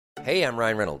Hey, I'm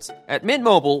Ryan Reynolds. At Mint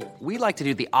Mobile, we like to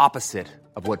do the opposite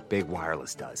of what Big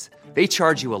Wireless does. They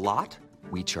charge you a lot,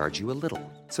 we charge you a little.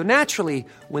 So naturally,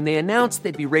 when they announced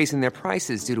they'd be raising their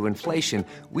prices due to inflation,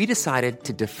 we decided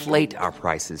to deflate our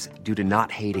prices due to not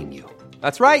hating you.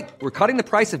 That's right. We're cutting the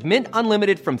price of Mint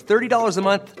Unlimited from $30 a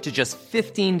month to just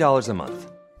 $15 a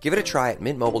month. Give it a try at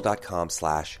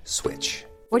mintmobile.com/switch.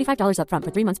 $45 up front for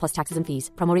 3 months plus taxes and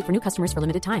fees. Promo rate for new customers for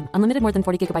limited time. Unlimited more than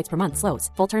 40 gigabytes per month. Slows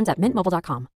full terms at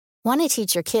mintmobile.com. Want to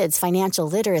teach your kids financial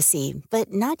literacy,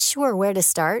 but not sure where to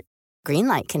start?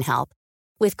 Greenlight can help.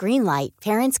 With Greenlight,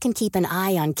 parents can keep an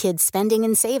eye on kids' spending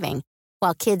and saving,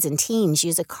 while kids and teens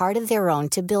use a card of their own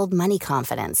to build money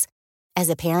confidence.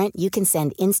 As a parent, you can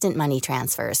send instant money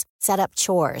transfers, set up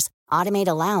chores, automate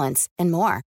allowance, and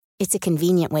more. It's a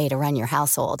convenient way to run your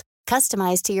household,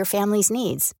 customized to your family's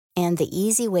needs, and the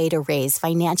easy way to raise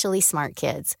financially smart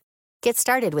kids. Get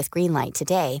started with Greenlight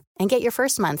today and get your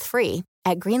first month free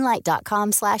at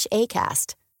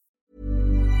greenlight.com/ACAST.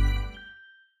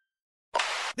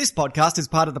 This podcast is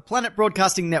part of the Planet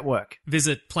Broadcasting Network.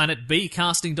 Visit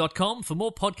planetbcasting.com for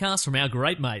more podcasts from our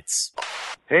great mates.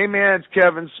 Hey man, it's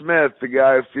Kevin Smith, the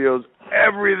guy who feels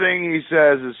everything he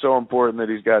says is so important that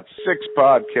he's got 6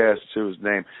 podcasts to his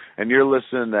name. And you're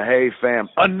listening to Hey Fam,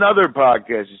 another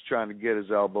podcast he's trying to get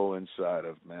his elbow inside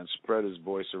of, man. Spread his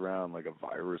voice around like a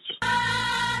virus.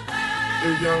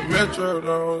 If Young Metro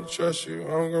don't trust you,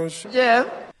 I'm gonna Yeah.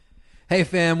 Hey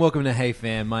fam, welcome to Hey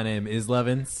Fam. My name is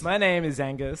Levins. My name is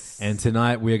Angus. And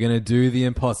tonight we're going to do the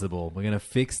impossible. We're going to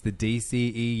fix the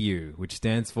DCEU, which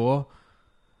stands for...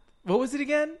 What was it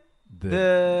again?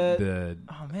 The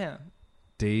Oh, man.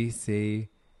 DC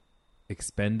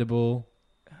Expendable...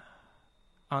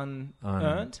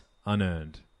 Unearned?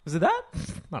 Unearned. Was it that?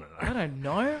 I don't know. I don't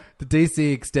know. The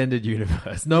DC Extended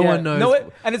Universe. No one knows. No,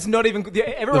 and it's not even...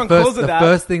 Everyone calls it that. The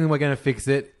first thing we're going to fix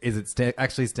it is it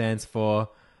actually stands for...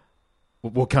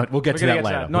 We'll get to that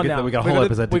later. Not now. We got a whole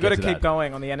episode to We've got get to to keep that.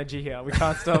 going on the energy here. We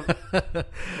can't stop.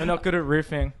 We're not good at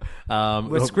riffing.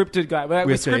 We're look, scripted guys.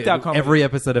 We script our comedy. Every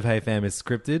episode of Hey Fam is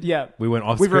scripted. Yeah. We went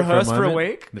off We've script rehearsed for for a a moment.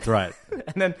 week. That's right.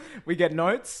 And then we get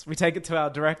notes. We take it to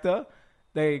our director.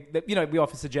 They we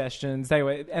offer suggestions.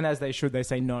 And as they should, they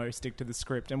say no, stick to the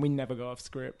script, and we never go off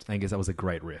script. I guess that was a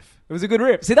great riff. It was a good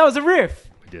riff. See, that was a riff.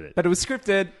 We did it. But it was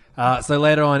scripted. So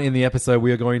later on in the episode,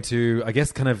 we are going to, I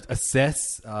guess, kind of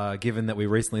assess, given that we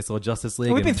recently saw Justice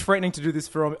League. We've been threatening to do this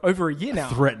for over a year now.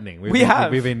 Threatening. We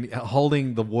have. We've been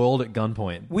holding the world at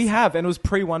gunpoint. We have, and it was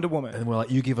pre-Wonder Woman. And we're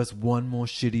like, you give us one more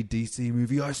shitty DC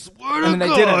movie, I swear to And then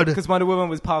God. they didn't, because Wonder Woman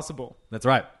was passable. That's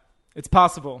right. It's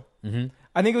passable. Mm-hmm.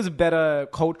 I think it was a better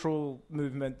cultural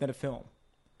movement than a film.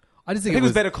 I just think it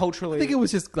was better culturally. I think it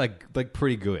was just like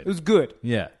pretty good. It was good.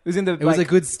 Yeah. It was in the. It was a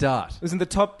good start. It was in the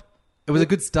top. It was a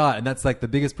good start, and that's like the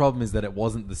biggest problem is that it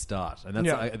wasn't the start, and that's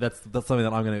Yeah. that's something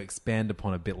that I'm going to expand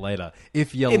upon a bit later.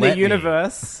 If you In let the me.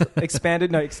 universe,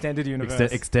 extended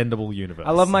universe, extendable universe.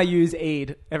 I love my U's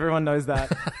Eid. Everyone knows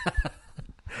that.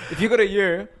 If you got a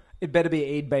U, it better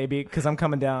be Eid, baby, because I'm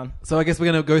coming down. So I guess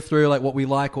we're going to go through like what we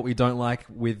like, what we don't like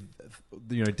with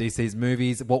DC's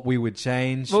movies, what we would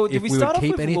change. Well, if did we would start off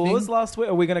keep with anything. laws last week?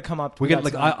 Or are we going to come up? We're with gonna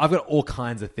that tonight? I've got all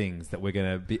kinds of things that we're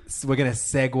gonna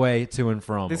segue to and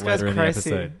from This guy's later in the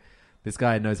crazy. episode. This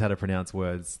guy knows how to pronounce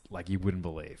words like you wouldn't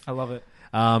believe. I love it.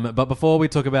 But before we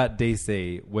talk about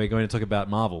DC, we're going to talk about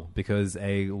Marvel because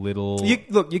a little... You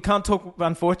can't talk,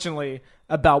 unfortunately,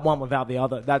 about one without the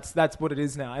other. That's what it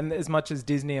is now. And as much as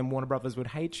Disney and Warner Brothers would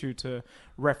hate you to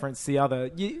reference the other,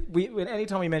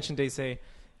 anytime we mention DC,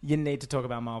 you need to talk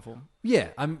about Marvel. Yeah.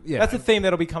 That's a theme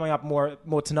that'll be coming up more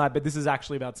tonight, but this is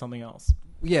actually about something else.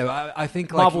 Yeah, I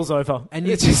think... Marvel's over. And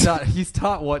you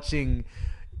start watching...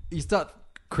 You start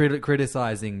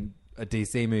criticizing a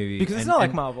DC movie because it's not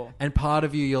like Marvel, and part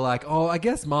of you're like, oh, I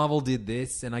guess Marvel did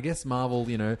this, and I guess Marvel,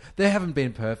 they haven't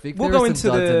been perfect. We'll there go are into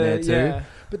some duds the in there too. yeah.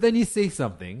 But then you see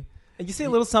something, and you see a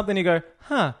little something, you go,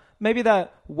 huh? Maybe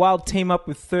that wild team up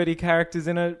with 30 characters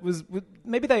in it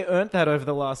maybe they earned that over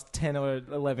the last 10 or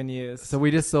 11 years. So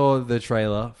we just saw the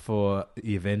trailer for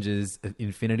the Avengers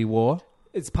Infinity War.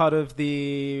 It's part of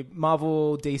the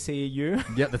Marvel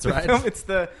DCEU. Yep, that's right. It's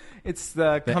the comes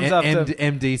the after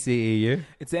MDCEU.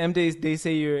 It's the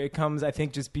DCEU. It comes, I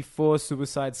think, just before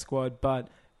Suicide Squad, but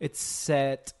it's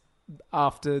set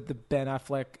after the Ben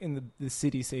Affleck in the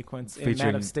city sequence in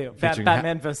Man of Steel.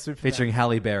 Batman vs Superman. Featuring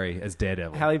Halle Berry as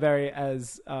Daredevil. Halle Berry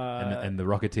as and the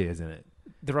Rocketeers in it.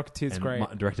 The Rocketeer's great.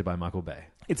 Directed by Michael Bay.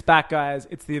 It's back, guys.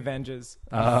 It's the Avengers.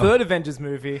 Third Avengers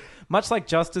movie. Much like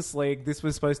Justice League, this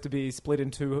was supposed to be split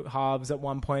in two halves at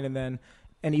one point, and then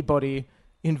anybody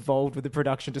involved with the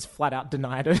production just flat out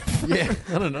denied it. Yeah,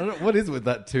 I don't know. What is with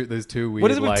those two weird? What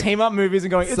is it with like, team up movies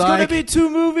and going, it's going to be 2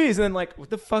 movies, and then like,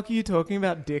 what the fuck are you talking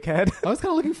about, dickhead? I was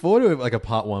kind of looking forward to like a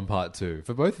part 1, part 2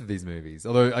 for both of these movies.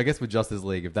 Although I guess with Justice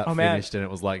League, if that finished and it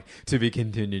was like to be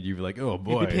continued, you'd be like, oh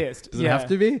boy, You'd be pissed. Does it have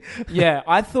to be? Yeah,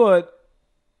 I thought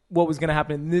what was going to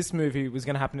happen in this movie was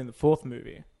going to happen in the 4th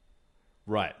movie.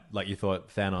 Right, like you thought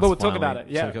Thanos. But we'll talk about it.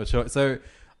 Yeah. So.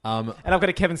 And I've got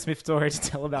a Kevin Smith story to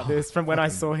tell about this from when I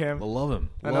saw him. I love him.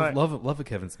 Love a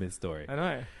Kevin Smith story. I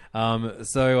know. I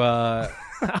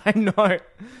know.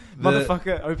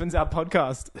 Motherfucker opens our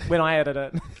podcast when I edit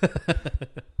it.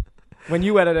 When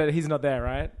you edit it, he's not there,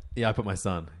 right? Yeah, I put my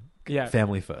son. Yeah.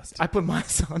 Family first. I put my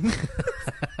son.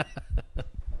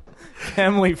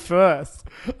 Family first.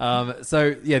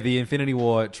 The Infinity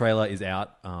War trailer is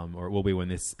out, or it will be when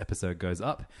this episode goes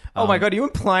up. Oh my God, are you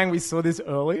implying we saw this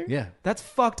early? Yeah. That's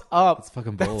fucked up. It's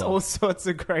fucking baller. That's all sorts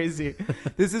of crazy.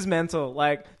 This is mental.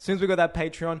 Like, as soon as we got that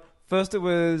Patreon, first it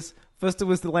was the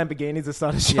Lamborghinis that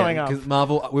started showing up. Because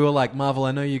Marvel, we were like, Marvel,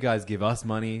 I know you guys give us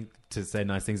money to say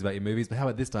nice things about your movies, but how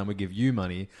about this time we give you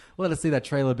money? Let us see that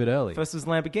trailer a bit early. First it was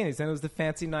Lamborghinis, then it was the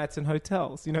fancy nights in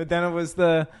hotels. You know, then it was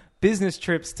the business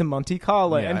trips to Monte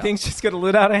Carlo, and things just got a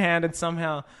little out of hand, and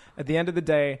somehow, at the end of the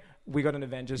day, we got an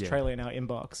Avengers trailer in our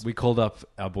inbox. We called up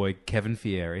our boy Kevin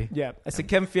Fieri. Yeah, I said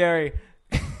Kevin Fieri,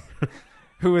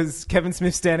 who was Kevin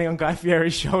Smith standing on Guy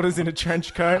Fieri's shoulders in a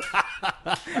trench coat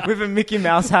with a Mickey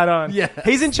Mouse hat on. Yeah,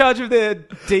 he's in charge of the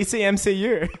DC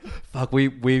MCU. Fuck,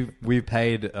 we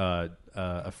paid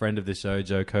a friend of the show,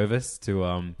 Joe Kovis,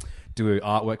 to do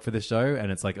artwork for the show,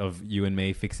 and it's like of you and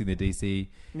me fixing the DC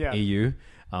EU.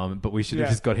 But we should have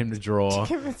just got him to draw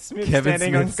Kevin Smith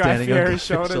standing on Guy Fieri's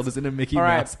shoulders in a Mickey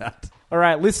Mouse hat. All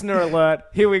right, listener alert.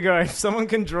 Here we go. If someone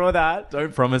can draw that...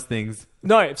 Don't promise things.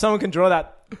 No, if someone can draw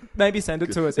that, maybe send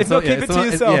it to us. If not, keep it to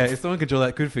yourself. Yeah, if someone can draw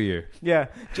that, good for you. Yeah,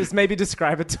 just maybe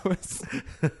describe it to us.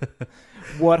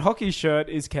 What hockey shirt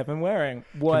is Kevin wearing?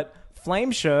 What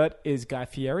flame shirt is Guy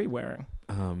Fieri wearing?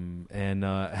 And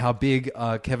how big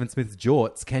are Kevin Smith's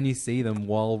jorts? Can you see them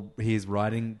while he's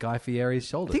riding Guy Fieri's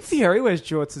shoulders? I think Fieri wears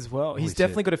jorts as well. He's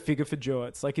definitely got a figure for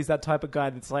jorts. Like, he's that type of guy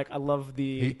that's like, I love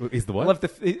the... He's the what?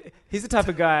 He's the type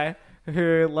of guy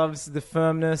who loves the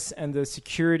firmness and the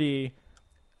security,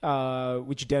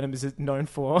 which denim is known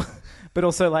for, but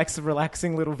also likes the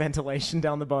relaxing little ventilation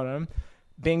down the bottom.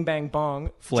 Bing, bang,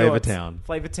 bong.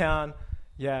 Flavortown.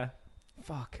 Yeah.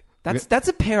 Fuck. That's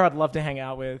a pair I'd love to hang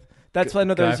out with. That's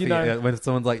one of those, when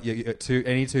someone's like,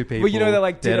 any two people, well, you know, they're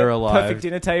like dead or alive, perfect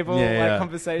dinner table,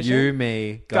 conversation. You,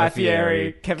 me, Guy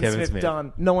Fieri, Kevin Smith,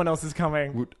 done. No one else is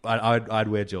coming. I'd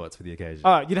wear jorts for the occasion.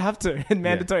 Oh, you'd have to.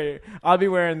 Mandatory. I'd be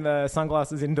wearing the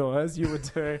sunglasses indoors. You would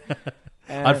too.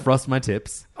 I'd frost my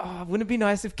tips. Oh, wouldn't it be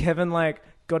nice if Kevin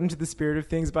got into the spirit of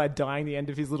things by dyeing the end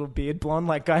of his little beard blonde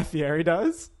like Guy Fieri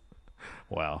does?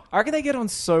 Wow. I reckon they get on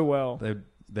so well.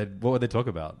 What would they talk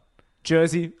about?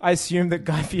 Jersey. I assume that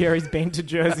Guy Fieri's been to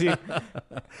Jersey.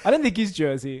 I don't think he's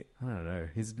Jersey. I don't know.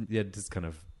 He's just kind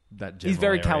of that general He's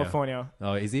very area. California.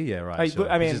 Oh, is he? Yeah, right. Sure.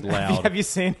 I mean, he's just loud. Have you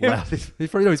seen him?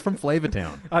 He's from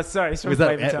Flavortown. Oh, sorry. He's from Is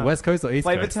Flavortown. that West Coast or East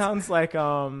Coast? Flavortown's like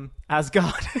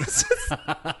Asgard.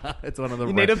 It's one of the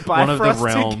need a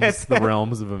Bifrost the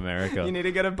realms of America. You need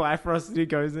to get a Bifrost. He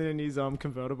goes in his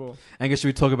convertible. Angus, should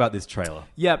we talk about this trailer?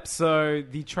 Yep. So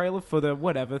the trailer for the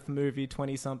whatever movie,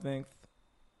 20-something.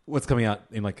 What's coming out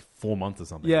in like 4 months or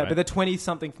something? Yeah, right? but the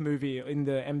 20-something movie in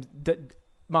the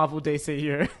Marvel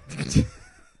DCU.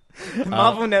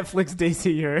 Marvel Netflix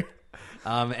DCU.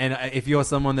 And if you're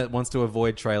someone that wants to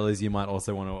avoid trailers, you might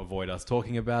also want to avoid us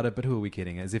talking about it. But who are we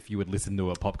kidding? As if you would listen to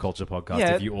a pop culture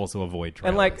podcast if you also avoid trailers.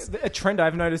 And like a trend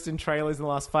I've noticed in trailers in the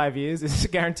last 5 years is to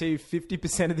guarantee you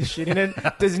 50% of the shit in it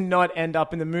does not end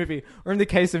up in the movie. Or in the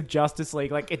case of Justice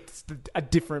League, like it's a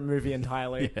different movie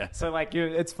entirely. Yeah. So like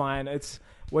it's fine.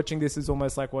 Watching this is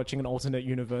almost like watching an alternate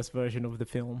universe version of the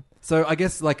film. So I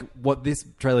guess like what this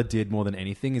trailer did more than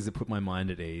anything is it put my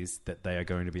mind at ease that they are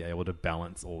going to be able to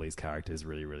balance all these characters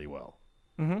really, really well.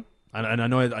 Mm-hmm. And I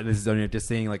know this is only just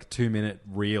seeing like 2-minute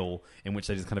reel in which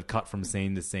they just kind of cut from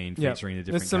scene to scene featuring the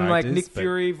different characters. There's some characters, like Nick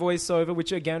Fury voiceover,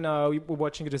 which again, we were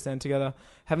watching it just then together.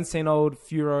 Haven't seen old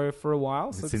Furo for a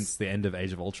while. So since the end of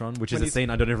Age of Ultron, which is a scene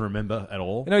I don't even remember at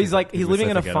all. No, he's living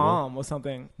in a farm or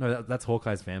something. No, that's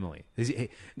Hawkeye's family.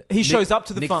 He shows up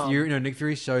to the farm. Nick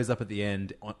Fury shows up at the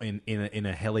end in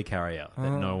a helicarrier that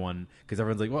no one... Because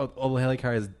everyone's like, well, all the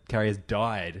helicarriers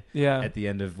died at the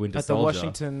end of Winter Soldier. At the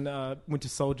Washington Winter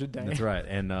Soldier Day. That's right.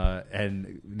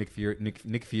 And Nick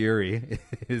Fury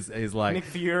is like... Nick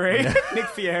Fury? Nick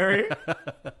Fury?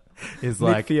 is Nick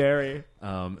like Fury.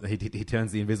 he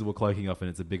turns the invisible cloaking off and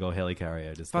it's a big old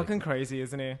helicarrier. Just Fucking like, crazy,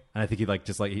 isn't he? and I think he I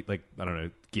don't know,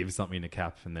 gives something to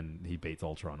Cap and then he beats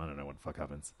Ultron. I don't know what the fuck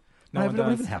happens. No one what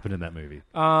does. even happened in that movie?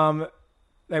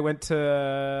 They went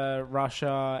to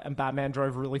Russia and Batman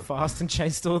drove really fast and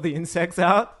chased all the insects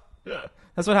out.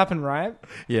 That's what happened, right?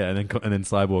 Yeah, and then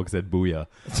Cyborg said "booyah."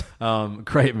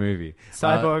 Great movie.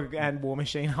 Cyborg and War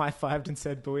Machine high-fived and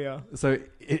said booyah. So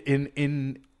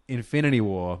in Infinity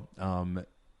War,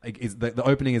 the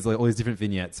opening is like all these different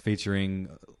vignettes featuring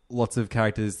lots of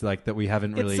characters like that we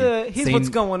haven't really Here's seen. what's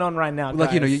going on right now, guys.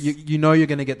 Like, you know you're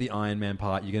going to get the Iron Man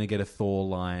part, you're going to get a Thor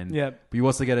line. Yep. But you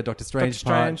also get a Doctor Strange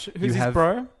part. Who's his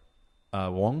bro?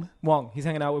 Wong. Wong. He's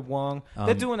hanging out with Wong.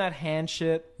 They're doing that hand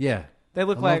shit. Yeah. They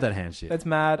look I like love that hand shit. That's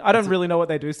mad. I don't really know what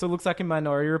they do. Still looks like in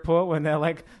Minority Report when they're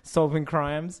like solving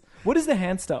crimes. What is the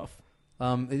hand stuff?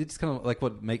 It's kind of like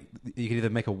you can either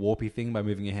make a warpy thing by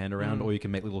moving your hand around, or you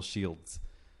can make little shields.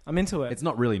 I'm into it. It's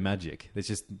not really magic. It's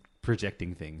just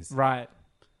projecting things. Right.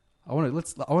 I want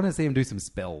to see him do some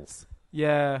spells.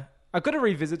 Yeah. I've got to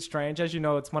revisit Strange. As you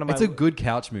know, it's one of my... It's a good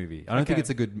couch movie. I don't think Okay. it's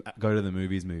a good go to the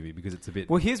movies movie because it's a bit...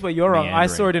 Well, here's where you're wrong. I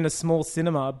saw it in a small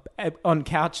cinema on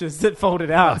couches that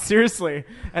folded out. Seriously.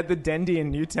 At the Dendy in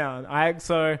Newtown.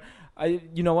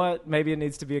 You know what? Maybe it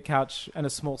needs to be a couch and a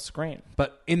small screen.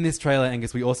 But in this trailer,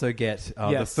 Angus, we also get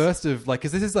the first of...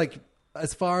 because this is like...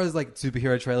 As far as like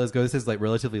superhero trailers go, this is like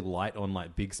relatively light on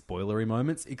like big spoilery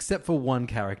moments, except for one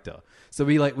character. So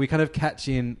we kind of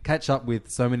catch up with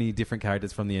so many different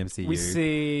characters from the MCU. We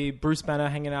see Bruce Banner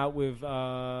hanging out with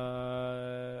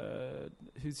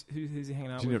who's he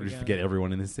hanging out Do with? you again? forget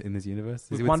everyone in this universe?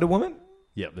 With Wonder Woman?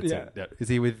 Yeah, that's it. Yeah. Is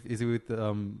he with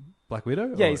Black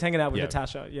Widow? Yeah, or- he's hanging out with yeah.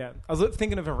 Natasha. Yeah, I was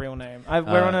thinking of her real name.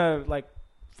 We're on a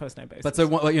first name basis. But so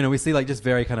we see like just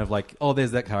very kind of like, oh,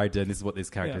 there's that character, and this is what this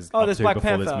character's up there's to Black before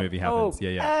Panther. this movie happens. Oh,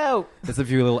 Yeah. ow. There's a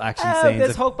few little action Oh, scenes.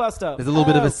 there's Hulkbuster. There's a little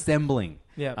bit of Oh. assembling.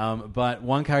 Yeah. But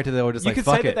one character they were just You like, could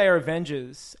fuck say that it. they are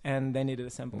Avengers and they needed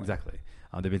assembling. Exactly.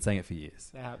 They've been saying it for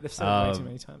years. They've said it way too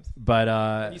many times.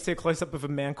 But You see a close-up of a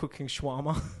man cooking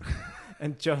shawarma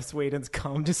and Joss Whedon's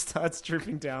cum just starts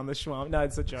dripping down the shawarma. No,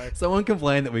 it's a joke. someone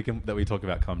complained that we talk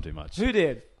about cum too much. Who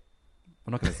did?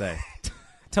 I'm not going to say.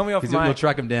 Tell me off Because my... you'll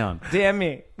track them down. DM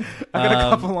me. I've got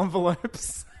a couple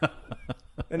envelopes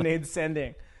that need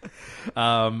sending.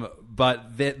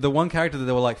 But the one character that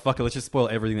they were like, fuck it, let's just spoil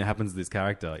everything that happens to this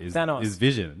character is Thanos. is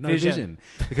Vision. No, Vision. Vision.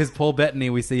 Because Paul Bettany,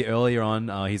 we see earlier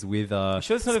on, he's with Sure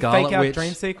it's not a Scarlet fake-out Witch,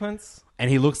 dream sequence? and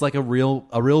he looks like a real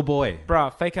boy.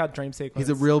 Bruh, fake-out dream sequence. He's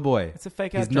a real boy. It's a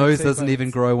fake-out His dream nose doesn't sequence. even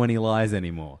grow when he lies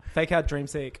anymore. Fake-out dream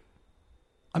seek.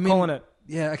 I'm calling it.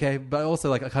 Yeah, okay, but also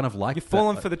like I kind of like You're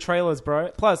falling for the trailers,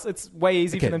 bro. Plus, it's way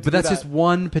easy for them to but do that's that. just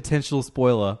one potential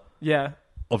spoiler Yeah.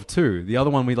 of two. The other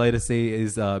one we later see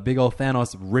is big old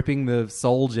Thanos ripping the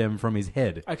soul gem from his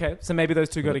head. Okay, so maybe those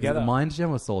two go Is it together. the mind gem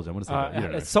or soul gem? What is it? You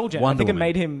don't know. It's soul gem. Wonder I think it Woman.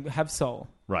 made him have soul.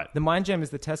 Right. The mind gem is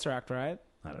the Tesseract, right?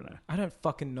 I don't know. I don't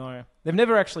fucking know. They've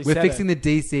never actually We're said fixing it.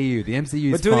 the DCU. The MCU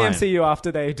We're is doing fine. the MCU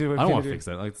after they do Infinity. I don't want to fix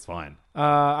it. Like, it's fine.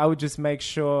 I would just make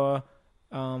sure...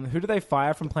 who do they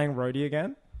fire from playing Rhodey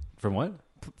again? From what?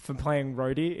 From playing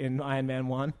Rhodey in Iron Man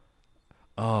 1?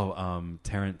 Oh,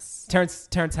 Terrence.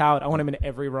 Terrence Howard. I want him in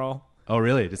every role. Oh,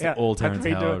 really? Just Yeah, all I'd Terrence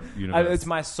redo Howard it. universe.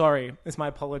 It's my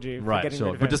apology for Right, getting sure.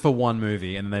 rid of But him. just for one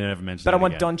movie, and then they never mention But it I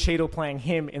want again. Don Cheadle playing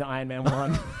him in Iron Man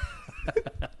 1.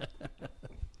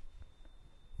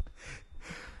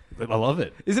 I love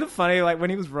it. Isn't it funny? Like when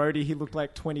he was Rhodey, he looked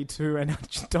like 22, and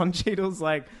Don Cheadle's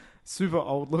like super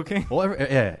old looking.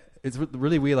 Yeah, it's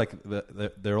really weird. Like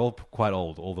they're all quite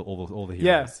old. All the heroes.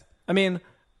 Yeah, I mean,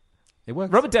 it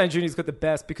works. Robert Downey Jr.'s got the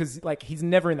best because like he's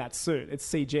never in that suit. It's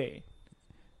CG.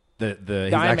 His Iron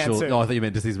Man actual. suit. Oh, I thought you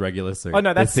meant just his regular suit. Oh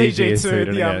no, that's The CG suit,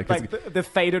 suit. Yeah, yeah, 'cause- like the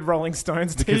faded Rolling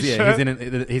Stones because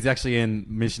t-shirt. he's actually in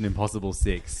Mission Impossible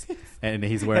 6, and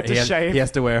he's wearing Had to shave. he has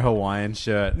to wear a Hawaiian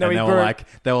shirt. No, and he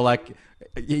they were like,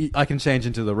 I can change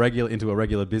into a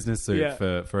regular business suit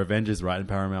Yeah. for Avengers, right? And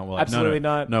Paramount were like, Absolutely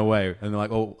no, not. no way. And they're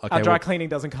like, oh, okay, Our dry cleaning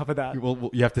doesn't cover that.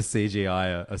 well, you have to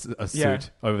CGI a suit Yeah.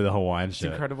 over the Hawaiian It's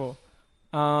shirt. incredible.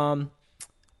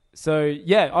 So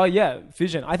yeah,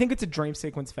 Vision. I think it's a dream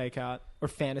sequence fake out or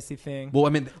fantasy thing. Well, I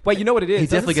mean, wait, you know what it is? He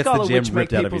definitely gets the Scarlet gem Witch make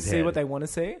ripped out of people his see head. what they want to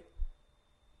see?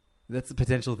 That's a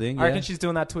potential thing. I reckon yeah. she's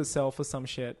doing that to herself or some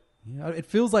shit. Yeah, it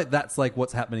feels like that's like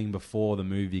what's happening before the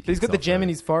movie. But he's got the kicks off, gem though. in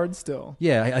his forehead still.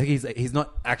 Yeah, I think he's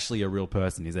not actually a real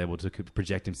person. He's able to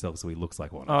project himself so he looks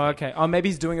like one. Oh, okay. Oh, maybe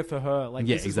he's doing it for her. Like,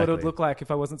 Yeah, this is what it would exactly. look like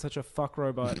if I wasn't such a fuck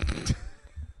robot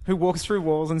who walks through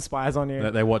walls and spies on you.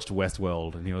 They watched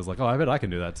Westworld, and he was like, "Oh, I bet I can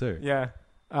do that too." Yeah.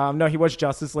 No, he watched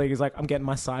Justice League. He's like, I'm getting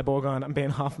my cyborg on. I'm being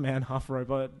half man, half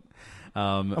robot.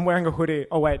 I'm wearing a hoodie.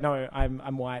 Oh wait, no,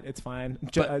 I'm white. It's fine.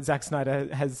 Zack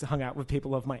Snyder has hung out with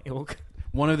people of my ilk.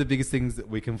 One of the biggest things that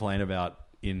we complain about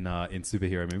in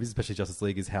superhero movies, especially Justice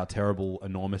League, is how terrible,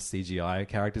 enormous CGI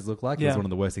characters look like. Yeah. It's one of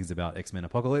the worst things about X-Men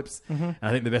Apocalypse. And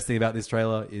I think the best thing about this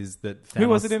trailer is that Thanos, Who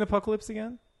was it in Apocalypse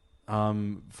again?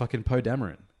 fucking Poe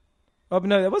Dameron. Oh but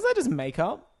no, wasn't that just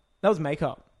makeup? That was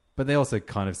makeup. But they also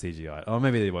kind of CGI. Oh,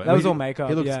 maybe they were. That was all makeup,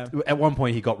 He looked, yeah. At one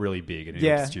point, he got really big and he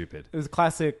looked stupid. It was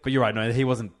classic. But you're right. No, he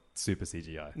wasn't super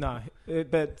CGI. No,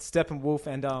 but Steppenwolf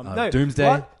and no, Doomsday.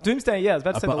 What? Doomsday, yeah, I was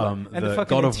about to say and the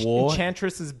fucking God of War.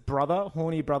 Enchantress's brother,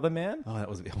 horny brother man. Oh, that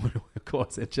was of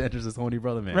course Enchantress's horny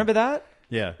brother man. Remember that?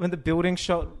 Yeah. When the building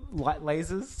shot light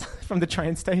lasers from the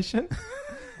train station.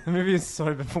 The movie is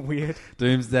so weird.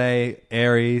 Doomsday,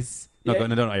 Ares. Yeah. No,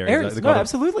 not Ares. Ares. The No, God of-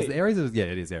 absolutely. Is it Ares? Yeah,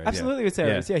 it is Ares. Absolutely, yeah. it's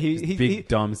Ares. Yeah, This big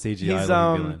dumb CGI he's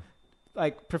looking villain.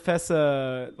 like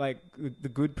Professor, like the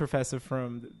good professor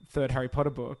from the third Harry Potter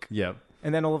book. Yeah.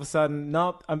 And then all of a sudden,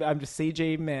 nope, I'm just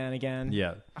CG man again.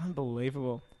 Yeah.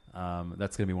 Unbelievable.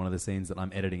 That's going to be one of the scenes that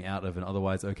I'm editing out of an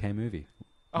otherwise okay movie.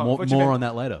 Oh, More on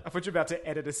that later. I thought you were about to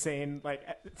edit a scene like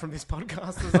from this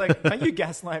podcast. I was like, don't you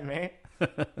gaslight me?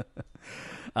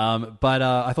 But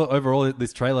I thought overall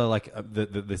this trailer, like the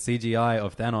CGI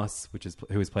of Thanos,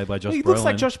 who is played by Josh Brolin. He looks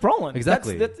like Josh Brolin.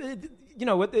 Exactly. That's, you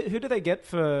know, who do they get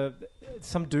for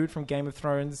some dude from Game of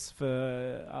Thrones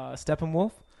for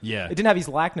Steppenwolf? Yeah. It didn't have his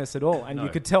likeness at all, and No. you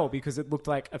could tell because it looked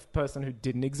like a person who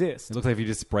didn't exist. It looks like if you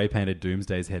just spray painted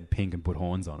Doomsday's head pink and put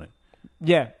horns on it.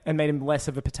 Yeah, and made him less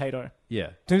of a potato. Yeah.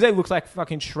 Doomsday looks like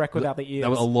fucking Shrek without the ears. That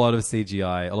was a lot of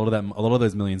CGI. A lot of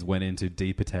those millions went into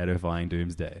de-potato-fying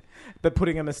Doomsday. But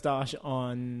putting a moustache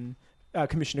on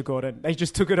Commissioner Gordon, they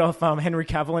just took it off Henry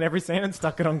Cavill in every scene and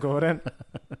stuck it on Gordon.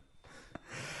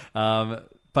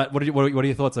 But what are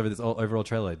your thoughts over this overall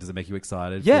trailer? Does it make you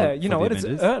excited? Yeah, for you know the what? It's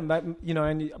Avengers? earned. You know,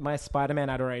 and my Spider-Man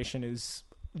adoration is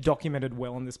documented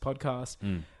well in this podcast.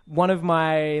 One of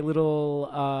my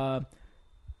little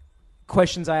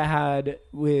questions I had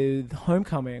with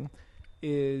Homecoming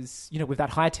is, you know, with that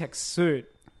high-tech suit.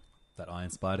 That Iron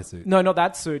Spider suit. No, not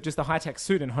that suit, just the high-tech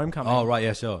suit in Homecoming. Oh, right,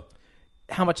 yeah, sure.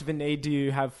 How much of a need do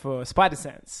you have for spider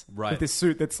sense? Right. With this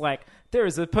suit that's like, there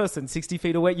is a person 60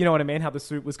 feet away. You know what I mean? How the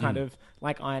suit was kind of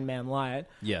like Iron Man light.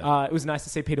 Yeah. It was nice to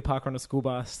see Peter Parker on a school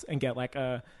bus and get like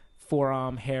a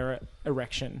forearm hair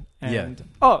erection. And,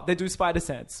 they do spider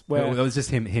sense. Where It was just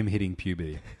him hitting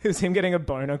puberty. it was him getting a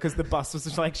boner because the bus was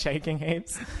just like shaking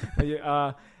heaps.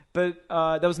 But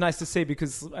that was nice to see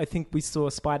because I think we saw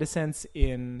spider sense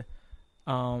in...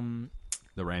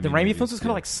 The Raimi Raimi films was kind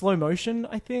yeah. of like slow motion,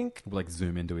 I think. Like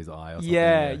zoom into his eye or something.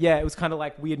 Yeah. It was kind of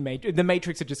like weird. The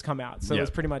Matrix had just come out, so it Yeah. was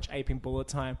pretty much aping bullet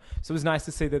time. So it was nice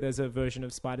to see that there's a version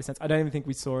of Spider Sense. I don't even think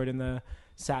we saw it in the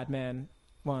Sadman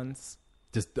ones.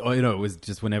 Just, it was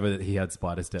just whenever he had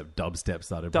Spider Step, Dubstep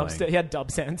started playing. He had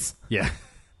Dub Sense. Yeah.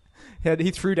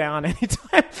 He threw down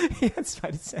anytime he had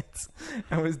Spider Sense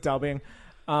and was dubbing.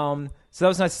 So that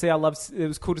was nice to see. It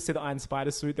was cool to see the Iron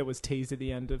Spider suit that was teased at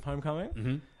the end of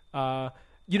Homecoming.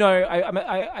 You know,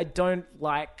 I don't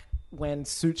like when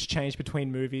suits change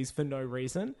between movies for no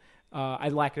reason. I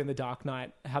like it in The Dark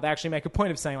Knight, how they actually make a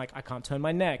point of saying, like, I can't turn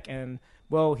my neck, and,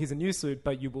 well, here's a new suit,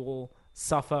 but you will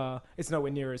suffer. It's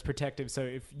nowhere near as protective, so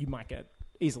if you might get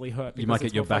easily hurt. You might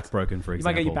get your back broken, for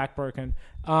example. You might get your back broken.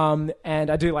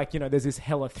 And I do like, you know, there's this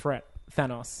hella threat,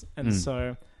 Thanos, and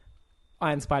so...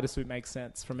 Iron Spider suit makes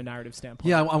sense from a narrative standpoint.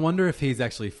 Yeah, I wonder if he's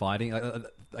actually fighting.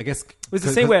 I guess... There's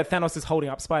a scene where Thanos is holding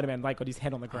up Spider-Man, like, got his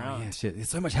head on the ground. Oh, yeah, shit. There's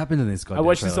so much happened in this goddamn I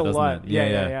watched this a trailer, lot. doesn't it?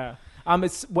 Yeah.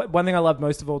 It's one thing I love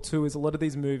most of all too is a lot of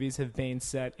these movies have been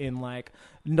set in like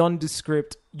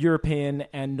nondescript European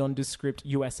and nondescript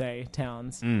USA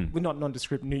towns. Well, not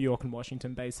nondescript New York and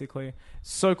Washington, basically.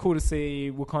 So cool to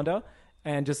see Wakanda,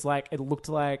 and just like it looked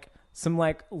like some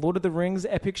like Lord of the Rings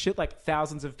epic shit, like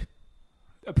thousands of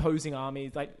opposing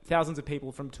armies, like thousands of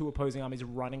people from two opposing armies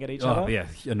running at each other. Oh, yeah,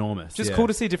 enormous. Just yeah. cool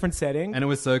to see different settings. And it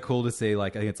was so cool to see,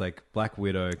 like, I think it's like Black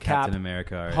Widow, Captain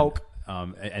America, Hulk.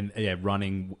 And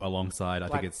running alongside, I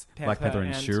think it's Black Panther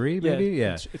and and- Shuri, maybe?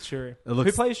 Yeah. It's Shuri. It looks-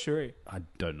 Who plays Shuri? I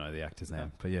don't know the actor's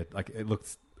name, but yeah, like it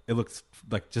looks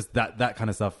like just that kind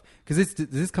of stuff. Because does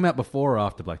this come out before or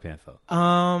after Black Panther?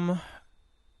 I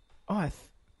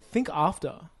think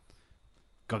after.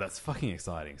 God, that's fucking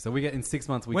exciting. So we get in 6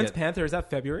 months. When's Panther? Is that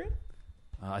February?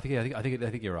 I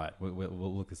think you're right. We'll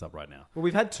look this up right now. Well,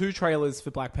 we've had 2 trailers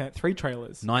for Black Panther, 3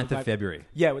 trailers. 9th of February.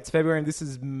 Yeah, it's February and this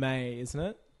is May, isn't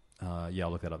it? Yeah,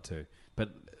 I'll look that up too.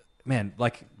 But man,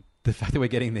 like the fact that we're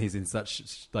getting these in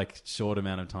such like short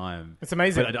amount of time, It's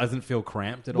amazing. But it doesn't feel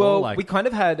cramped at Well, all. Like we kind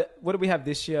of had... What did we have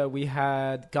this year? We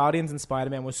had Guardians and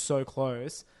Spider-Man was so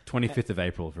close. 25th of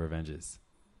April for Avengers.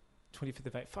 25th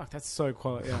of April. Fuck, that's so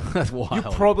close. Yeah. That's wild.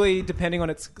 You'll probably, depending on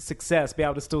its success, be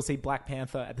able to still see Black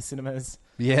Panther at the cinemas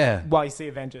Yeah, while you see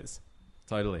Avengers.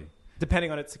 totally.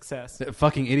 Depending on its success. The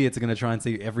fucking idiots are going to try and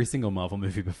see every single Marvel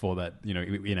movie before that,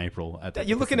 in April.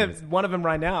 You're looking at one of them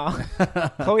right now.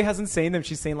 Chloe hasn't seen them.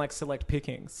 She's seen like select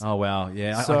pickings. Oh, wow.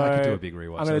 Yeah, So I could do a big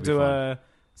rewatch. I'm going to do a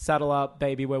saddle up,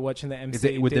 baby. We're watching the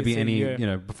MC. Would there be any,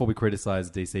 DCU. before we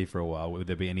criticize DC for a while, would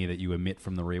there be any that you omit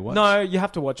from the rewatch? No, you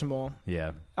have to watch them all.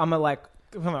 Yeah. I'm I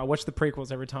watch the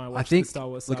prequels every time I watch I think the Star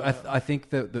Wars. Look, saga. I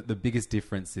think the biggest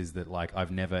difference is that like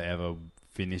I've never ever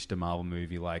finished a Marvel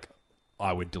movie like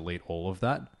I would delete all of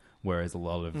that, whereas a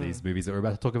lot of these movies that we're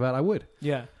about to talk about, I would.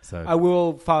 Yeah. So I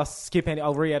will fast skip any.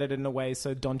 I'll re-edit it in a way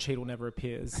so Don Cheadle never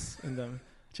appears in them,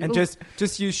 and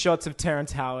just use shots of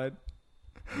Terrence Howard.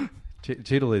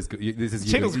 Cheadle is good.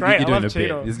 Cheadle's great. You're doing I love a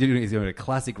Cheadle. bit. He's doing a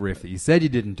classic riff that you said you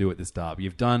didn't do at the start. But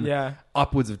you've done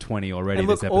upwards of 20 already. And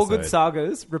look, this episode. all good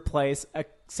sagas replace a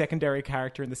secondary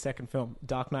character in the second film.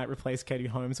 Dark Knight replaced Katie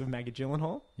Holmes with Maggie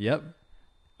Gyllenhaal. Yep.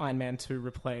 Iron Man 2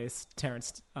 replaced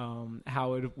Terrence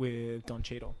Howard with Don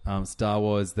Cheadle. Star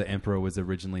Wars: The Emperor was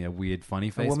originally a weird, funny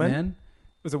face woman? man.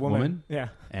 It was a woman. Yeah.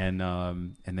 And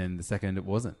then the second it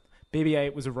wasn't.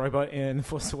 BB-8 was a robot in The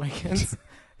Force Awakens.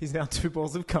 He's now 2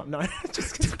 balls of cum. No,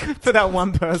 just for that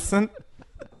one person.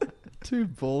 2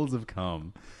 balls of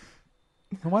cum.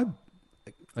 Why?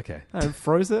 Okay. I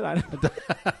froze it. I don't...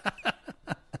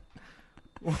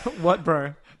 What,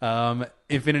 bro?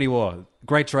 Infinity War.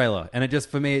 Great trailer. And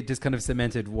for me, it just kind of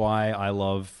cemented why I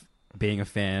love being a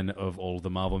fan of all of the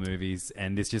Marvel movies.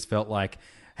 And this just felt like,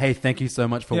 hey, thank you so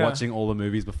much for watching all the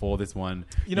movies before this one.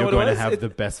 You know You're what going it to was? have the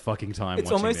best fucking time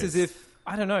It's watching almost this. as if,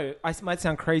 I don't know, I might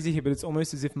sound crazy here, but it's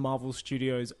almost as if Marvel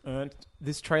Studios earned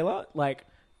this trailer. Like,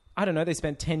 I don't know, they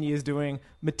spent 10 years doing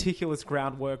meticulous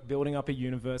groundwork, building up a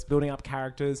universe, building up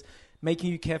characters,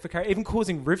 making you care for characters, even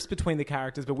causing rifts between the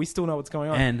characters, but we still know what's going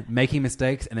on. And making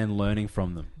mistakes and then learning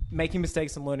from them. Making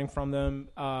mistakes and learning from them,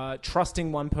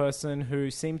 trusting one person who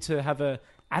seemed to have a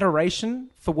adoration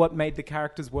for what made the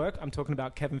characters work. I'm talking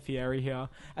about Kevin Fieri here,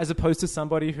 as opposed to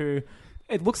somebody who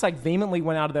it looks like vehemently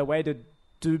went out of their way to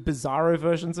do bizarro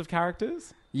versions of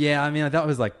characters. Yeah, I mean,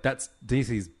 that's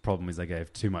DC's problem is they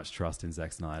gave too much trust in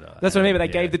Zack Snyder. That's what I mean, but they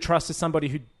gave the trust to somebody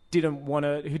who didn't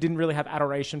really have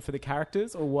adoration for the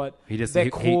characters or what their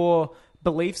core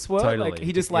beliefs were. Totally, like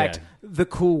he just liked the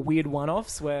cool, weird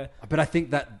one-offs where... But I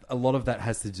think that a lot of that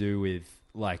has to do with,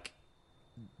 like,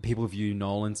 people view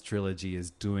Nolan's trilogy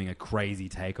as doing a crazy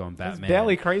take on Batman. It's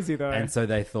barely crazy, though. And so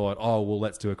they thought, oh, well,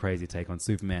 let's do a crazy take on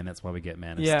Superman. That's why we get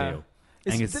Man of Steel.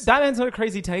 Batman's not a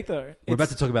crazy take, though. We're about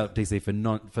to talk about DC for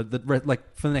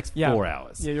the next 4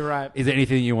 hours. Yeah, you're right. Is there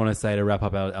anything you want to say to wrap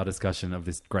up our discussion of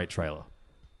this great trailer?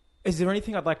 Is there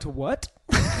anything I'd like to what?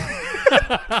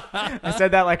 I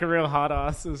said that like a real hard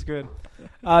ass. It was good.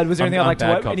 Was there anything I'd like to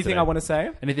what? Anything I want to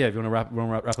say? Anything? If you want to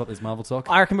wrap up this Marvel talk?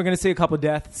 I reckon we're going to see a couple of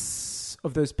deaths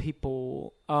of those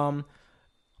people.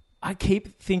 I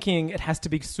keep thinking it has to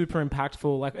be super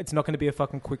impactful. Like, it's not going to be a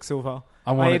fucking Quicksilver.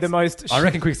 I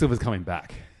reckon Quicksilver's coming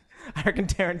back. I reckon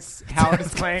Terrence Howard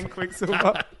is playing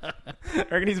Quicksilver. I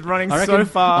reckon he's running so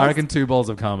fast. I reckon 2 balls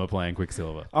of cum are playing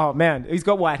Quicksilver. Oh, man. He's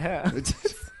got white hair.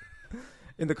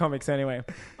 In the comics, anyway.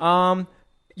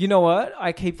 You know what?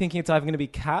 I keep thinking it's either going to be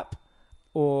Cap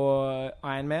or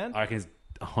Iron Man. I reckon it's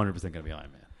 100% going to be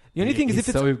Iron Man. The only thing is, if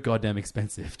it's so goddamn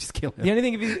expensive, just kill him. The only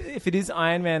thing, if it is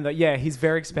Iron Man, though, yeah, he's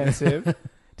very expensive.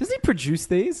 Does he produce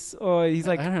these, or he's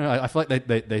like? I don't know. I feel like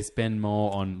they spend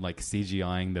more on like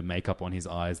CGIing the makeup on his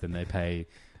eyes than they pay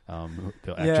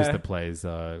the actress that plays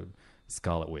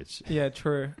Scarlet Witch. Yeah,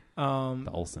 true. The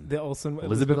Olsen.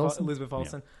 Elizabeth Olsen.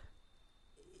 Yeah.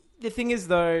 The thing is,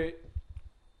 though,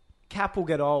 Cap will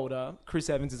get older. Chris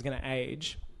Evans is going to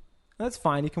age. That's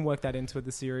fine. You can work that into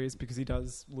the series because he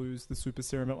does lose the super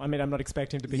serum. I mean, I'm not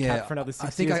expecting him to be Cap for another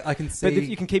 6 years. I can see. But if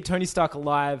you can keep Tony Stark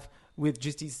alive with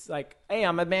just his like, hey,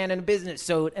 I'm a man in a business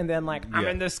suit, and then like, I'm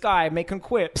in the sky making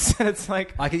quips. And it's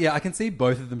like... I can see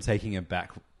both of them taking a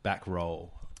back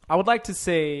role. I would like to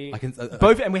see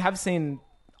both... And we have seen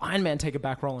Iron Man take a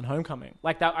back role in Homecoming.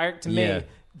 Like that, to me,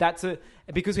 that's a...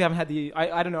 Because we haven't had the...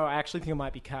 I don't know. I actually think it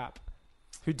might be Cap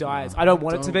who dies. I don't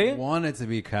want it to be. Want it to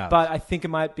be Cap, but I think it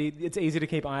might be. It's easy to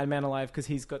keep Iron Man alive because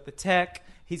he's got the tech,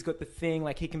 he's got the thing.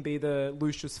 Like he can be the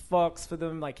Lucius Fox for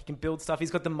them. Like he can build stuff.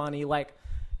 He's got the money. Like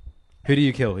Who do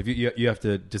you kill? If you have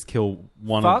to just kill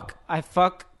one. I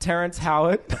fuck Terrence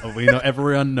Howard. We know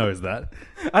everyone knows that.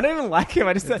 I don't even like him.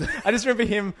 I just remember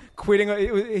him quitting.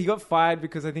 He got fired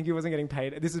because I think he wasn't getting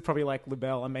paid. This is probably like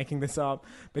LaBelle. I'm making this up,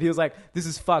 but he was like, "This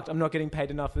is fucked. I'm not getting paid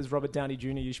enough as Robert Downey Jr.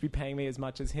 You should be paying me as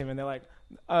much as him." And they're like,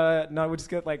 "No, we'll just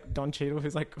get like Don Cheadle,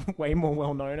 who's like way more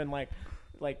well known and like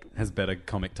has better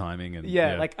comic timing and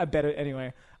like a better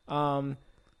anyway." Who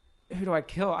do I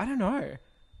kill? I don't know.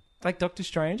 Like Doctor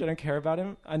Strange, I don't care about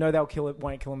him. I know they'll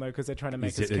won't kill him though because they're trying to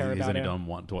make us care about him. He's only done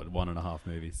 1.5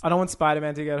 movies. I don't want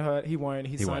Spider-Man to get hurt. He won't.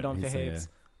 He's signed on for heaps.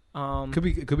 Yeah.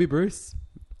 Could be Bruce.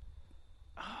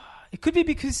 It could be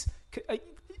because I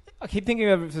keep thinking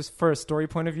of it for a story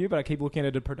point of view, but I keep looking at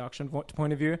it a production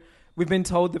point of view. We've been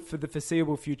told that for the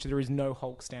foreseeable future there is no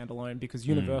Hulk standalone because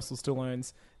Universal still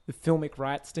owns the filmic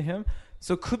rights to him.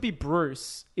 So it could be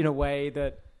Bruce in a way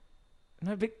that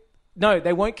No,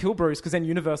 they won't kill Bruce because then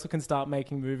Universal can start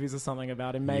making movies or something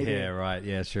about him. Maybe. Yeah, right.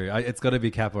 Yeah, sure. It's got to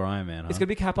be Cap or Iron Man. Huh? It's got to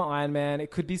be Cap or Iron Man. It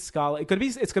could be Scarlet.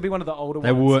 It's got to be one of the older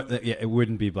ones. It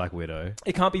wouldn't be Black Widow.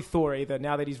 It can't be Thor either.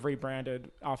 Now that he's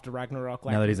rebranded after Ragnarok,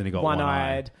 like now that he's only got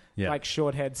one-eyed, like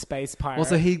short-haired space pirate.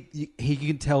 Also, you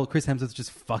can tell Chris Hemsworth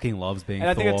just fucking loves being.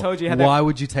 And Thor. I think I told you. Why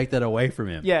would you take that away from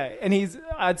him? Yeah, and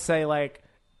I'd say like.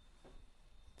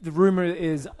 The rumor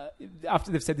is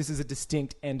after they've said this is a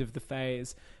distinct end of the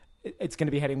phase. It's going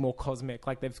to be heading more cosmic.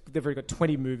 Like they've already got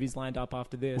 20 movies lined up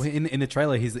after this. Well, in the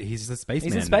trailer, he's just a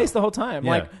spaceman. He's in space the whole time.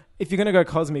 Yeah. Like if you're going to go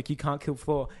cosmic, you can't kill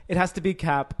Thor. It has to be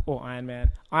Cap or Iron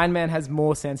Man. Iron Man has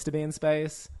more sense to be in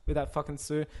space with that fucking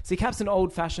suit. See, Cap's an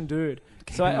old-fashioned dude.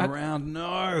 Keep him around.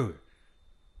 No.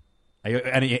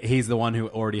 And he's the one who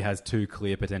already has 2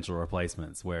 clear potential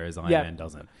replacements, whereas Iron Man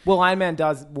doesn't. Well, Iron Man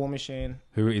does War Machine,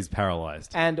 who is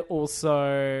paralyzed, and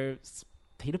also.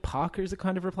 Peter Parker is a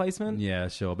kind of replacement. Yeah,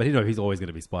 sure. But he's always going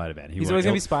to be Spider-Man. He's always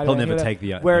going to be Spider-Man. He'll never take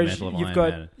the mantle of Iron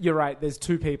Man. You're right, there's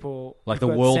 2 people. Like the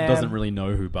world doesn't really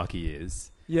know who Bucky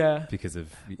is. Yeah. Because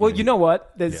of... you know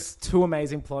what? There's 2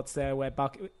 amazing plots there where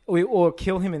Bucky... Or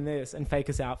kill him in this and fake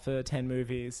us out for 10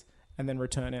 movies and then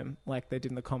return him like they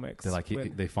did in the comics. They're like,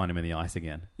 they find him in the ice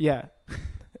again. Yeah.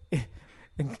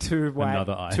 And 2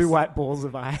 white balls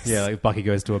of ice. Yeah, like Bucky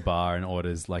goes to a bar and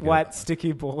orders like... White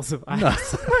sticky balls of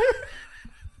ice.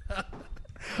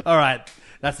 All right,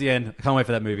 that's the end. I can't wait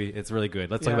for that movie. It's really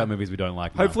good. Let's talk about movies we don't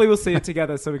like now. Hopefully we'll see it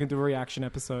together so we can do a reaction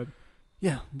episode.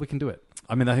 Yeah, we can do it.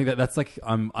 I mean, I think that's like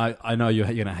I know you're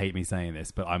going to hate me saying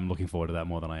this, but I'm looking forward to that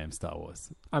more than I am Star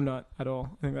Wars. I'm not at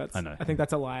all. I think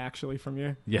that's a lie actually from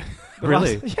you. Yeah,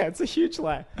 really? Yeah, it's a huge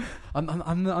lie.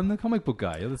 I'm the comic book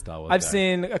guy. You're the Star Wars. I've guy.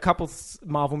 seen a couple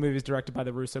Marvel movies directed by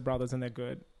the Russo brothers, and they're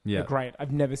good. Yeah, they're great.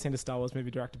 I've never seen a Star Wars movie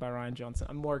directed by Ryan Johnson.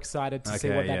 I'm more excited to see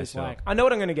what that is like. I know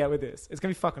what I'm going to get with this. It's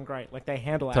going to be fucking great. Like they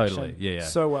handle action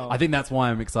so well. I think that's why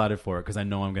I'm excited for it because I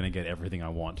know I'm going to get everything I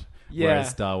want. Yeah. Whereas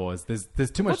Star Wars, there's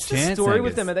too much chance. What's the story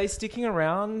with them? Are they sticking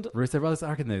around? Russo brothers, I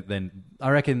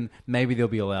reckon maybe they'll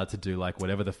be allowed to do like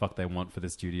whatever the fuck they want for the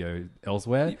studio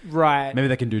elsewhere. Right. Maybe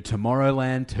they can do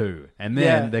Tomorrowland 2 and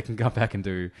then they can come back and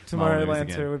do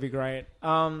Tomorrowland 2 would be great.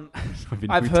 Would be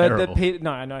I've heard that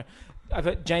I know. I've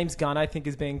heard James Gunn I think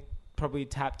is being probably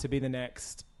tapped to be the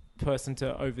next person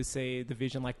to oversee the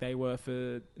Vision like they were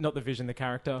for not the Vision the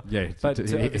character but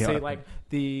to oversee like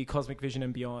the Cosmic Vision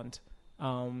and beyond.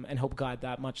 And help guide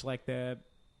that, much like their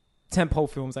tentpole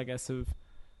films, I guess, have,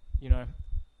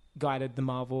 guided the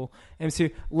Marvel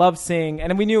MCU. Love seeing,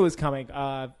 and we knew it was coming,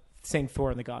 seeing Thor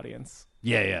and the Guardians.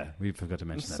 Yeah. We forgot to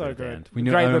mention that. So good. We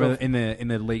knew in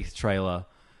the leaked trailer.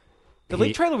 The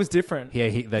leak trailer was different. Yeah,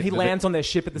 he lands on their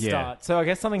ship at the start. So I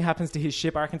guess something happens to his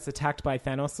ship. I reckon it's attacked by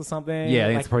Thanos or something. Yeah,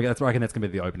 I reckon that's going to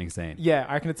be the opening scene. Yeah,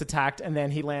 I reckon it's attacked, and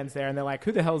then he lands there, and they're like,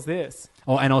 "Who the hell's this?"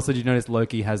 Oh, and also, did you notice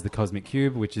Loki has the Cosmic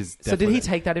Cube, which is so? Did he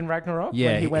take that in Ragnarok?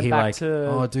 Yeah, when he went back to.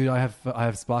 Oh, dude, I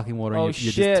have sparkling water. Oh, and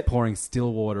you're shit. just pouring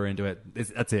still water into it.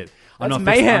 That's it. That's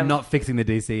mayhem. I'm not fixing the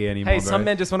DC anymore. Hey, some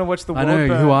men just want to watch the world burn.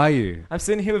 burn. Who are you? I'm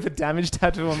sitting here with a damaged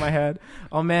tattoo on my head.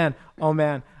 Oh man.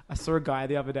 I saw a guy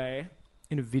the other day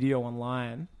in a video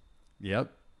online.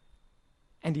 Yep.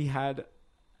 And he had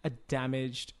a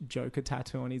damaged Joker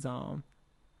tattoo on his arm.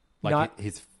 Like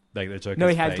the Joker's No,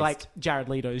 he had face. like Jared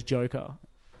Leto's Joker.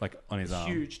 Like on his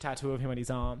arm. Huge tattoo of him on his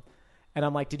arm. And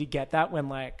I'm like, did he get that when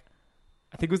like,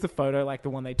 I think it was the photo, like the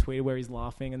one they tweeted where he's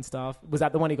laughing and stuff. Was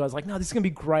that the one he goes like, no, this is going to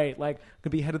be great. Like, I'm going to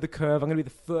be ahead of the curve. I'm going to be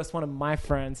the first one of my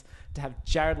friends to have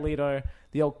Jared Leto,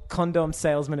 the old condom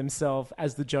salesman himself,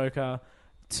 as the Joker.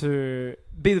 To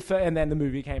be the first, and then the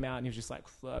movie came out and he was just like,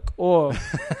 fuck. Or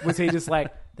was he just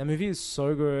like, that movie is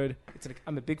so good.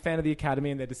 I'm a big fan of the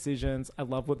Academy and their decisions. I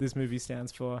love what this movie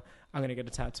stands for. I'm going to get a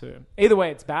tattoo. Either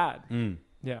way, it's bad. Mm.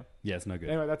 Yeah. Yeah, it's no good.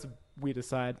 Anyway, that's a we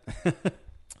decide.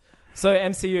 So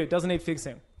MCU doesn't need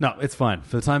fixing. No, it's fine.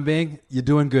 For the time being, you're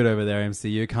doing good over there,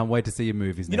 MCU. Can't wait to see your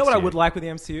movies You know what I would like with the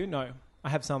MCU? No, I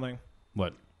have something.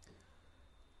 What?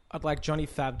 I'd like Johnny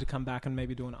Fab to come back and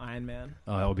maybe do an Iron Man.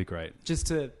 Oh, that would be great.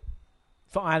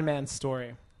 For Iron Man's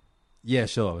story. Yeah,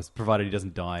 sure. Provided he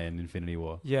doesn't die in Infinity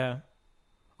War. Yeah.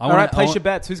 All right, place your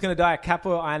bets. Who's going to die, Cap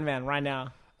or Iron Man right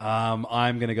now? I'm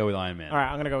going to go with Iron Man. All right,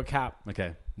 I'm going to go with Cap.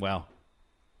 Okay, wow.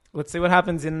 Let's see what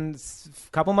happens in a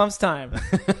couple months' time.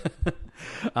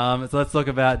 So let's talk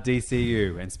about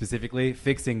DCU and specifically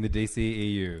fixing the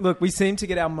DCEU. Look, we seem to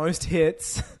get our most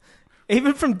hits,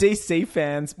 even from DC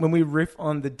fans, when we riff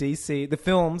on the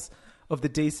films of the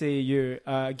DCEU.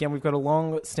 Again, we've got a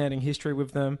long-standing history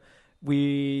with them.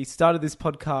 We started this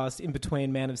podcast in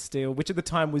between Man of Steel, which at the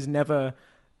time was never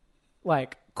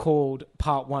called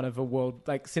part one of a world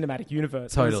cinematic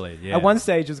universe. Totally, yeah. At one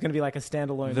stage, it was going to be like a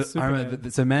standalone. I remember,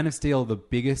 so Man of Steel, the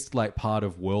biggest amount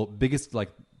of world building.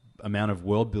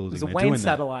 It was a Wayne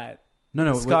satellite.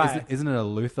 No, Sky. Isn't it a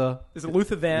Luther? There's a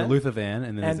Luther van. A Luther van,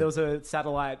 and there was a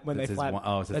satellite when they fly.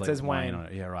 That says Wayne on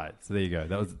it. Yeah, right. So there you go.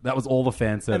 That was all the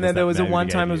fan service. And then there was a one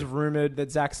time it was rumored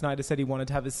that Zack Snyder said he wanted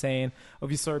to have a scene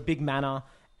of you saw a big manor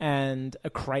and a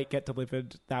crate get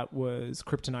delivered that was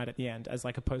kryptonite at the end as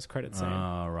a post-credit scene.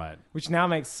 Oh, right. Which now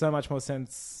makes so much more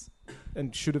sense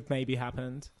and should have maybe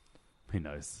happened. Who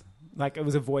knows? It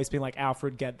was a voice being like,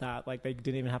 Alfred, get that. They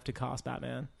didn't even have to cast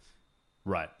Batman.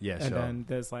 Right, yeah, and sure. And then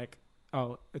there's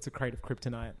it's a crate of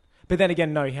kryptonite. But then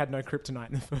again, no, he had no kryptonite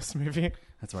in the first movie.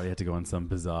 That's right, he had to go on some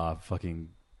bizarre fucking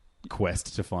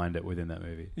quest to find it within that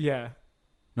movie. Yeah.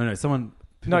 No,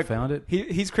 people found it?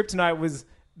 His kryptonite was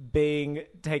being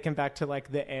taken back to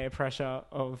the air pressure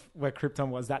of where Krypton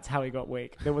was. That's how he got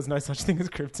weak. There was no such thing as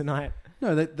kryptonite.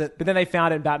 No, but then they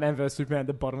found it in Batman vs Superman at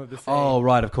the bottom of the sea. Oh,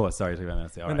 right, of course. Sorry,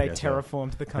 about that. When they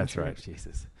terraformed the country. That's right,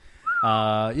 Jesus.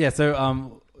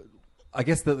 So I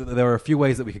guess there are a few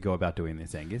ways that we could go about doing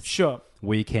this, Angus. Sure.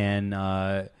 We can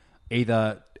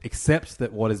either accept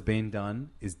that what has been done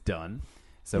is done.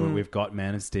 So we've got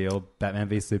Man of Steel, Batman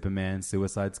v Superman,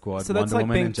 Suicide Squad, so Wonder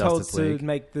Woman, and Justice League. To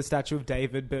make the Statue of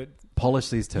David, but polish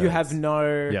these turds. You have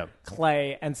no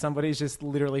clay, and somebody's just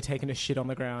literally taking a shit on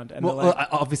the ground. And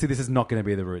obviously, this is not going to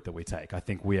be the route that we take. I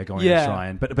think we are going to try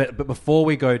and. But before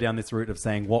we go down this route of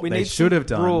saying what they should have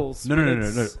done, rules. No.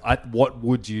 What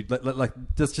would you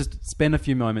just spend a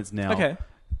few moments now? Okay.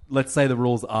 Let's say the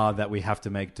rules are that we have to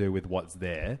make do with what's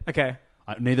there. Okay.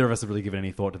 Neither of us have really given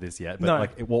any thought to this yet, but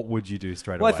No. what would you do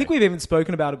straight away? Well, I think we've even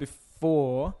spoken about it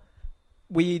before.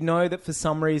 We know that for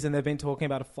some reason they've been talking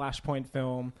about a Flashpoint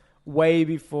film way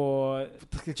before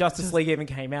Justice League even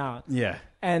came out. Yeah.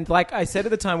 And like I said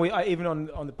at the time, even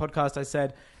on the podcast, I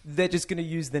said they're just going to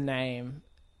use the name.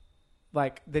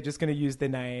 They're just going to use the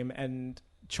name and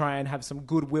try and have some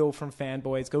goodwill from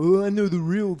fanboys. Go, oh, I know the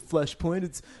real Flashpoint.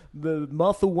 It's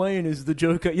Martha Wayne is the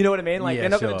Joker. You know what I mean? They're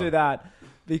not going to do that.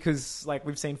 Because,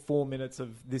 we've seen 4 minutes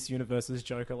of this universe's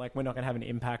Joker. We're not going to have an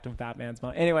impact of Batman's.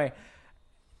 Anyway,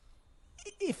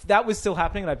 if that was still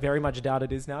happening, and I very much doubt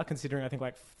it is now, considering I think,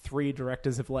 3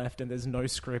 directors have left and there's no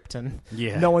script and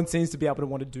no one seems to be able to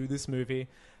want to do this movie.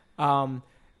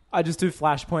 I just do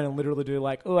Flashpoint and literally do,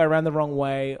 I ran the wrong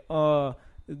way.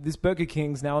 This Burger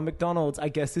King's now a McDonald's. I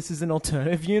guess this is an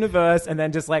alternative universe. And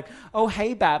then just oh,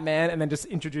 hey, Batman. And then just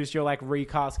introduce your,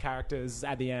 recast characters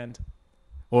at the end.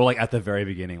 Or at the very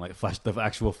beginning, the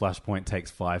actual Flashpoint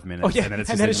takes 5 minutes, and then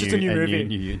it's just a new movie.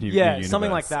 New something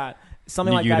like that.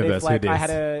 Something like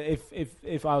that.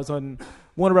 If I was on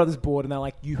Warner Brothers board and they're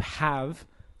like, you have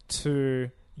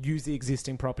to use the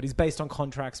existing properties based on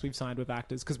contracts we've signed with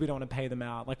actors because we don't want to pay them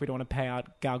out. We don't want to pay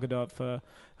out Gal Gadot for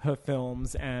her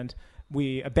films and.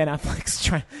 Ben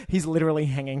Affleck's he's literally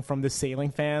hanging from the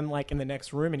ceiling fan, in the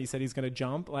next room, and he said he's going to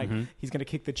jump. He's going to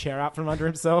kick the chair out from under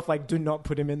himself. Do not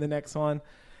put him in the next one.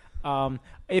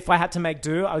 If I had to make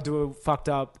do, I would do a fucked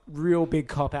up, real big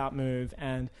cop-out move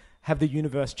and have the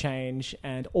universe change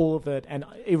and all of it and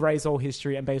erase all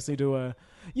history and basically do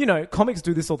comics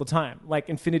do this all the time.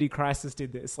 Infinity Crisis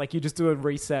did this. You just do a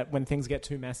reset when things get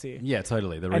too messy. Yeah,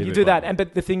 totally. And you do that.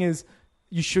 But the thing is,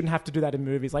 you shouldn't have to do that in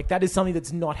movies. That is something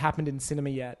that's not happened in cinema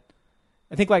yet.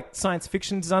 I think science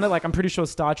fiction's done it. I'm pretty sure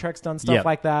Star Trek's done stuff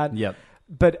like that. Yep.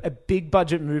 But a big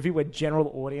budget movie where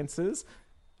general audiences,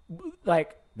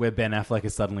 where Ben Affleck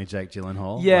is suddenly Jake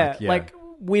Gyllenhaal. Yeah.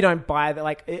 We don't buy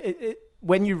that.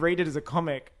 When you read it as a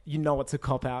comic, you know it's a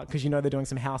cop out because they're doing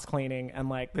some house cleaning and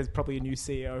there's probably a new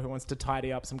CEO who wants to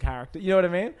tidy up some character. You know what I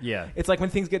mean? Yeah. It's when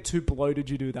things get too bloated,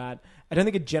 you do that. I don't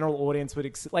think a general audience would a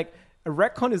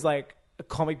retcon is a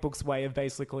comic book's way of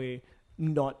basically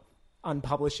not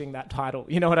unpublishing that title.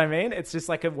 You know what I mean? It's just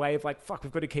like a way of like, fuck,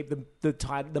 we've got to keep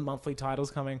the monthly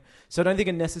titles coming. So I don't think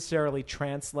it necessarily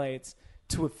translates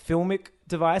to a filmic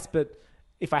device, but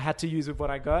if I had to use with what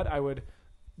I got, I would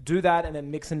do that and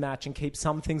then mix and match and keep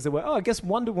some things that were, I guess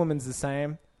Wonder Woman's the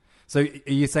same. So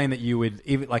are you saying that you would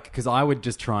even like, because I would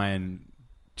just try and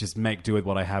just make do with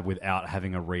what I have without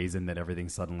having a reason that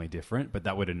everything's suddenly different, but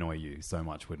that would annoy you so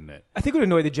much, wouldn't it? I think it would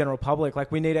annoy the general public.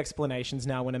 Like, we need explanations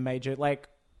now when a major, like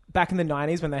back in the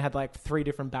 90s when they had like 3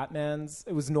 different Batmans,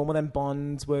 it was normal. Then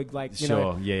Bonds were like, you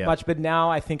know, much. But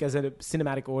now I think as a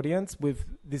cinematic audience with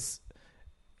this,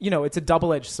 you know, it's a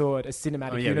double-edged sword, a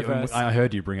cinematic universe. I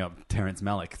heard you bring up Terrence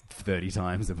Malick 30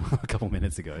 times a couple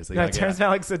minutes ago. So no, Terrence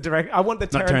Malick's a direct. I want the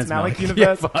Terrence Malick universe.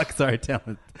 Yeah, fuck, sorry,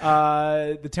 Terrence.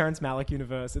 The Terrence Malick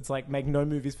universe. It's like make no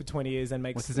movies for 20 years and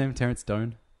make. What's his name? Terrence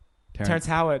Stone. Terrence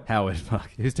Howard. Howard.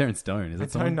 Fuck. Who's Terrence Stone? Is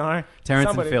it someone? I don't know. Terrence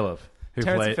Somebody. and Phillip,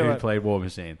 who played War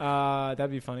Machine. That'd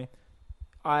be funny.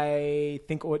 I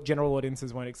think general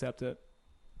audiences won't accept it.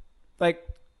 Like,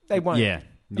 they won't. Yeah.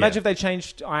 Imagine if they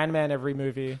changed Iron Man every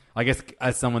movie. I guess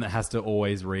as someone that has to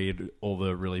always read all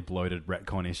the really bloated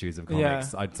retcon issues of comics,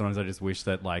 sometimes I just wish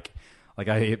that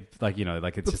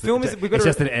it's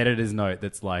just an editor's note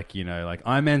that's like, you know, like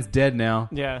Iron Man's dead now.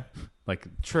 Yeah. Like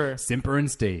true. Simper and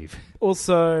Steve.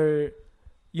 Also,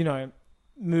 you know,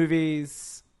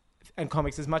 movies and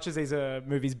comics, as much as these are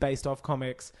movies based off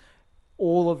comics,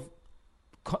 all of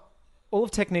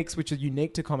techniques which are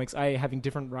unique to comics, i.e. having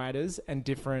different writers and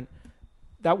different...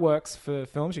 That works for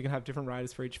films. You can have different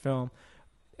writers for each film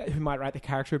who might write the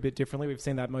character a bit differently. We've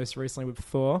seen that most recently with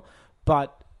Thor.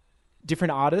 But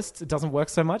different artists, it doesn't work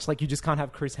so much. Like, you just can't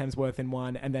have Chris Hemsworth in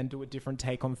one and then do a different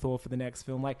take on Thor for the next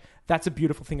film. Like, that's a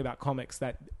beautiful thing about comics,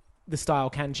 that the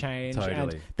style can change.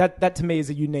 Totally. And that to me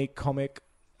is a unique comic,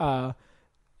 what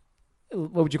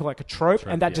would you call it, like a trope?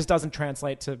 And that just doesn't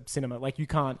translate to cinema. Like, you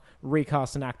can't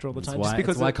recast an actor all the time.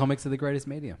 That's why comics are the greatest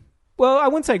medium. Well, I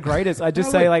wouldn't say greatest. I just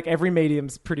say like every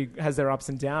medium's has their ups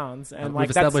and downs, and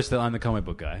we've established that I'm the comic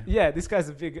book guy. Yeah, this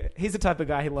guy's he's the type of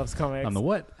guy who loves comics. I'm the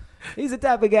what? He's the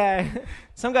type of guy.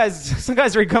 Some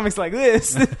guys read comics like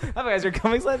this. Other guys read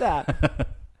comics like that.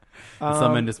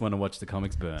 Some men just want to watch the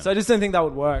comics burn. So I just don't think that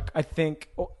would work. I think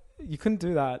you couldn't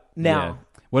do that now. Yeah.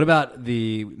 What about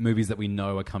the movies that we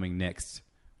know are coming next?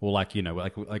 Well, like, you know,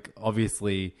 like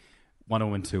obviously Wonder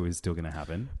Woman 2 is still going to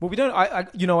happen. Well, we don't.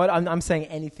 You know what? I'm saying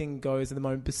anything goes at the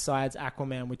moment besides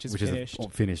Aquaman, which is finished. Is a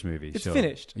finished movie. It's sure.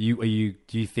 finished. Do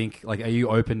you think, like, are you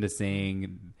open to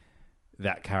seeing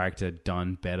that character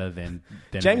done better than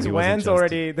James Wan's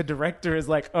already, the director is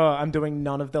like, oh, I'm doing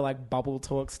none of the like bubble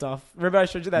talk stuff. Remember I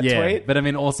showed you that tweet? But I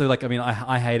mean, also, like,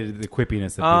 I hated the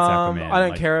quippiness of Aquaman. I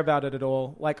don't care about it at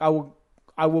all. Like, I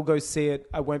will go see it.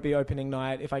 I won't be opening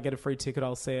night. If I get a free ticket,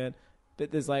 I'll see it.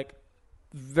 But there's like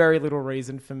very little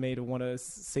reason for me to want to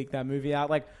seek that movie out.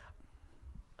 Like,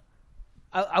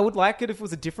 I would like it if it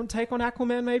was a different take on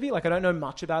Aquaman, maybe. Like, I don't know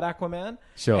much about Aquaman.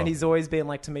 Sure. And he's always been,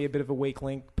 like, to me, a bit of a weak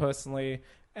link, personally,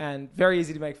 and very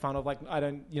easy to make fun of. Like, I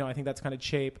think that's kind of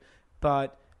cheap.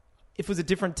 But if it was a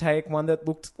different take, one that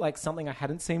looked like something I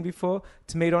hadn't seen before,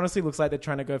 to me, it honestly looks like they're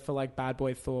trying to go for, like, Bad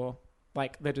Boy Thor.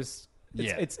 Like, they're just...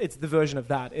 It's the version of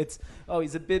that. It's, oh,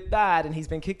 he's a bit bad and he's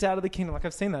been kicked out of the kingdom. Like,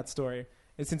 I've seen that story.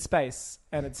 It's in space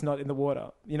and it's not in the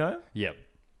water, you know? Yep.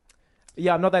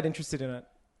 Yeah, I'm not that interested in it.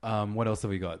 What else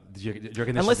have we got? Do you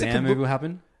reckon the Shazam movie will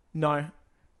happen? No.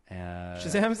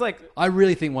 Shazam's like... I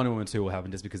really think Wonder Woman 2 will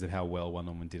happen just because of how well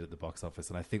Wonder Woman did at the box office.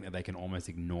 And I think that they can almost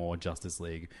ignore Justice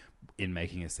League in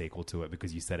making a sequel to it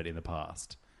because you said it in the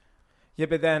past. Yeah,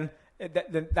 but then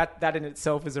that in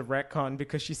itself is a retcon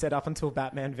because she said up until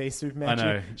Batman v Superman, I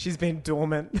know. she's been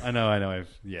dormant. I know.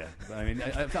 Yeah. I mean,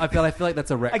 I feel like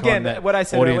that's a retcon Again, that what I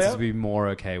said audiences earlier, would be more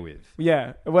okay with.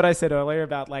 Yeah. What I said earlier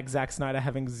about like Zack Snyder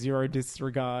having zero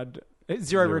regard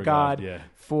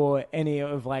for any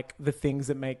of like the things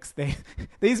that makes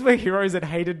these were heroes that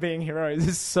hated being heroes.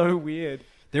 It's so weird.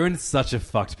 They're in such a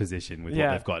fucked position with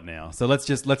what they've got now. So let's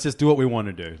just do what we want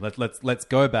to do. Let's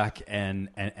go back and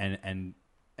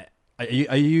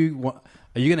are you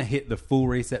going to hit the full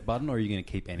reset button or are you going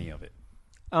to keep any of it?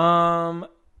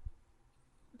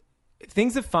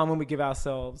 Things are fun when we give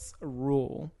ourselves a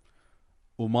rule.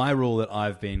 Well, my rule that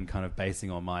I've been kind of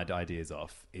basing on my ideas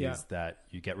off is that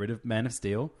you get rid of Man of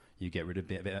Steel, you get rid of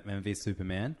Batman v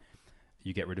Superman,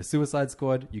 you get rid of Suicide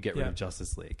Squad, you get rid of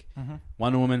Justice League. Mm-hmm.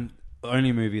 Wonder Woman, the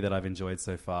only movie that I've enjoyed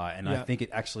so far, and I think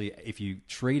it actually, if you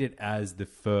treat it as the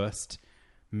first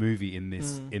movie in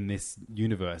this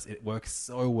universe, it works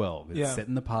so well. It's set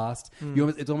in the past.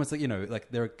 It's almost like, you know, like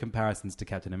there are comparisons to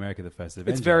Captain America: The First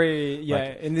Avenger. It's very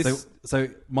in this. So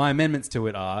my amendments to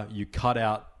it are: you cut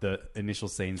out the initial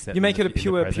scene set. You make it a in the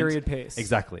pure present. period piece.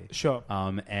 Exactly. Sure.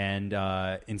 And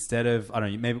instead of, I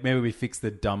don't know, maybe we fix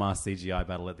the dumbass CGI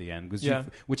battle at the end,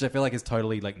 which I feel like is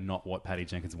totally like not what Patty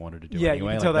Jenkins wanted to do. Yeah,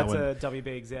 anyway. you can tell like, that's that a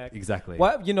WB exec. Exactly.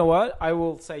 Well, you know what? I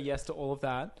will say yes to all of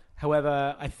that.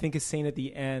 However, I think a scene at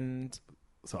the end.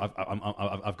 So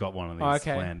I've got one of these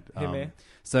okay. planned. Hit me.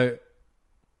 So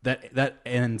that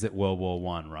ends at World War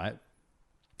One, right?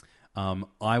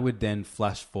 I would then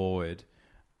flash forward,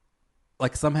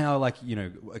 like somehow, like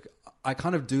like I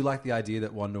kind of do like the idea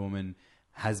that Wonder Woman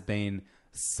has been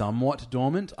somewhat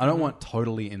dormant. I don't want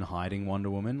totally in hiding Wonder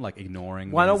Woman, like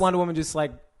ignoring. Why not Wonder Woman just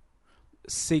like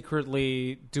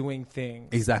secretly doing things?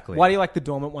 Exactly. Why do you like the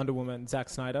dormant Wonder Woman, Zack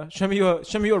Snyder? Show me your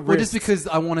wrist. Well, just because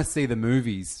I want to see the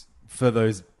movies for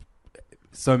those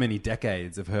so many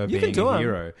decades of her being a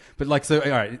hero. But like, so all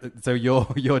right, so your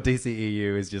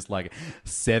DCEU is just like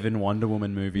 7 Wonder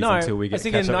Woman movies until we get. I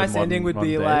think a nice ending would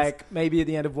be like maybe at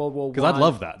the end of World War One. Because I'd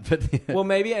love that. But well,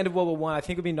 maybe end of World War One. I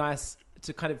think it'd be nice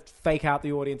to kind of fake out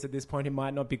the audience at this point who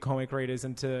might not be comic readers,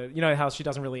 and to how she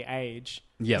doesn't really age.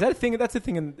 Yeah, is that a thing? That's a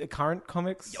thing in the current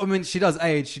comics. I mean, she does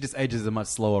age. She just ages at a much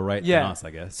slower rate than us,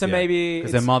 I guess. So maybe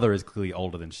because her mother is clearly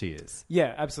older than she is.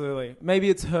 Yeah, absolutely. Maybe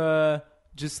it's her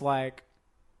just like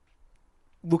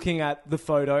looking at the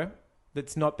photo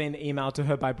that's not been emailed to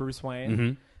her by Bruce Wayne.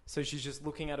 Mm-hmm. So she's just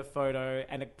looking at a photo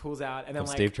and it pulls out and then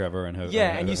like Steve Trevor and her.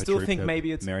 And you still troop, think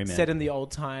maybe it's Merry Men. set in the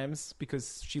old times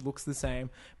because she looks the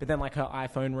same. But then like her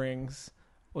iPhone rings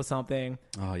or something.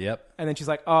 Oh, yep. And then she's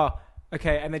like, oh,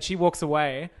 okay. And then she walks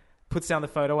away, puts down the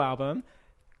photo album,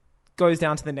 goes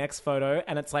down to the next photo,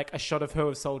 and it's like a shot of her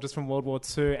with soldiers from World War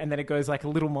II. And then it goes like a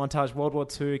little montage, World War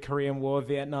II, Korean War,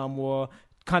 Vietnam War,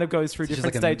 kind of goes through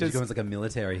different stages. She's like a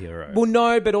military hero. Well,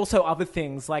 no, but also other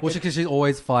things like. Well, because she's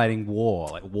always fighting war.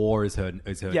 Like war is her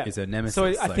nemesis. So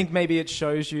I think maybe it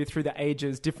shows you through the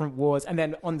ages different wars, and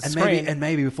then on screen.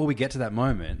 Maybe before we get to that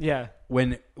moment,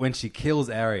 when she kills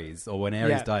Ares or when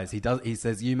Ares dies, he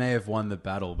says, "You may have won the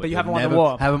battle, but you haven't won the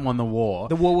war. Haven't won the war.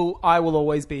 The war I will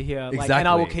always be here, exactly, and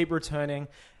I will keep returning."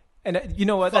 And you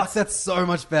know what? That's so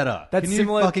much better. That's Can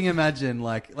similar. You fucking imagine,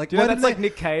 like Do you know that's like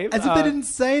Nick Cave? As if they didn't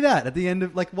say that at the end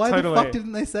of, like, why the fuck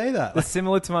didn't they say that? It's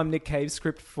similar to Nick Cave's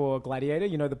script for Gladiator.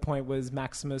 You know, the point was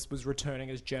Maximus was returning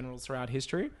as generals throughout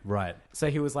history. Right. So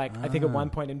he was like, I think at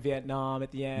one point in Vietnam at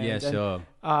the end. Yeah, sure.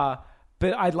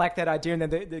 But I like that idea, and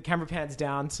then the camera pans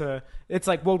down to, it's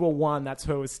like World War One, that's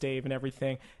her with Steve and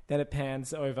everything. Then it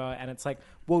pans over, and it's like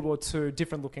World War Two,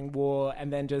 different looking war,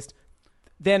 and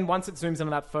then once it zooms in on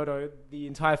that photo, the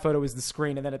entire photo is the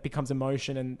screen, and then it becomes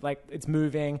emotion, and like it's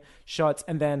moving shots,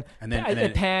 and then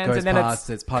it pans, goes and then past,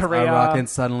 it's past Korea. Iraq, and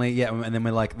suddenly, and then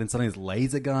then suddenly there's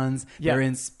laser guns. Yeah. They're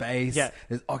in space. Yeah.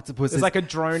 There's octopuses. There's like a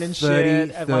drone and 30, shit.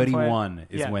 At one 31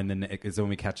 point. is when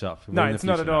we catch up. No, We're in it's the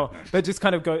not at future all. now. But just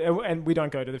kind of go, and we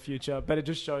don't go to the future, but it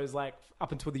just shows like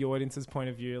up until the audience's point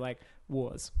of view, like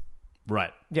wars.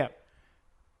 Right. Yeah.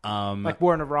 Like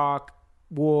war in Iraq,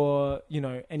 war,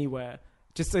 anywhere.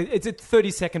 Just it's a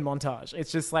 30-second montage.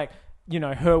 It's just like,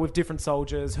 her with different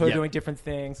soldiers, her doing different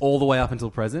things. All the way up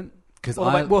until present? Because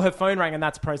her phone rang and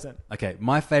that's present. Okay,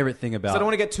 my favorite thing about... So I don't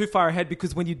want to get too far ahead,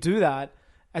 because when you do that,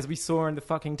 as we saw in the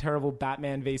fucking terrible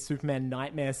Batman v Superman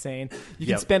nightmare scene, you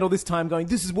can spend all this time going,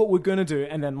 this is what we're going to do.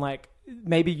 And then like,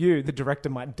 maybe you, the director,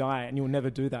 might die and you'll never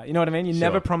do that. You know what I mean? You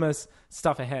never promise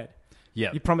stuff ahead.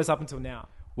 Yeah. You promise up until now.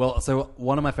 Well, so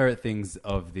one of my favorite things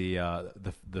of the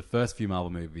first few Marvel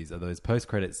movies are those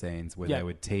post-credit scenes where they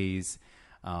would tease...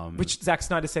 which Zack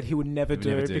Snyder said he would never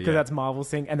do because that's Marvel's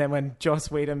thing. And then when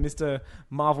Joss Whedon, Mr.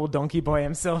 Marvel Donkey Boy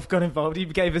himself, got involved, he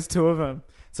gave us 2 of them.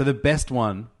 So the best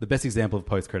example of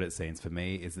post-credit scenes for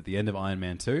me is at the end of Iron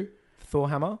Man 2. Thor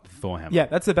Hammer? Thor Hammer. Yeah,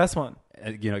 that's the best one.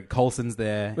 Coulson's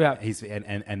there. Yeah. They've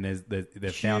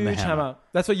Huge found the hammer.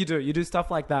 That's what you do. You do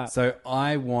stuff like that. So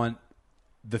I want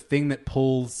the thing that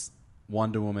pulls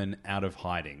Wonder Woman out of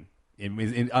hiding.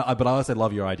 But I also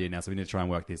love your idea now, so we need to try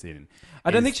and work this in. I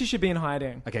don't think she should be in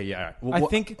hiding. Okay, yeah. All right. I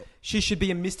think she should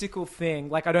be a mystical thing.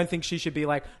 Like, I don't think she should be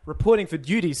like reporting for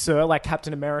duty, sir, like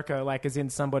Captain America, like as in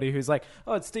somebody who's like,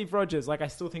 oh, it's Steve Rogers. Like, I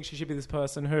still think she should be this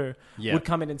person who would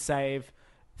come in and save.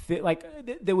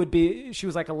 There would be, she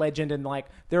was like a legend, and like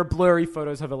there are blurry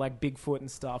photos of her like Bigfoot and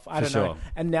stuff. I don't know.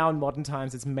 And now in modern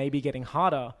times, it's maybe getting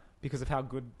harder because of how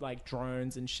good like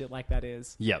drones and shit like that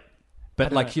is. Yep.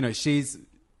 But like, she's,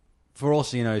 for all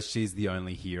she knows, she's the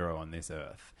only hero on this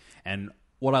earth. And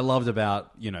what I loved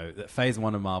about, that Phase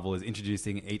 1 of Marvel is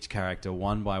introducing each character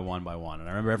one by one by one. And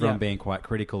I remember everyone being quite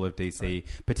critical of DC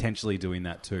potentially doing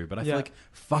that too. But I feel like,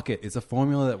 fuck it, it's a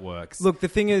formula that works. Look, the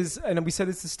thing is, and we said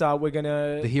this at the start,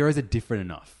 the heroes are different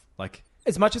enough. Like,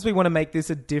 as much as we want to make this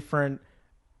a different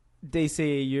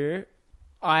DCEU,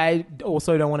 I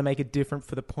also don't want to make it different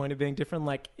for the point of being different.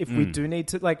 Like, if we do need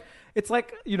to, like, it's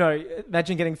like, you know,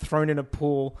 imagine getting thrown in a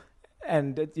pool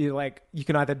and you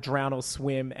can either drown or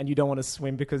swim, and you don't want to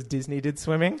swim because Disney did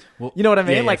swimming. Well, you know what I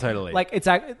mean? yeah, like, totally. Like, it's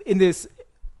in this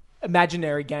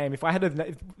imaginary game. If I had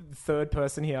a third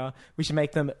person here, we should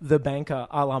make them the banker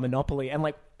a la Monopoly. And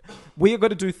like, we have got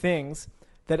to do things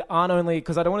that aren't only,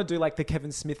 because I don't want to do like the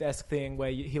Kevin Smith-esque thing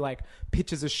where he like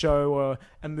pitches a show or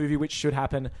a movie which should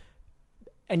happen,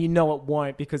 and you know it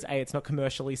won't because A, it's not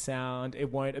commercially sound,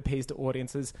 it won't appease to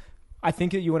audiences. I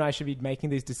think that you and I should be making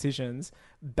these decisions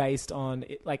based on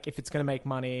it, like, if it's going to make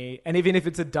money, and even if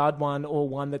it's a dud one or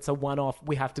one that's a one-off,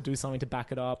 we have to do something to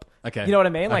back it up. Okay, you know what I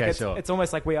mean? Like, okay, sure. It's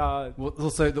almost like we are. Well,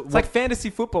 also, it's like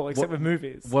fantasy football except with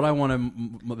movies. What I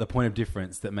want to, the point of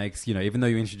difference that makes, you know, even though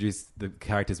you introduce the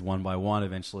characters one by one,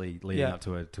 eventually leading up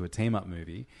to a team up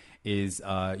movie, is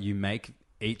you make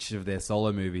each of their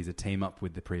solo movies a team up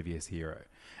with the previous hero.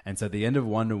 And so at the end of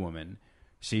Wonder Woman,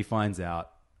 she finds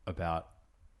out about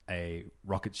a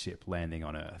rocket ship landing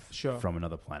on Earth from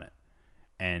another planet.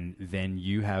 And then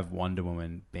you have Wonder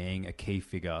Woman being a key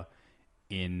figure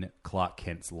in Clark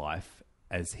Kent's life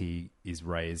as he is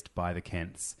raised by the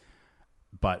Kents.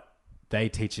 But they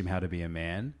teach him how to be a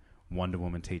man. Wonder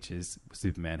Woman teaches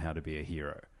Superman how to be a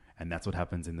hero. And that's what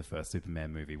happens in the first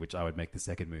Superman movie, which I would make the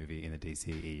second movie in the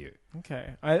DCEU.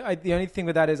 Okay. I the only thing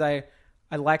with that is I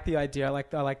like the idea. I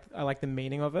like the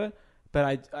meaning of it.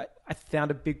 But I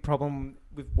found a big problem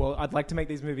with, well, I'd like to make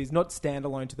these movies not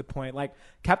standalone to the point. Like,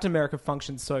 Captain America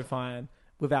functions so fine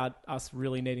without us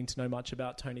really needing to know much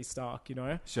about Tony Stark, you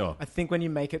know? Sure. I think when you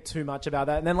make it too much about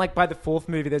that, and then like by the fourth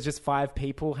movie, there's just 5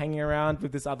 people hanging around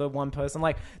with this other one person.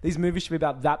 Like, these movies should be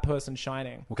about that person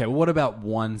shining. Okay, well, what about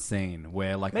one scene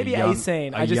where like maybe a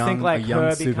scene? I just think like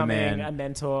her Superman becoming a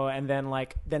mentor, and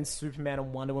then Superman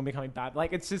and Wonder Woman becoming bad.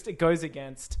 Like, it goes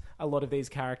against a lot of these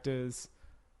characters.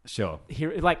 Sure.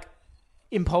 Here, like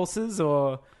impulses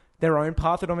or their own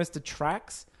path, it almost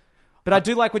detracts. But I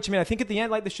do like what you mean. I think at the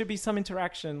end, like, there should be some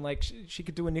interaction. Like, she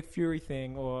could do a Nick Fury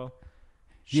thing or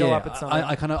show up at something.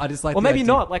 I just like, or maybe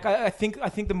not. Like, I think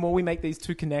the more we make these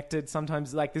two connected,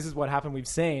 sometimes like this is what happened. We've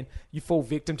seen you fall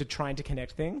victim to trying to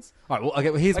connect things. All right. Well, okay.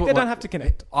 Well, here's like, what they don't have to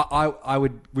connect. I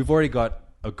would. We've already got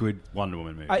a good Wonder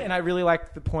Woman movie, and I really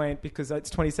like the point because it's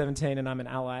 2017 and I'm an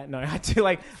ally. No, I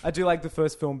do like the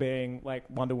first film being like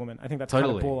Wonder Woman. I think that's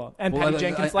totally kind of baller. And Patty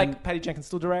Jenkins, Patty Jenkins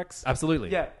still directs. Absolutely,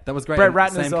 yeah, that was great. Brett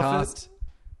Ratner's same office. cast.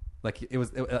 Like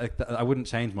I wouldn't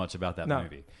change much about that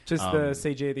movie. Just the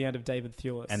CG at the end of David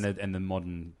Thewlis and the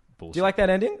modern bullshit. Do you like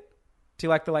that ending? Do you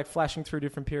like the flashing through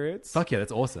different periods? Fuck yeah,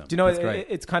 that's awesome. Do you know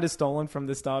it's kind of stolen from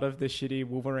the start of the shitty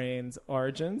Wolverine's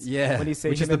origins? Yeah, when you see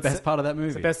which is the best part of that movie.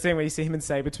 It's the best scene where you see him and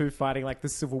Sabretooth fighting like the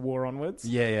Civil War onwards.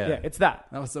 Yeah. It's that.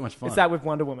 That was so much fun. It's that with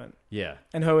Wonder Woman. Yeah.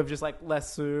 And her with just like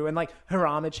less Sue and like her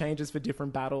armor changes for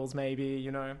different battles maybe, you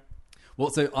know.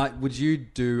 Well, so would you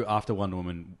do after Wonder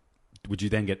Woman, would you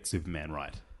then get Superman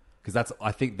right? Because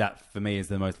I think that for me is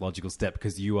the most logical step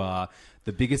because you are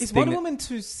the biggest. Is Wonder Woman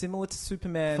too similar to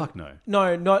Superman? Fuck no.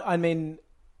 No, not. I mean,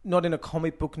 not in a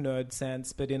comic book nerd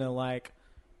sense, but in a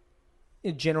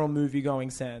general movie going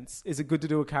sense. Is it good to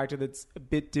do a character that's a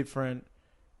bit different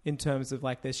in terms of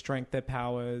like their strength, their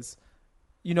powers?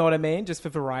 You know what I mean? Just for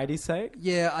variety's sake.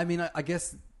 Yeah, I mean, I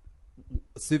guess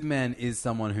Superman is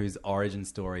someone whose origin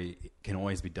story can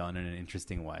always be done in an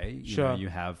interesting way. You know, you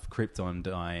have Krypton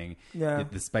dying,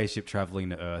 the spaceship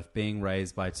traveling to Earth, being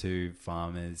raised by 2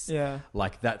 farmers. Yeah,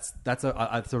 like that's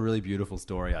a really beautiful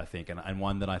story, I think, and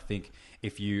one that I think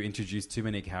if you introduce too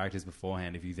many characters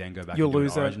beforehand, if you then go back and do an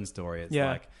origin story, it's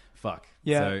like fuck.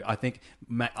 Yeah. So I think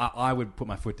I would put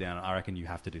my foot down. I reckon you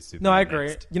have to do Superman. No, I agree.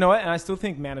 Next. You know what? And I still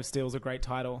think Man of Steel is a great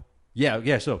title.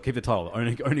 Yeah, sure. Keep the title.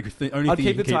 Only thing you can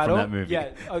keep title. from that movie.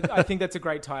 Yeah, I think that's a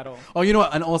great title. Oh, you know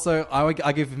what? And also,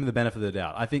 I give him the benefit of the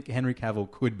doubt. I think Henry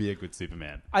Cavill could be a good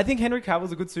Superman. I think Henry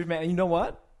Cavill's a good Superman. And you know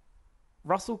what?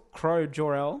 Russell Crowe,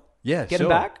 Jor-El. Yeah, get him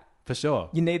back for sure.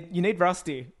 You need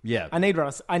Rusty. Yeah, I need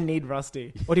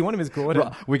Rusty. Or do you want him as Gordon?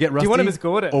 We get Rusty. Do you want him as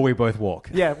Gordon? Or we both walk.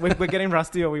 Yeah, we're getting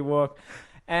Rusty or we walk.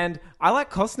 And I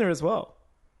like Costner as well.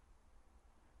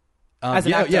 As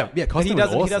an actor. Yeah. Costner was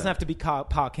awesome. He doesn't have to be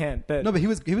Park Kent, but no, but he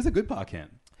was a good Park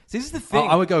Kent. So this is the thing.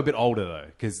 I would go a bit older though,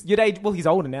 because he's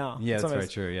older now. Yeah, that's very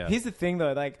true. Yeah. Here's the thing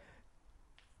though, like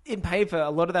in paper, a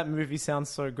lot of that movie sounds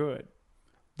so good.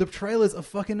 The trailers are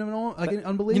fucking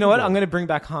unbelievable. You know what? I'm going to bring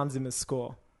back Hans Zimmer's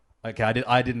score. Okay,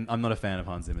 I'm not a fan of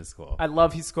Hans Zimmer's score. I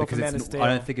love his score for Man of Steel. I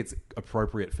don't think it's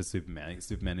appropriate for Superman. I think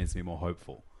Superman needs to be more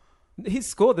hopeful. His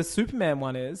score, the Superman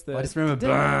one is. I just remember.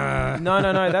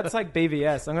 No. That's like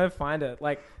BVS. I'm going to find it.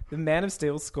 Like the Man of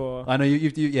Steel score. I know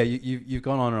you've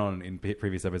gone on and on in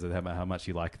previous episodes about how much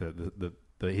you like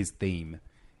his theme.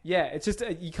 Yeah, it's just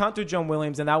you can't do John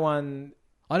Williams, and that one.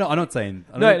 I'm not saying.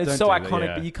 It's so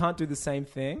iconic, but you can't do the same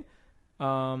thing.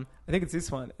 I think it's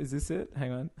this one. Is this it?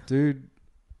 Hang on, dude.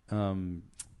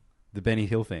 The Benny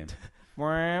Hill theme.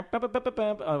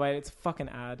 Oh wait, it's a fucking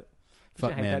ad.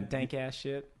 Fuck, I hate man. that dank ass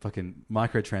shit. Fucking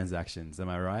microtransactions. Am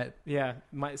I right? Yeah,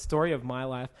 my story of my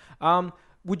life.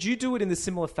 Would you do it in the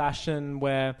similar fashion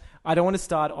where I don't want to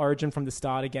start Origin from the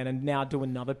start again and now do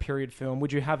another period film?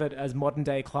 Would you have it as modern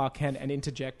day Clark Kent and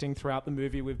interjecting throughout the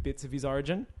movie with bits of his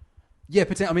origin? Yeah,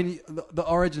 I mean, the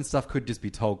origin stuff could just be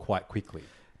told quite quickly.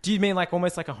 Do you mean like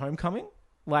almost like a Homecoming?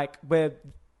 Like where...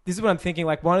 This is what I'm thinking.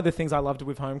 Like one of the things I loved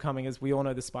with Homecoming is we all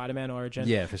know the Spider-Man origin.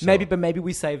 Yeah, for sure. Maybe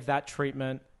we save that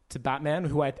treatment to Batman,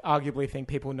 who I arguably think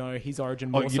people know his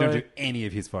origin more. You don't do any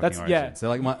of his fucking origin. Yeah. So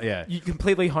like you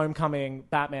completely Homecoming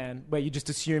Batman, where you just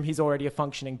assume he's already a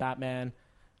functioning Batman.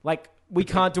 Like we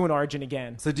can't do an origin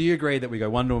again. So do you agree that we go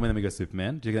Wonder Woman, then we go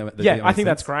Superman? Do you I think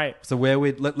that's great. So where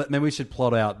maybe we should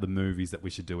plot out the movies that we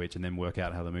should do each, and then work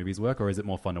out how the movies work, or is it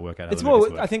more fun to work out how the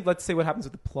movies work? I think let's see what happens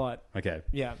with the plot. Okay.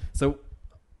 Yeah. So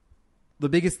the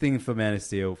biggest thing for Man of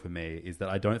Steel for me is that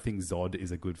I don't think Zod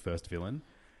is a good first villain.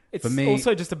 It's for me,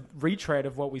 also just a retread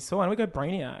of what we saw. And we go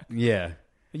Brainiac. Yeah. Are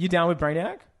you down with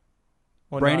Brainiac?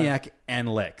 Or Brainiac no? and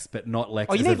Lex, but not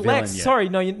Lex. Oh, you as need a villain Lex. yet. Sorry,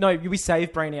 no. We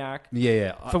save Brainiac.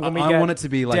 Yeah. For when we I want it to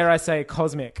be like, dare I say,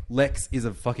 cosmic. Lex is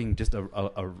a fucking just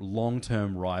a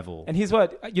long-term rival. And here's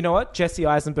what you know. What Jesse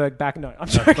Eisenberg back? No, I'm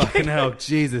joking. Fucking hell,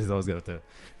 Jesus! I was going to.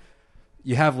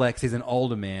 You have Lex. He's an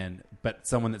older man, but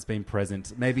someone that's been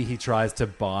present. Maybe he tries to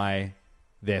buy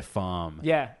their farm.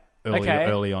 Yeah.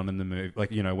 Early on in the movie,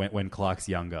 like when Clark's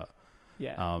younger.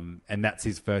 Yeah. And that's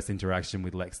his first interaction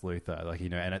with Lex Luthor. Like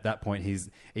and at that point,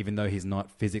 even though he's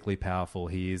not physically powerful,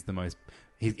 he's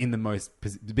in the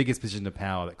biggest position of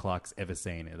power that Clark's ever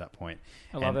seen at that point.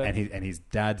 I love it. And his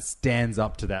dad stands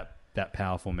up to that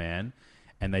powerful man,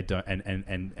 and they don't.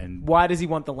 And why does he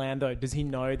want the land though? Does he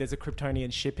know there's a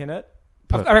Kryptonian ship in it?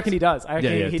 Perfect. I reckon he does. I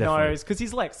reckon he definitely knows because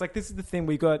he's Lex. Like this is the thing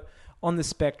we got on the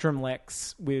Spectrum.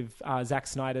 Lex with Zack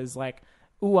Snyder's like.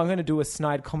 Ooh, I'm going to do a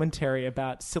snide commentary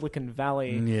about Silicon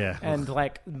Valley. Yeah. And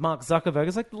like Mark Zuckerberg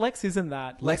is like, Lex isn't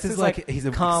that. Lex is like he's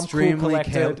a calm, extremely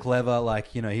cool, clever, like,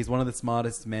 he's one of the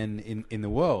smartest men in the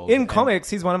world. In comics,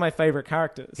 he's one of my favorite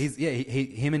characters.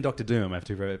 Him and Dr. Doom, I have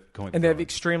two favorite comic and they're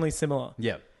extremely similar.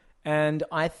 Yeah. And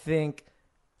I think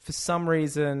for some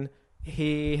reason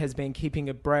he has been keeping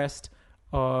abreast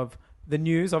of the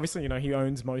news. Obviously, he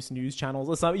owns most news channels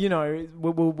or something,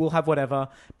 we'll have whatever,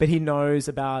 but he knows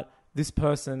about this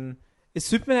person. Is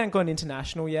Superman gone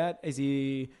international yet? Is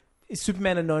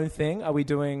Superman a known thing?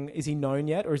 Is he known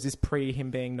yet? Or is this pre him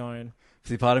being known?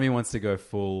 See, part of me wants to go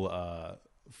full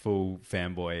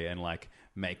fanboy and like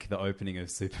make the opening of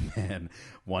Superman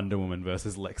Wonder Woman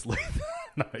versus Lex Luthor.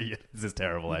 No, this is a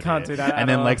terrible idea. Can't do that. And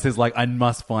then Lex is like, I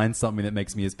must find something that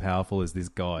makes me as powerful as this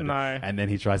god. No. And then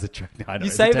he tries to track. You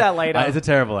save that later. It's a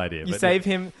terrible idea. You save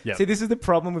him. Yep. See, this is the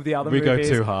problem with the other movies. We go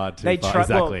too hard, too far.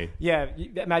 Exactly.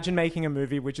 Imagine making a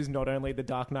movie which is not only The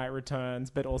Dark Knight Returns,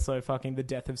 but also fucking The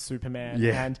Death of Superman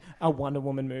and a Wonder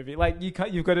Woman movie. Like you've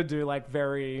got to do like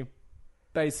very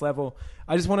base level.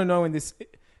 I just want to know in this.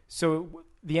 So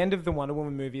the end of the Wonder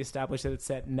Woman movie established that it's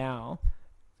set now,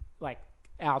 like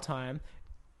our time.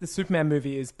 The Superman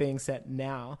movie is being set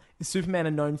now. Is Superman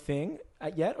a known thing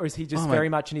yet? Or is he just very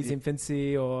much in his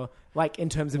infancy or like in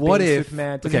terms of being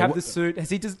Superman? Does he have the suit?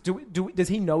 Has he just, does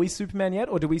he know he's Superman yet?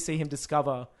 Or do we see him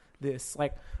discover this?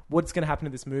 Like what's going to happen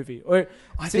to this movie? Or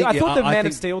I thought the Man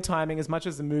of Steel timing, as much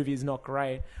as the movie is not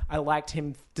great, I liked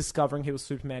him discovering he was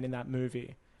Superman in that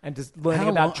movie and just learning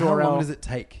about Jor-El. How long does it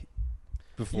take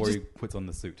before he puts on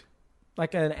the suit?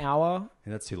 Like an hour?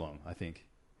 Yeah, that's too long, I think.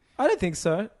 I don't think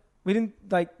so. We didn't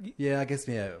like. Yeah, I guess.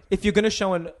 Yeah. If you're going to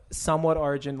show an somewhat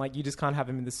origin, like you just can't have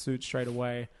him in the suit straight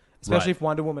away, especially if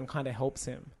Wonder Woman kind of helps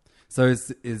him. So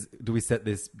do we set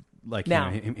this like now?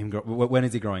 When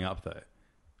is he growing up though?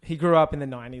 He grew up in the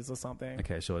 90s or something.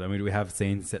 Okay, sure. I mean, do we have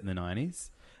scenes set in the 90s?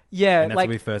 Yeah, and that's when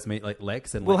we first meet like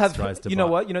Lex, and Lex tries to. You know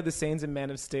what? You know the scenes in Man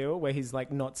of Steel where he's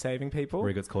like not saving people, where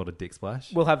he gets called a dick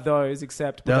splash. We'll have those,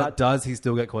 except does he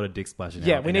still get called a dick splash?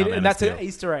 We need, and that's an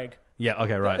Easter egg. Yeah,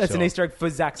 okay, right. That's an Easter egg for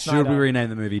Zack Snyder. Should we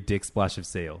rename the movie Dick Splash of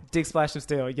Steel? Dick Splash of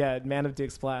Steel, yeah, Man of Dick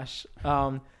Splash.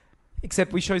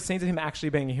 Except we show scenes of him actually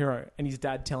being a hero and his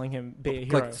dad telling him be a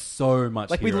hero. Like so much.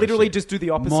 Like we literally just do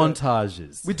the opposite.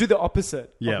 Montages. We do the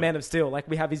opposite of Man of Steel. Like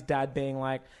we have his dad being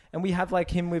like, and we have like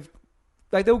him with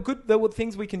Like there were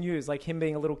things we can use, like him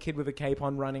being a little kid with a cape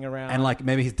on running around. And like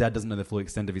maybe his dad doesn't know the full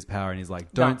extent of his power, and he's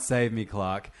like, "Don't save me,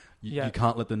 Clark. You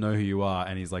can't let them know who you are."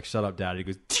 And he's like, "Shut up, Dad." And he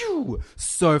goes, "Phew,"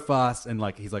 so fast, and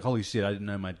like he's like, "Holy shit! I didn't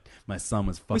know my son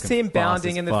was fucking." We see him fast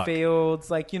bounding as in the fuck."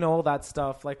 fields, like all that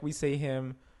stuff. Like we see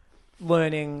him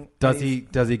learning. Does he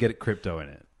get crypto in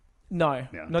it? No,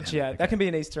 No, not damn, yet. okay. That can be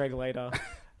an Easter egg later.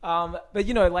 But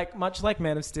like much like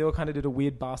Man of Steel kind of did a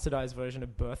weird bastardized version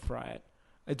of Birthright.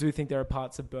 I do think there are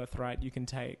parts of Birthright you can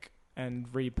take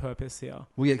and repurpose here.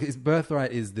 Well, yeah, because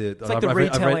Birthright is the... It's like the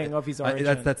retelling of his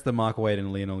origin. That's the Mark Waid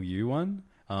and Lionel Yu one,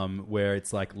 where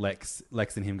it's like Lex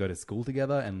and him go to school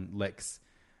together, and Lex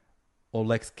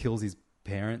kills his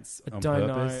parents on Don't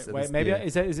purpose. know. Wait, maybe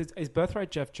is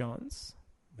Birthright Jeff Johns?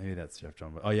 Maybe that's Jeff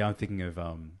Johns. Oh yeah, I'm thinking of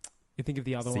You think of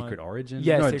the other one? Secret Origin.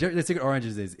 Yeah, no, the Secret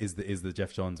Origin is the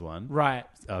Jeff Johns one. Right.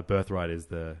 Birthright is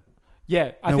the...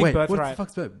 Yeah, I think Birthright.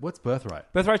 What's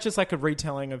Birthright? Birthright's just like a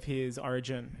retelling of his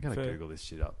origin. I gotta Google this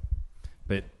shit up.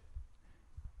 But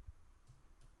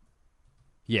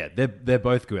yeah, they're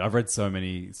both good. I've read so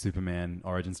many Superman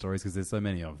origin stories because there's so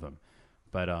many of them.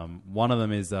 But one of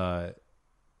them is the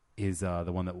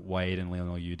one that Wade and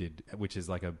Lionel Yu did, which is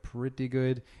like a pretty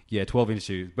good 12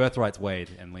 issues. Birthright's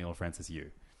Wade and Lionel Francis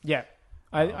Yu. Yeah,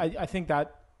 I think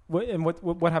that.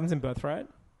 What happens in Birthright?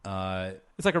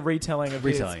 It's like a retelling of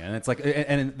and it's like,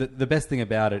 and the best thing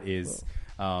about it is,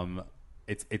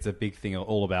 it's a big thing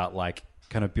all about like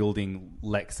kind of building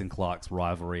Lex and Clark's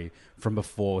rivalry from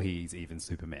before he's even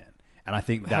Superman. And I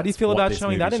think that's how do you feel what about this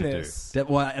showing that movie in should this? do.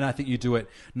 And I think you do it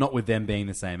not with them being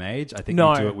the same age. I think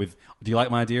No. you do it with. Do you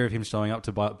like my idea of him showing up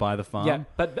to buy the farm? Yeah,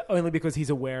 but only because he's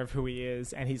aware of who he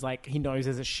is, and he's like, he knows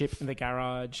there's a ship in the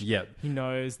garage. Yep. He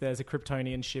knows there's a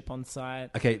Kryptonian ship on site.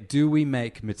 Okay, do we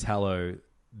make Metallo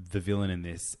the villain in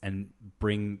this and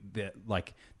bring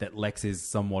that Lex is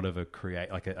somewhat of a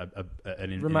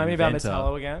an Remind me about inventor?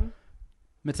 Metallo again.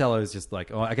 Metallo is just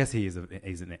like, is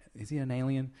he an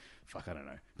alien? Fuck, I don't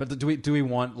know. But do we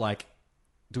want like,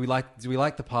 do we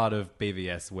like the part of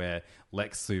BVS where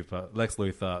Lex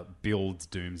Luthor builds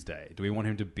Doomsday? Do we want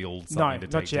him to build something to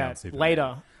take not yet. down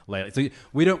Superman? Later. So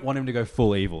we don't want him to go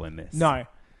full evil in this. No,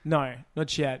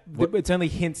 not yet. It's only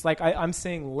hints. Like I'm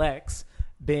seeing Lex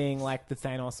being like the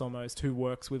Thanos almost, who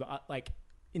works with like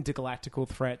intergalactical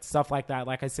threats, stuff like that.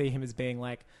 Like I see him as being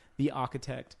like the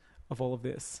architect of all of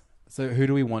this. So who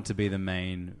do we want to be the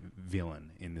main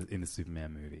villain in the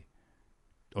Superman movie?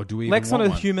 Or do we even Lex on want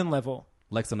a one? human level?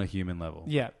 Lex on a human level.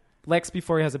 Yeah, Lex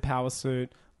before he has a power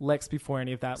suit. Lex before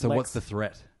any of that. So Lex, what's the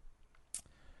threat?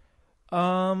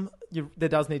 There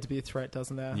does need to be a threat,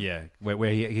 doesn't there? Yeah,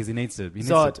 where he needs to.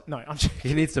 Zod. No, I'm joking.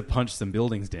 He needs to punch some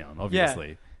buildings down.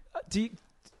 Obviously. Yeah.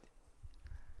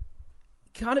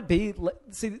 Can't it be?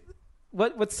 See,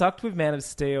 what sucked with Man of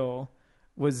Steel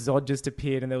was Zod just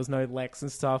appeared and there was no Lex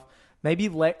and stuff. Maybe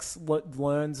Lex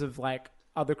learns of like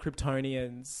other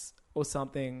Kryptonians or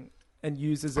something and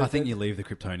uses it. I think you leave the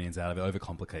Kryptonians out of it.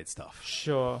 Overcomplicate stuff.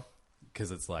 Sure.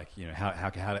 Because it's like,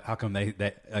 how come they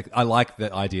like? I like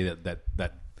the idea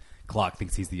that Clark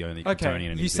thinks he's the only Kryptonian. Okay,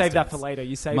 in you save that for existence. later.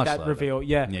 You save Much that later. reveal.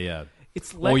 Yeah. Yeah.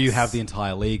 It's Lex. Or you have the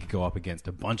entire league go up against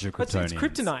a bunch of Kryptonians. It's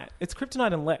kryptonite. It's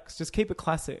kryptonite and Lex. Just keep it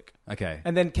classic. Okay.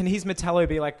 And then can his Metallo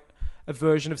be like a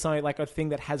version of something like a thing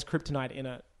that has kryptonite in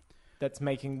it that's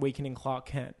weakening Clark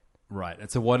Kent? Right.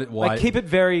 And so why like keep it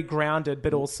very grounded,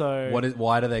 but also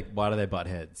why do they butt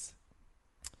heads?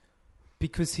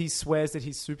 Because he swears that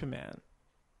he's Superman.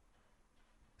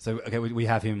 So okay, we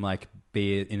have him like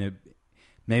be in a.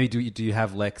 Maybe do you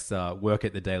have Lex work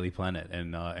at the Daily Planet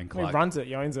and Clark? He runs it.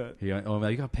 He owns it. You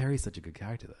got Perry's such a good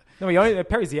character though. No,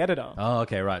 Perry's the editor. Oh,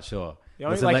 okay, right, sure. He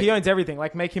owns everything.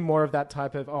 Like make him more of that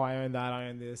type of I own that, I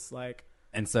own this. Like.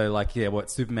 And so, like, what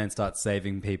Superman starts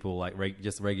saving people, like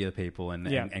just regular people,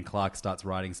 and Clark starts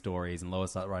writing stories, and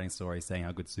Lois starts writing stories saying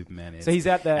how good Superman is. So he's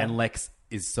out there, and Lex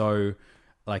is so,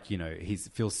 like, he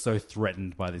feels so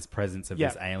threatened by this presence of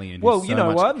this alien. Well, you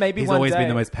know what? Maybe he's one always day, been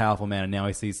the most powerful man, and now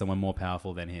he sees someone more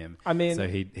powerful than him. I mean, so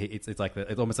it's like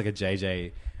it's almost like a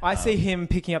JJ. I see him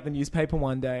picking up the newspaper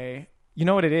one day. You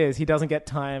know what it is? He doesn't get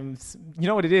Times. You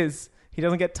know what it is? He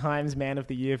doesn't get Times Man of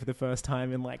the Year for the first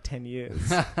time in like 10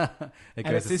 years. And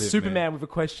it's this Superman with a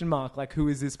question mark. Like, who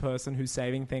is this person who's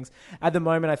saving things? At the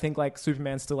moment, I think like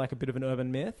Superman's still like a bit of an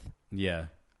urban myth. Yeah.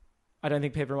 I don't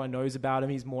think everyone knows about him.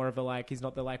 He's more of a like, he's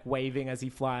not the like waving as he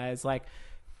flies. Like,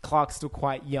 Clark's still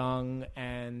quite young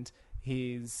and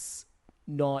he's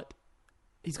got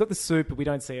the suit, but we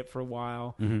don't see it for a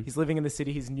while. Mm-hmm. He's living in the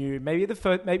city. He's new. Maybe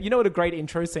you know what a great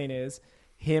intro scene is?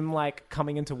 Him like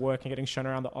coming into work and getting shown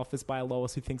around the office by a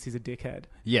Lois who thinks he's a dickhead.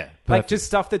 Yeah. Perfect. Like just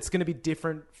stuff that's going to be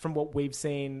different from what we've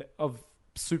seen of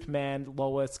Superman,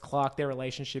 Lois, Clark, their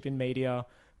relationship in media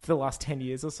for the last 10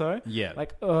 years or so. Yeah.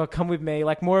 Like, come with me.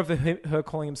 Like, more of her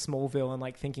calling him Smallville and,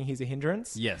 like, thinking he's a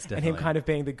hindrance. Yes, And him definitely. kind of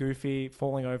being the goofy,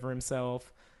 falling over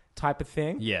himself type of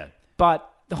thing. Yeah. But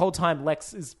the whole time,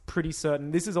 Lex is pretty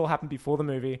certain, this has all happened before the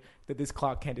movie, that this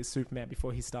Clark Kent is Superman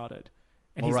before he started.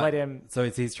 And he's let him... So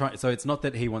he's trying. So it's not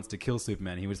that he wants to kill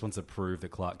Superman. He just wants to prove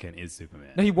that Clark Kent is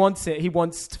Superman. No, he wants it. He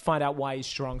wants to find out why he's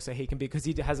strong so he can be... Because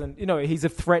he hasn't... he's a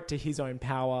threat to his own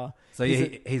power. So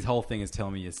his whole thing is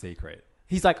tell me your secret.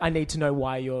 He's like, I need to know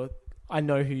why I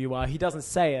know who you are. He doesn't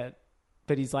say it,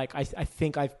 but he's like, I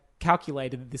think I've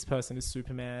calculated that this person is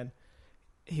Superman.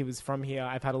 He was from here.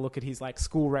 I've had a look at his like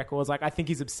school records. Like, I think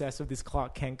he's obsessed with this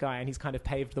Clark Kent guy, and he's kind of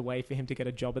paved the way for him to get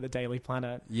a job at the Daily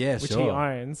Planet, which he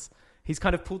owns. He's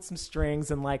kind of pulled some strings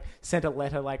and like sent a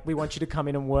letter like, we want you to come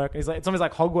in and work. And he's like, it's almost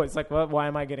like Hogwarts. It's like, well, why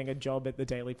am I getting a job at the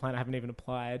Daily Planet? I haven't even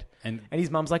applied. And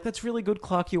his mum's like, that's really good,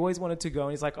 Clark. You always wanted to go.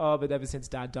 And he's like, oh, but ever since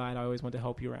Dad died, I always wanted to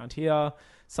help you around here.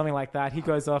 Something like that. He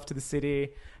goes off to the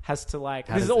city, has to like,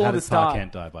 How does the start. Park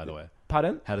Kent die, by the way?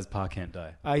 Pardon? How does Park Kent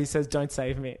die? He says, don't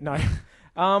save me. No.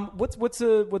 What's Is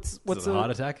it a heart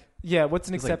attack? Yeah. What's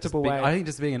an It's like acceptable just way? I think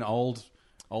just being an old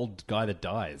guy that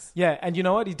dies. Yeah. And you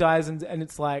know what? He dies and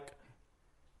it's like,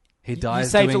 He dies. You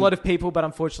saved a lot of people, but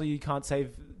unfortunately, you can't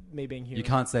save me being human. You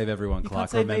can't save everyone,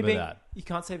 Clark. Remember that. You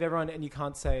can't save everyone, and you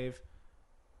can't save.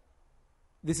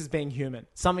 This is being human.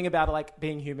 Something about like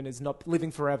being human is not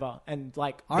living forever, and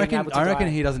like I reckon die.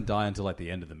 he doesn't die until like the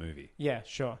end of the movie. Yeah,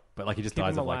 sure. But like he just Keep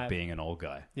dies him of like alive. being an old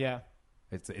guy. Yeah,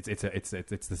 It's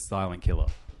the silent killer.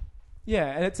 yeah,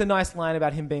 and it's a nice line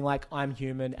about him being like, "I'm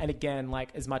human," and again, like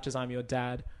as much as I'm your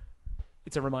dad,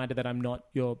 it's a reminder that I'm not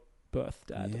your birth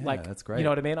dad. Yeah, like that's great. You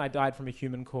know what I mean? I died from a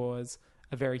human cause,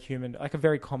 a very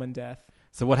common death.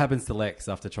 So what happens to Lex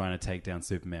after trying to take down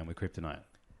Superman with kryptonite?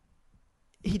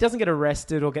 He doesn't get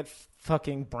arrested or get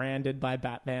fucking branded by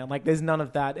Batman. Like, there's none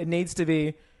of that. It needs to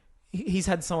be... He's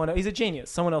had someone... He's a genius.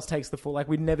 Someone else takes the full... Like,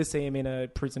 we'd never see him in a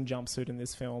prison jumpsuit in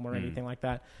this film or anything like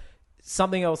that.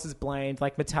 Something else is blamed.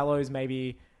 Like, Metallo's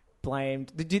maybe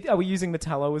blamed. Are we using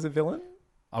Metallo as a villain?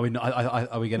 Are we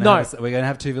going to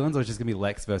have two villains, or is it just going to be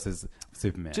Lex versus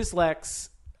Superman? Just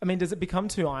Lex. I mean, does it become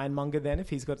too Ironmonger then if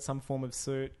he's got some form of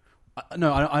suit?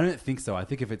 No, I don't think so. I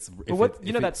think if it's...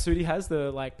 that suit he has,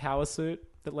 the like power suit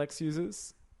that Lex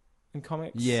uses in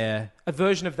comics? Yeah. A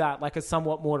version of that, like a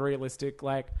somewhat more realistic,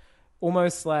 like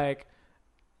almost like,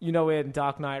 in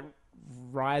Dark Knight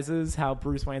Rises, how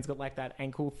Bruce Wayne's got like that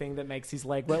ankle thing that makes his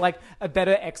leg work, like a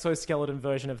better exoskeleton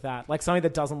version of that, like something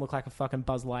that doesn't look like a fucking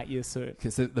Buzz Lightyear suit. Okay,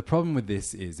 so the problem with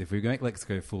this is if we make Lex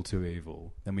go full too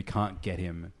evil, then we can't get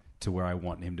him to where I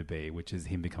want him to be, which is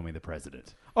him becoming the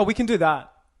president. Oh, we can do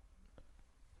that.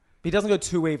 But he doesn't go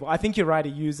too evil. I think you're right.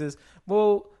 He uses...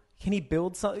 Well, can he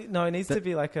build something? No, it needs to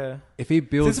be like a... If he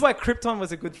builds... This is why Krypton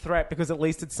was a good threat, because at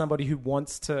least it's somebody who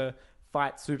wants to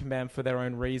fight Superman for their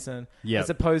own reason. Yep. As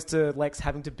opposed to Lex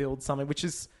having to build something, which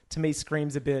is, to me,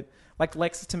 screams a bit... Like,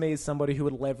 Lex, to me, is somebody who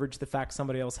would leverage the fact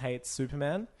somebody else hates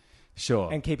Superman.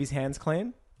 Sure. And keep his hands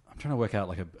clean. I'm trying to work out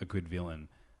like a good villain.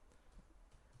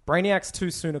 Brainiac's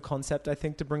too soon a concept, I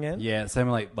think, to bring in. Yeah, same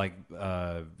like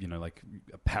a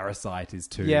Parasite is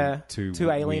too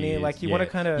alien-y. weird. Like, you want to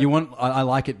kind of... I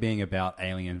like it being about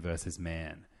alien versus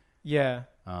man. Yeah.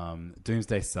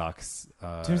 Doomsday sucks.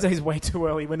 Doomsday's way too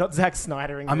early. We're not Zack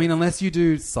Snydering. I mean, unless you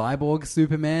do cyborg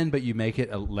Superman, but you make it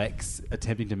a Lex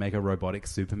attempting to make a robotic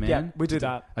Superman. Yeah, we do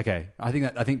that. Okay, I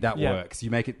think that Yeah. works. You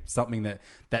make it something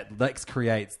that Lex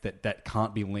creates that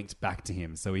can't be linked back to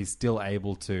him, so he's still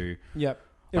able to. Yep.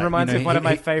 It reminds me of one of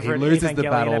my favorite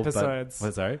Evangelion episodes.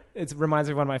 Sorry? It reminds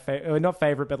me of one of my favorite, not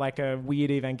favorite, but like a weird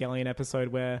Evangelion episode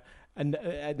where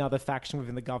another faction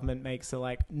within the government makes a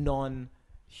like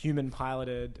non-human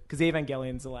piloted, because the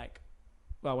Evangelions are like,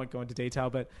 well, I won't go into detail,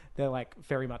 but they're like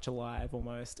very much alive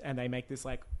almost, and they make this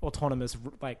like autonomous,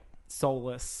 like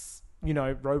soulless,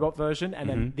 robot version, and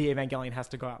then the Evangelion has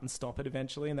to go out and stop it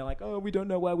eventually, and they're like, oh, we don't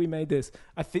know why we made this.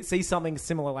 I see something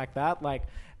similar like that, like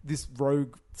this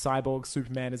rogue cyborg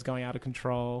Superman is going out of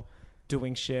control,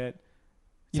 doing shit.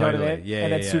 You know what I mean? Yeah,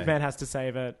 and then yeah. Superman has to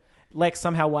save it. Lex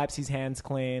somehow wipes his hands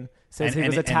clean, says he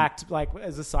was attacked like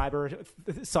as a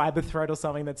cyber threat or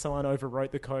something, that someone overwrote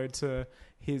the code to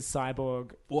his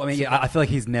cyborg. Well, I mean, yeah, I feel like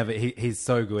he's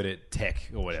so good at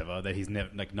tech or whatever that he's never,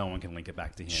 like, no one can link it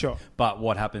back to him. Sure. But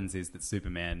what happens is that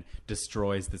Superman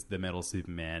destroys the metal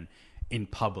Superman in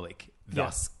public,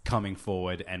 thus coming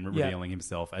forward and revealing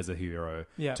himself as a hero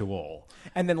to all.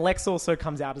 And then Lex also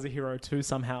comes out as a hero too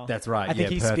somehow. That's right. I think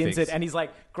he spins perfect. it and he's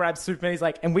like, grabs Superman. He's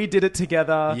like, and we did it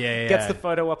together. Yeah. Gets the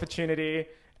photo opportunity.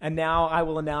 And now I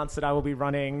will announce that I will be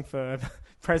running for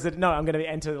president. No, I'm going to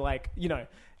enter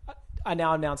I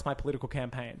now announce my political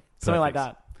campaign. Something like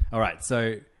Perfect. that. All right.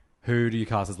 So who do you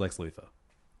cast as Lex Luthor?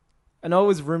 I know it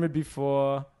was rumored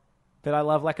before that I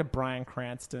love like a Bryan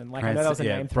Cranston. Like I know that was a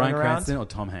name thrown Bryan around. Cranston or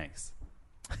Tom Hanks?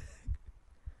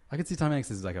 I could see Tom Hanks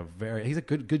as like he's a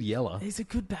good yeller. He's a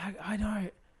good bag. I know.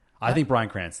 I think Bryan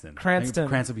Cranston. Cranston.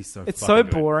 Cranston would be so. It's fucking so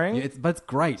good. boring. Yeah, but it's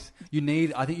great.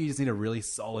 I think you just need a really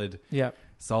solid. Yeah.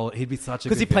 Solid. He'd be such a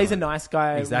because he good plays villain. a nice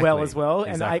guy Exactly. well as well,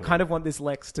 and I Exactly. kind of want this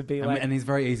Lex to be and he's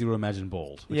very easy to imagine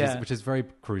bald, which is very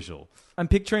crucial. I'm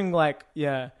picturing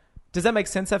does that make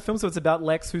sense, that film? So it's about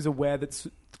Lex who's aware that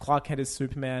Clark Kent is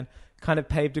Superman, kind of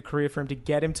paved a career for him to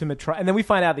get him to Metropolis. And then we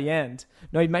find out at the end.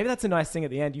 No, maybe that's a nice thing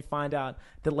at the end. You find out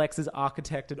that Lex has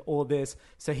architected all this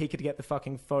so he could get the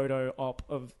fucking photo op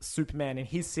of Superman in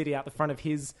his city out the front of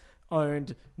his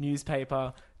owned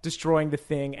newspaper, destroying the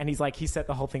thing. And he set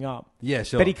the whole thing up. Yeah,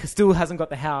 sure. But he still hasn't got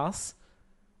the house.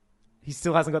 He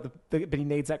still hasn't got but he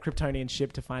needs that Kryptonian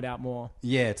ship to find out more.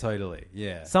 Yeah, totally.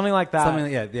 Yeah, something like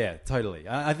that. Yeah, totally.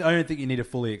 I don't think you need to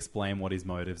fully explain what his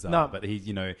motives are. No. But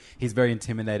he's very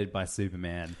intimidated by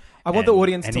Superman. I want the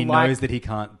audience and to he like- knows that he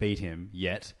can't beat him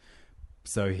yet,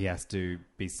 so he has to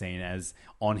be seen as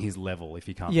on his level if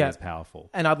he can't be as powerful.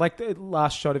 And I'd like the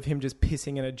last shot of him just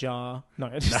pissing in a jar.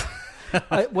 No,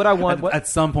 what I want At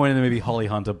some point in the movie, Holly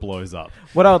Hunter blows up.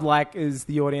 what I would like is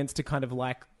the audience to kind of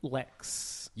like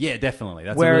Lex. Yeah, definitely.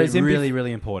 That's Whereas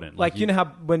really important. Like you know how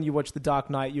when you watch The Dark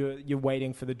Knight, you're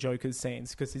waiting for the Joker's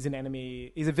scenes because he's an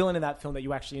enemy. He's a villain in that film that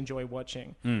you actually enjoy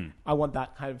watching. I want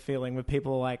that kind of feeling where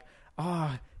people are like,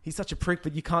 oh, he's such a prick,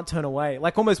 but you can't turn away.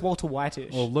 Like almost Walter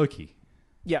White-ish. Or Loki.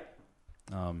 Yeah.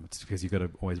 It's because you've got to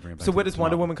always bring it back. So to where the does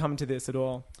Wonder tomato. Woman come into this at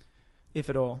all? If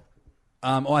at all?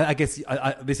 I guess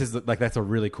this is that's a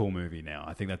really cool movie now.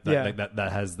 I think Yeah.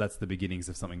 that's the beginnings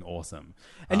of something awesome.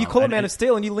 And you call it Man of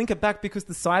Steel, and you link it back because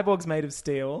the cyborg's made of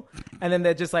steel, and then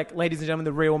they're just like, ladies and gentlemen,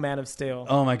 the real Man of Steel.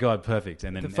 Oh my god, perfect!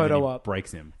 And then The photo and then he op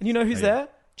breaks him. And you know who's there?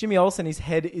 Jimmy Olsen. His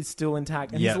head is still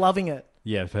intact, and he's loving it.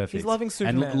 Yeah, perfect. He's loving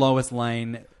Superman. And Lois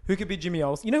Lane. Who could be Jimmy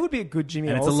Olsen? You know who would be a good Jimmy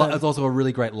And Olsen? it's also a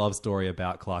really great love story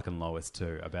about Clark and Lois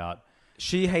too. About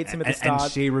she hates him at the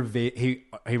start. and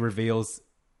he reveals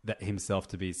that himself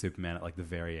to be Superman at like the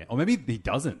very end, or maybe he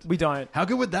doesn't. We don't. How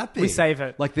good would that be? We save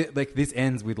it. Like this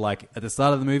ends with like at the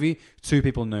start of the movie, two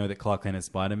people know that Clark Kent is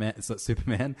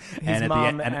Superman, and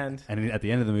mum and at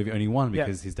the end of the movie, only one Yeah.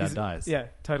 because his dad dies. Yeah,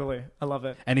 totally. I love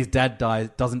it. And his dad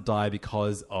doesn't die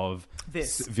because of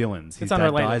This. villains. His It's dad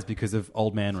unrelated. dies because of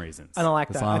old man reasons. And I like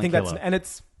The that. I silent think killer.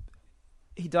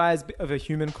 he dies of a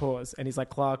human cause, and he's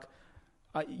like, Clark,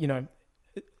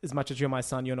 as much as you're my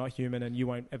son, you're not human, and you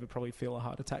won't ever probably feel a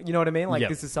heart attack. You know what I mean? Like, Yep.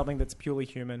 this is something that's purely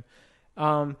human.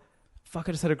 I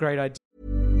just had a great idea.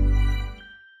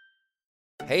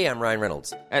 Hey, I'm Ryan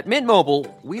Reynolds. At Mint Mobile,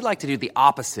 we like to do the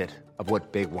opposite of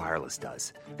what Big Wireless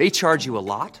does. They charge you a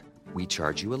lot, we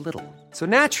charge you a little. So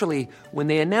naturally, when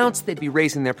they announced they'd be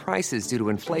raising their prices due to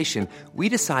inflation, we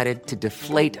decided to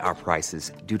deflate our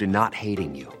prices due to not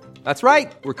hating you. That's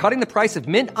right. We're cutting the price of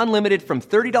Mint Unlimited from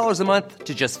 $30 a month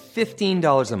to just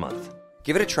 $15 a month.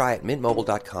 Give it a try at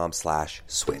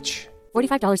mintmobile.com/switch.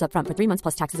 $45 upfront for 3 months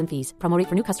plus taxes and fees. Promo rate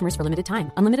for new customers for limited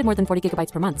time. Unlimited more than 40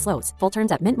 gigabytes per month. Slows full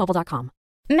terms at mintmobile.com.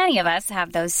 Many of us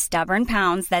have those stubborn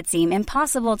pounds that seem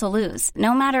impossible to lose,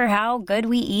 no matter how good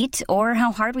we eat or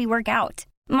how hard we work out.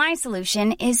 My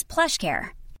solution is PlushCare.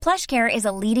 PlushCare is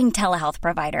a leading telehealth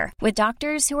provider with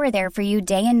doctors who are there for you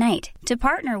day and night to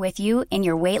partner with you in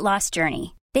your weight loss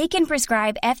journey. They can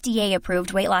prescribe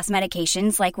FDA-approved weight loss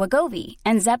medications like Wegovy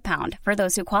and Zepbound for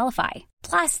those who qualify.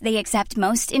 Plus, they accept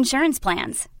most insurance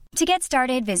plans. To get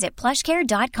started, visit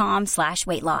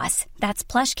plushcare.com/weightloss. That's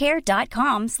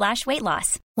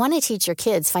plushcare.com/weightloss. Want to teach your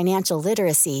kids financial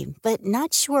literacy, but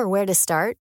not sure where to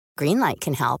start? Greenlight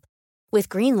can help. With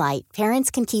Greenlight, parents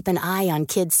can keep an eye on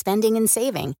kids' spending and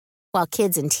saving, while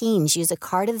kids and teens use a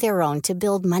card of their own to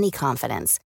build money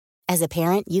confidence. As a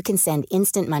parent, you can send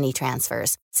instant money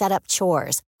transfers, set up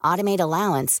chores, automate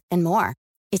allowance, and more.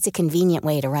 It's a convenient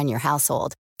way to run your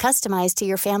household, customized to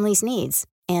your family's needs,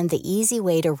 and the easy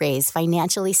way to raise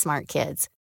financially smart kids.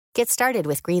 Get started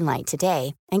with Greenlight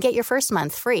today and get your first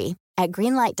month free at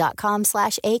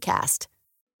greenlight.com/ACAST.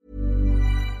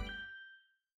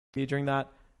 During that,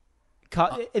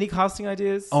 any casting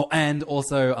ideas? Oh, and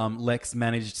also Lex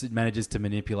manages to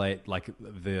manipulate like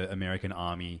the American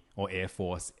Army or Air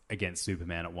Force against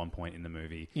Superman at one point in the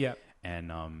movie. Yeah.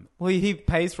 And well, he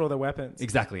pays for all the weapons.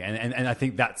 exactly, and I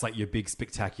think that's like your big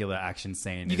spectacular action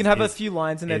scene. You can have a few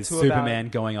lines in there is too Superman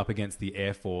about going up against the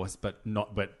Air Force, but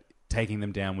taking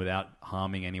them down without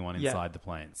harming anyone inside the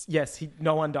planes. Yes,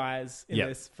 no one dies in Yeah,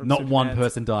 this. From not one Superman's-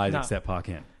 person dies No. except Park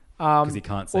Kent. because he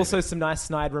can't save Also, it. some nice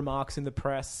snide remarks in the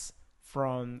press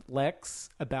from Lex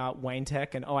about Wayne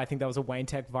Tech, and I think that was a Wayne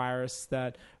Tech virus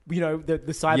that, the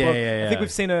cyborg. Yeah. I think we've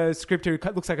seen a script who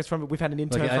looks like it's from. We've had an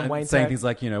intern from Wayne saying Tech. things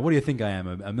like, what do you think I am,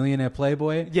 a millionaire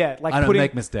playboy? Yeah, like I don't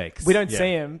make mistakes. We don't Yeah.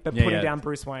 see him, but putting down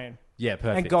Bruce Wayne. Yeah,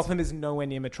 perfect. And Gotham is nowhere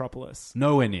near Metropolis.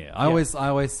 Nowhere near. I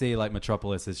always see like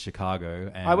Metropolis as Chicago.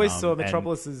 And, I always saw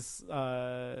Metropolis as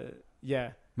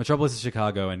Metropolis is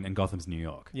Chicago and Gotham's New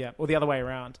York. Yeah, or the other way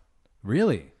around.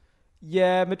 Really?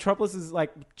 Yeah, Metropolis is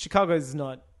like Chicago is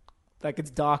not like it's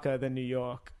darker than New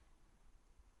York.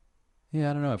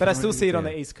 Yeah, I don't know. But I still see it on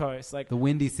the East Coast, like the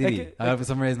Windy City. For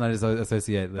some reason, I just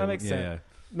associate that makes sense.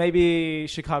 Maybe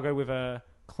Chicago with a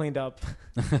cleaned up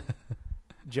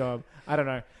job. I don't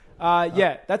know.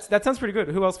 That sounds pretty good.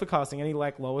 Who else for casting? Any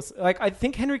like Lois? Like I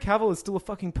think Henry Cavill is still a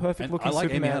fucking perfect looking I like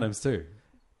Superman. Amy Adams too.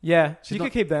 Yeah, She's you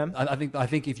could keep them. I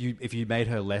think if you made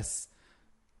her less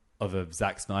of a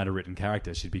Zack Snyder written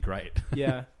character, she'd be great.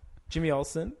 Yeah, Jimmy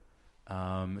Olsen.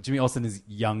 Jimmy Olsen is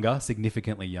younger,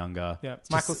 significantly younger. Yeah,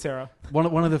 Michael Cera.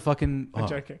 One of the fucking. I'm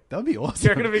joking. That would be awesome. Do you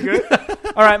reckon it'd be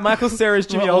good? All right, Michael Cera's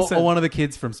Jimmy Olsen, or one of the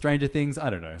kids from Stranger Things. I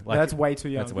don't know. Like, that's way too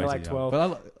young. That's way They're too like young.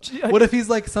 12. But what if he's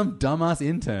like some dumbass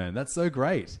intern? That's so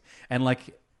great. And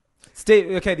like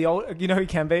Steve. Okay, the old. You know who he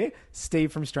can be?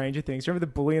 Steve from Stranger Things. Remember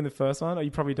the bully in the first one? Oh,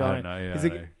 you probably don't. I don't know.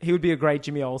 Yeah, he would be a great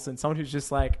Jimmy Olsen. Someone who's just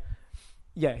like,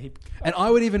 And I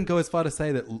would even go as far to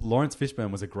say that Lawrence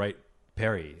Fishburne was a great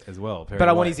Perry as well. But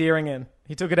I want his earring in.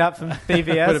 He took it out from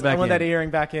BVS. Put it back I want in. that earring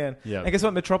back in. Yeah. And guess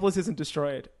what? Metropolis isn't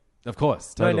destroyed. Of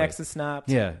course, totally. No Nexus snapped.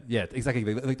 Yeah,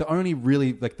 exactly. Like the only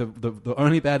really the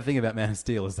only bad thing about Man of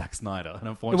Steel is Zack Snyder, and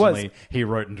unfortunately he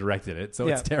wrote and directed it, so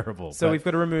it's terrible. So we've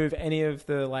got to remove any of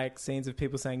the like scenes of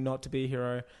people saying not to be a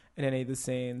hero, and any of the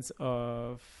scenes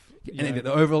of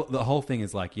the whole thing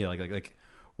is like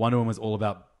Wonder Woman was all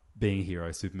about being a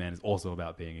hero. Superman is also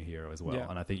about being a hero as well. Yeah.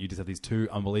 And I think you just have these two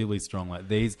unbelievably strong like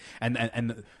these, and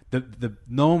the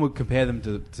no one would compare them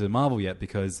to Marvel yet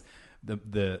because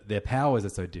their powers are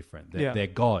so different. They're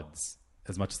gods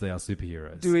as much as they are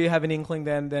superheroes. Do we have an inkling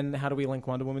then how do we link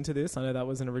Wonder Woman to this? I know that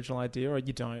was an original idea, or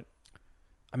you don't?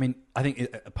 I mean, I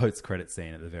think a post-credit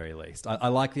scene at the very least. I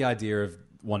like the idea of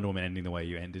Wonder Woman ending the way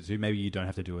you ended to. Maybe you don't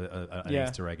have to do an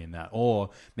Easter egg in that. Or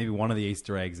maybe one of the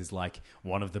Easter eggs is like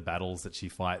one of the battles that she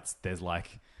fights. There's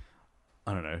like,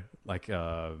 I don't know,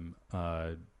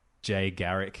 like Jay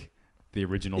Garrick, the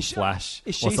original Flash.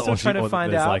 Is she still trying to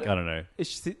find out? Like, I don't know.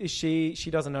 Is she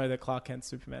doesn't know that Clark Kent's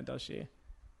Superman, does she?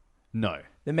 No.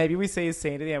 Then maybe we see a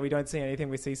scene at the end. We don't see anything.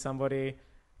 We see somebody.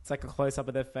 It's like a close-up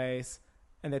of their face.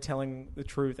 And they're telling the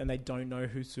truth, and they don't know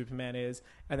who Superman is.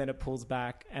 And then it pulls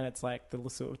back, and it's like the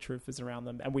sort of truth is around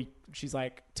them. And she's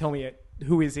like, "Tell me,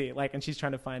 who is he?" Like, and she's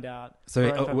trying to find out. So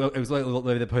it was like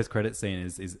the post-credit scene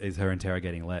is her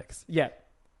interrogating Lex. Yeah.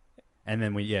 And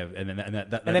then and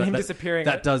then him disappearing.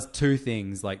 That does two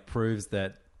things: like proves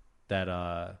that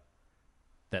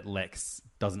Lex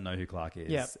doesn't know who Clark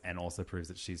is, and also proves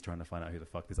that she's trying to find out who the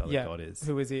fuck this other god is.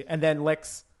 Who is he? And then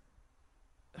Lex.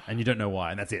 And you don't know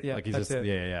why, and that's it. Yeah, like he's that's just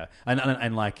it.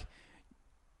 and like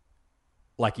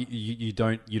you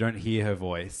don't hear her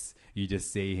voice. You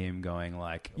just see him going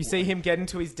like. You see him get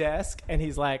into his desk, and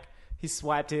he's like, he's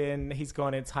swiped in. He's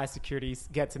gone. It's high security. He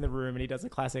gets in the room, and he does a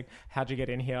classic. How'd you get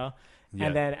in here? Yeah.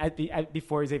 And then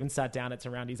before he's even sat down, it's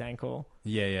around his ankle.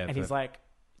 Yeah. And he's like.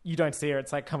 You don't see her.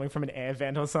 It's like coming from an air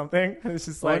vent or something. And it's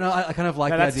just like... no, I kind of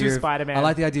like the that's idea too of... Spider-Man. I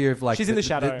like the idea of like... She's in the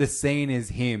shadow. The scene is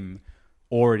him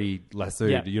already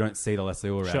lassoed. Yeah. You don't see the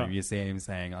lasso around Sure. him. You see him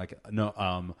saying like,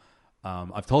 no,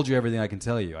 I've told you everything I can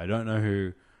tell you. I don't know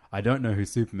who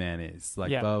Superman is.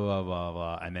 Like, blah, blah, blah,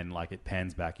 blah. And then like it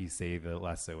pans back, you see the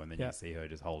lasso and then you see her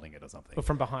just holding it or something. Or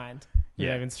from behind. You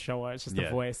don't even show her. It's just the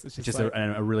voice. It's just like,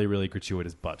 a really, really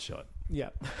gratuitous butt shot. Yeah.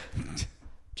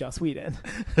 Joss Whedon.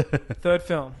 Third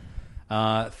film.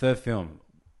 Third film.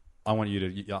 I want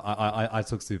you to. I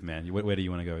took Superman. Where do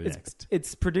you want to go next?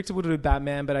 It's predictable to do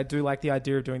Batman, but I do like the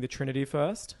idea of doing the Trinity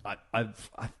first.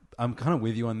 I'm kind of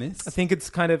with you on this. I think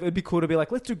it'd be cool to be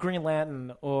like, let's do Green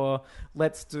Lantern or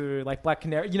let's do like Black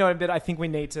Canary. You know, but I think we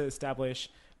need to establish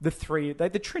the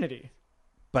Trinity.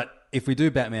 But if we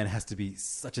do Batman, it has to be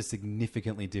such a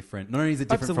significantly different. Not only is it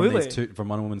different Absolutely. from these two, from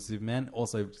Wonder Woman and Superman,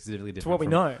 also significantly different what we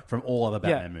know from all other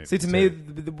Batman movies. See, to me,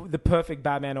 the perfect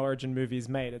Batman origin movie is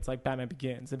made. It's like Batman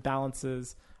Begins. It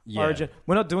balances origin.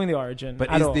 We're not doing the origin. But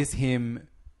at all.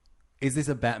 Is this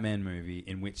a Batman movie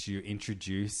in which you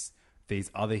introduce these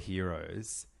other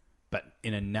heroes, but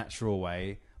in a natural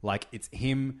way? Like it's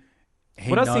him.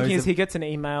 What I was thinking is he gets an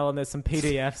email and there's some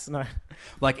PDFs. No,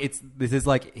 like this is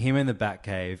like him in the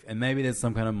Batcave, and maybe there's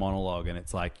some kind of monologue, and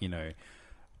it's like, you know,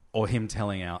 or him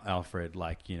telling Alfred,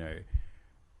 like, you know,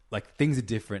 like things are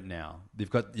different now. You've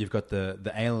got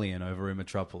the alien over in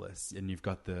Metropolis, and you've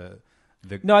got the.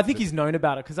 No, I think he's known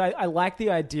about it because I like the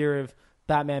idea of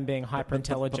Batman being hyper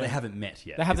intelligent. But they haven't met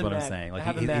yet. They haven't is what met. I'm saying.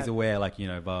 Like They he's aware, like, you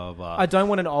know, blah blah blah. I don't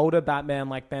want an older Batman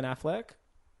like Ben Affleck.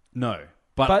 No,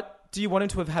 but do you want him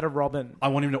to have had a Robin? I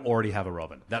want him to already have a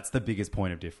Robin. That's the biggest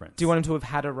point of difference. Do you want him to have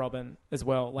had a Robin as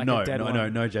well, like a dead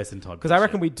one? No, Jason Todd. Because I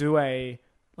reckon we do a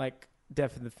like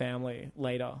Death in the Family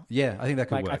later. Yeah, I think that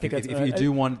could work. I think if you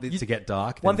do want it to get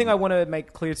dark, one thing I want to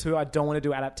make clear too, I don't want to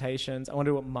do adaptations. I want to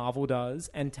do what Marvel does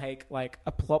and take like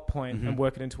a plot point and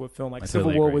work it into a film. Like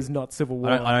Civil War was not Civil War.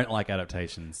 I don't like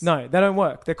adaptations. No, they don't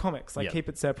work. They're comics. Like keep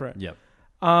it separate. Yep.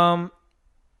 I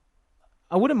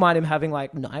wouldn't mind him having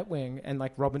like Nightwing and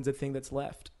like Robin's a thing that's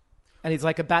left. And he's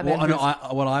like a Batman.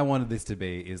 What I wanted this to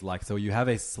be is like, so you have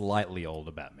a slightly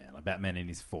older Batman, a Batman in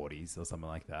his 40s or something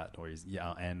like that, or he's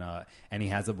and he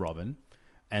has a Robin,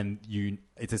 and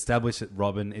it's established that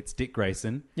Robin, it's Dick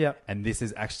Grayson, and this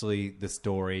is actually the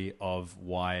story of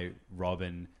why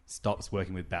Robin stops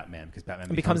working with Batman because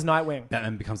Batman becomes Nightwing.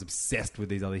 Batman becomes obsessed with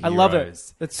these other heroes. I love it.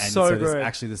 It's and so this good. is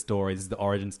actually the story. This is the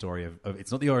origin story of.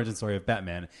 It's not the origin story of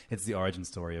Batman. It's the origin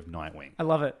story of Nightwing. I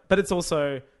love it, but it's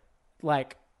also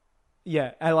like.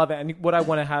 Yeah, I love it. And what I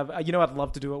want to have, I'd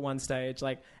love to do at one stage,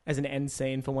 like as an end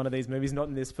scene for one of these movies, not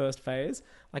in this first phase,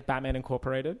 like Batman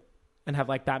Incorporated, and have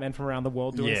like Batman from around the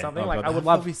world doing something. Like, I would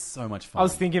love. That would be so much fun. I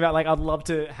was thinking about like, I'd love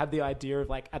to have the idea of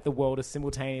like at the world a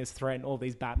simultaneous threat and all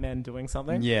these Batmen doing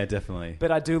something. Yeah, definitely.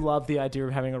 But I do love the idea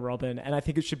of having a Robin, and I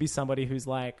think it should be somebody who's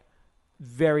like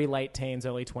very late teens,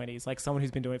 early 20s, like someone who's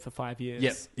been doing it for 5 years.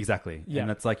 Yeah, exactly. Yeah. And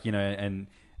it's like, you know, and.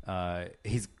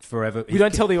 He's forever. We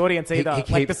don't tell the audience either. He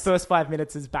keeps, like the first 5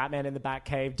 minutes is Batman in the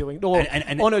Batcave doing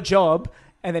on a job,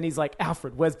 and then he's like,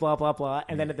 Alfred, where's blah blah blah,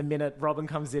 and then at the minute Robin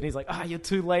comes in, he's like, you're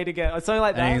too late again, or something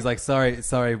like that. And he's like,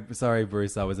 sorry,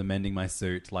 Bruce, I was amending my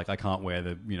suit. Like I can't wear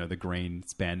the green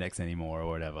spandex anymore or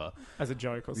whatever, as a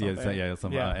joke or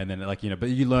something. And then like but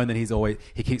you learn that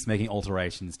he keeps making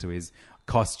alterations to his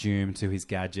costume, to his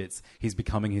gadgets. He's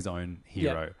becoming his own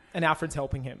hero. Yeah. And Alfred's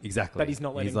helping him. Exactly. But he's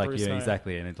not letting Bruce know.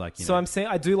 Exactly. And it's like, so I'm saying,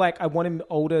 I want him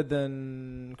older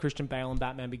than Christian Bale in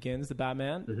Batman Begins, the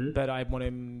Batman, but I want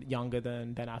him younger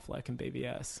than Ben Affleck in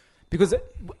BVS. Because,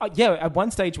 at one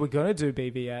stage we're going to do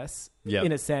BVS,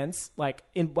 in a sense. Like,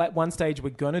 at one stage we're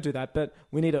going to do that, but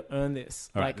we need to earn this.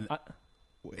 All like, right.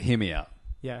 Hear me out.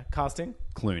 Yeah, casting?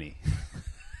 Clooney.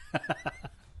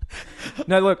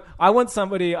 No, look, I want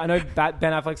somebody. I know Ben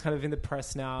Affleck's kind of in the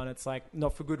press now, and it's like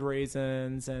not for good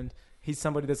reasons. And he's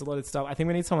somebody. There's a lot of stuff. I think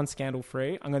we need someone scandal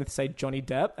free. I'm going to say Johnny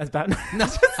Depp as Batman.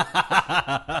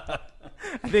 I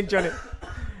think Johnny.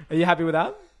 Are you happy with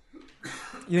that?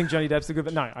 You think Johnny Depp's a good?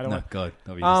 But no, I don't. No, God.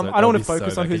 I don't want to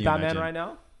focus on who's Batman right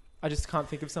now. I just can't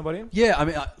think of somebody. Yeah, I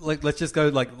mean, let's just go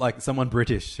like someone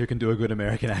British who can do a good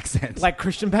American accent, like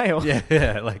Christian Bale.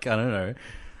 Yeah. Like I don't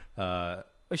know.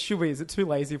 Should we? Is it too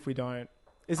lazy if we don't?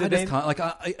 Is it? I just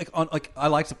can't. I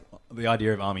liked the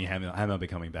idea of Armie Hammer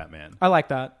becoming Batman. I like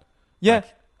that. Yeah,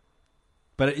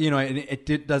 but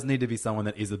it does need to be someone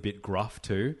that is a bit gruff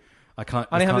too.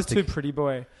 Armie Hammer's too pretty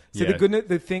boy. So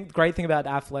the great thing about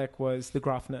Affleck was the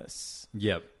gruffness.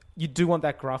 Yep. You do want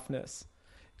that gruffness,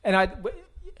 and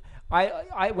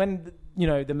I when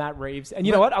the Matt Reeves and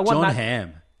know what I want John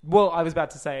Hamm. Well, I was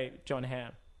about to say John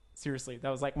Hamm. Seriously, that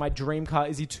was like my dream car.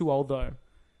 Is he too old though?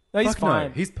 No, he's fine.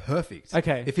 No, he's perfect.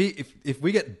 Okay. If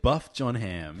we get buff John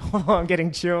Hamm, I'm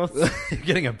getting chills. You're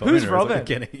getting a boner. Who's Robin?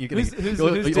 Who's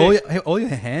all your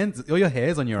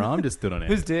hairs on your arm just stood on it.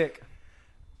 Who's Dick?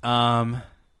 Yeah,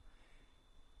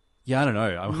 I don't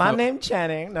know. My name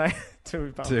Channing. No,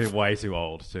 way too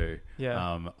old too.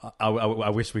 Yeah. I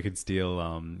wish we could steal.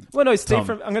 Well, no, Steve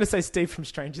I'm going to say Steve from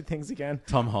Stranger Things again.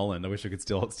 Tom Holland. I wish we could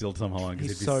steal Tom Holland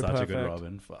because he'd be so such perfect. a good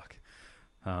Robin. Fuck.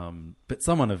 But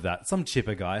someone of that, some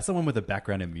chipper guy, someone with a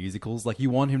background in musicals. Like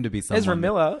you want him to be someone. Ezra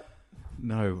Miller.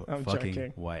 No I'm fucking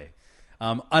joking. way.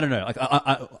 I don't know. Like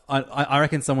I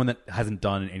reckon someone that hasn't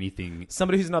done anything.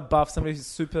 Somebody who's not buff. Somebody who's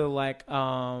super like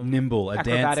nimble, a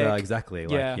acrobatic. dancer. Exactly.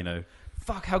 Like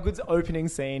Fuck, how good's the opening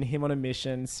scene? Him on a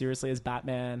mission, seriously as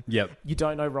Batman. Yep. You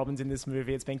don't know Robin's in this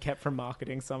movie. It's been kept from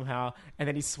marketing somehow. And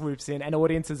then he swoops in. And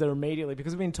audiences are immediately,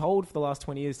 because we've been told for the last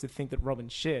 20 years to think that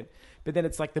Robin's shit. But then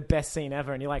it's like the best scene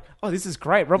ever. And you're like, oh, this is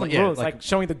great. Robin rules. Like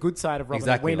showing the good side of Robin.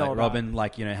 Exactly. That we know like about. Robin,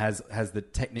 like, has the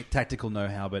tactical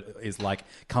know-how, but is like,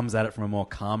 comes at it from a more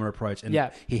calmer approach.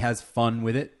 And he has fun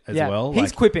with it as well.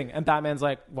 He's quipping. And Batman's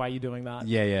like, why are you doing that?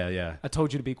 Yeah. I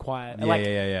told you to be quiet. And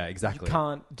Yeah, exactly. You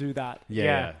can't do that.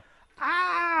 Yeah.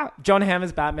 John Hamm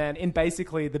as Batman in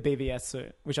basically the BVS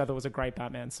suit, which I thought was a great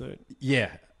Batman suit.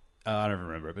 Yeah. I don't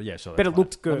remember it, but yeah, sure. But that's it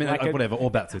looked fine. good. I mean, Like whatever. All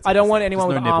bat suits. I don't are want the same. anyone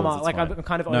Just with no armor. nipples, Like it's fine. I'm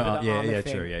kind of No, over the armor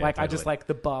thing. true. Yeah, like I totally. just like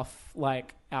the buff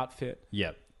like outfit.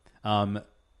 Yep.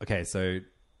 Okay, so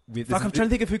I'm trying to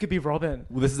think of who could be Robin.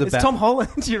 Well, this is a it's Tom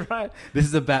Holland. You're right. This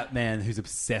is a Batman who's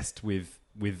obsessed with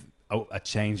a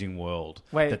changing world.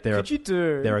 Wait, that there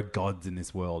are gods in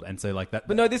this world, and so like that.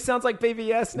 But no, this sounds like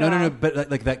BVS now. No.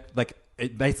 But like that, like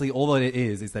it, basically all that it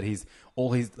is that he's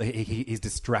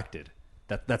distracted.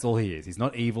 That's all he is. He's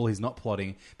not evil. He's not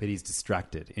plotting, but he's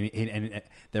distracted. And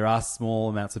there are small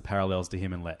amounts of parallels to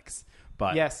him and Lex.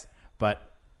 But yes, because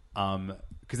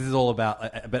this is all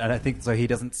about. But I think so. He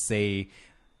doesn't see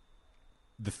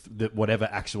the whatever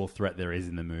actual threat there is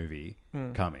in the movie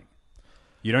coming.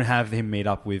 You don't have him meet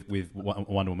up with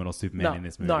Wonder Woman or Superman in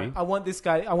this movie. No, I want this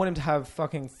guy. I want him to have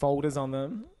fucking folders on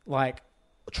them, like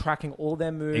tracking all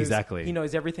their moves. Exactly. He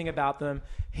knows everything about them.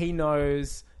 He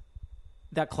knows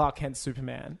that Clark Kent's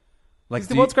Superman. Like, he's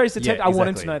the world's greatest detective. I want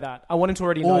him to know that. I want him to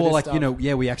already know this stuff.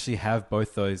 We actually have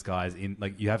both those guys in.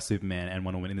 Like, you have Superman and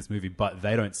Wonder Woman in this movie, but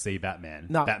they don't see Batman.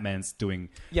 No. Batman's doing.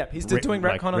 Yeah, he's doing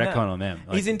retcon on them.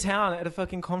 He's in town at a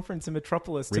fucking conference in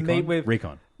Metropolis to meet with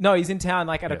Recon. No, he's in town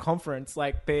like at a conference,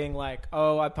 like being like,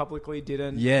 "Oh, I publicly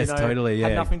didn't." Yes, totally. Yeah,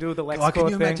 had nothing to do with the LexCorp can you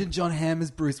thing. imagine John Hamm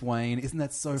as Bruce Wayne? Isn't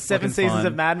that so? Seven fucking seasons fun?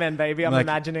 of Mad Men, baby. I'm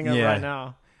imagining it right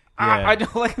now. Yeah.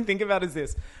 All I can think about is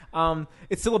this.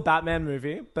 It's still a Batman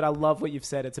movie, but I love what you've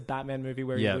said. It's a Batman movie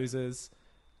where he loses.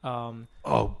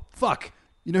 Oh, fuck.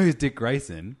 You know who's Dick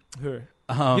Grayson? Who?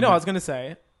 I was going to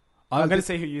say. I'm going to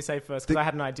see who you say first because I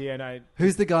had an idea. And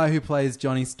Who's the guy who plays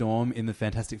Johnny Storm in the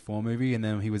Fantastic Four movie and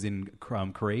then he was in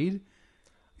Creed?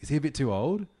 Is he a bit too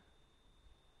old?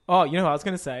 Oh, you know who I was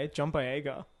going to say? John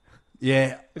Boyega.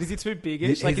 Yeah. But is he too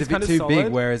big-ish? He's a bit too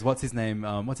big, whereas what's his name?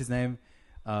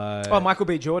 Michael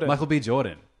B. Jordan. Michael B.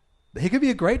 Jordan. He could be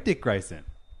a great Dick Grayson.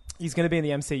 He's going to be in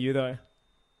the MCU, though.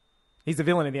 He's the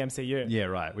villain in the MCU. Yeah,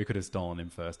 right. We could have stolen him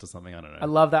first or something. I don't know. I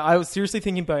love that. I was seriously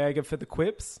thinking Boyega for the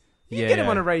quips. You get him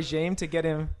on a regime to get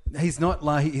him. He's not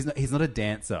a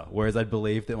dancer, whereas I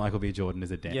believe that Michael B. Jordan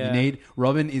is a dancer. Yeah.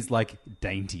 Robin is like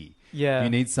dainty. Yeah. You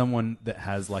need someone that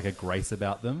has like a grace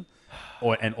about them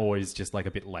or is just like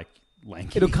a bit like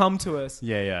lanky. It'll come to us.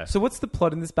 Yeah. So what's the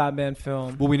plot in this Batman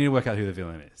film? Well, we need to work out who the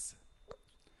villain is.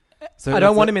 So I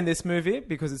don't want him in this movie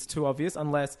because it's too obvious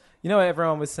unless... You know what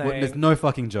everyone was saying? Well, there's no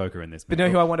fucking Joker in this movie. But you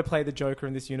know who I want to play the Joker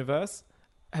in this universe?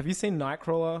 Have you seen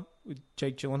Nightcrawler with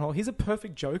Jake Gyllenhaal? He's a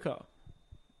perfect Joker.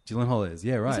 Gyllenhaal is,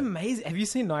 yeah, right. He's amazing. Have you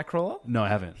seen Nightcrawler? No, I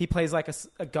haven't. He plays like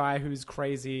a guy who's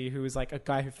crazy, who is like a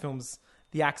guy who films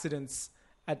the accidents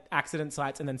at accident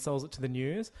sites and then sells it to the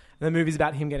news. And the movie's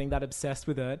about him getting that obsessed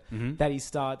with it that he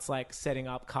starts like setting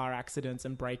up car accidents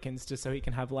and break-ins just so he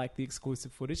can have like the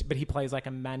exclusive footage. But he plays like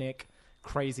a manic,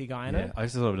 crazy guy in it. I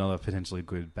just thought of another potentially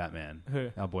good Batman.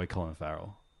 Who? Our boy Colin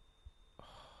Farrell.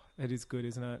 It is good,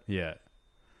 isn't it? Yeah.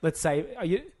 Let's say...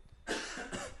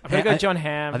 I'm going to go John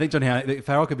Hamm. I think John Hamm.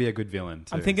 Farrell could be a good villain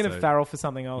too. I'm thinking of Farrell for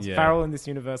something else. Yeah. Farrell in this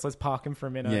universe. Let's park him for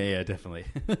a minute. Yeah, definitely.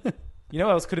 You know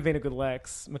what else could have been a good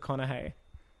Lex? McConaughey.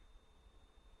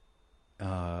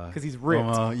 Because he's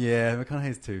ripped. Yeah,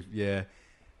 McConaughey's too. Yeah.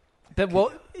 But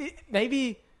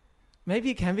maybe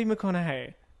it can be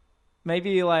McConaughey.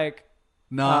 Maybe like...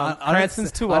 No,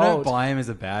 Cranston's too old. I don't buy him as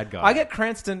a bad guy. I get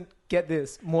Cranston, get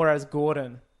this, more as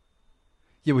Gordon.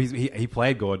 Yeah, well, he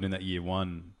played Gordon in that Year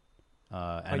One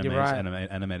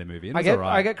animated movie. I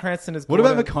get Cranston as Gordon.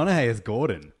 Gordon. What about McConaughey as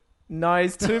Gordon? No,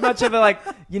 he's too much of a like.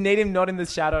 You need him not in the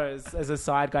shadows as a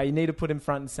side guy. You need to put him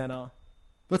front and center.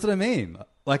 That's what I mean.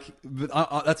 Like,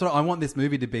 that's what I want this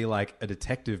movie to be, like a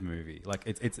detective movie. Like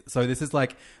it's so this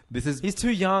is. He's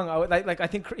too young. I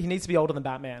think he needs to be older than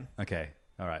Batman. Okay,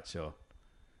 all right, sure.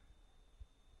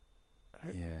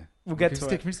 Yeah, we'll get to it.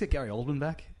 Can we just get Gary Oldman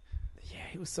back? Yeah,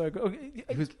 he was so good.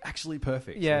 He was actually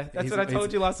perfect. Yeah, that's what I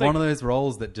told you last week. One of those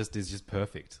roles that is just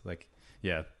perfect. Like,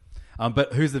 yeah.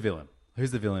 But who's the villain?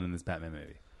 Who's the villain in this Batman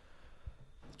movie?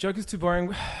 Joker's too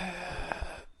boring.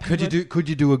 Could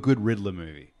you do a good Riddler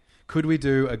movie? Could we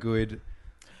do a good?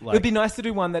 Like, it'd be nice to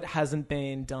do one that hasn't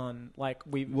been done. Like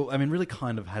really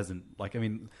kind of hasn't. Like, I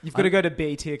mean, you've got to go to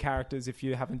B tier characters if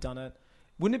you haven't done it.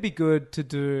 Wouldn't it be good to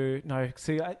do... No,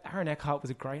 see, Aaron Eckhart was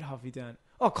a great Harvey Dent.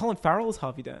 Oh, Colin Farrell is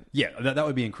Harvey Dent. Yeah, that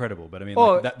would be incredible. But I mean,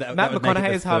 Matt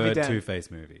McConaughey is Harvey Dent. Two-Face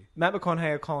movie. Matt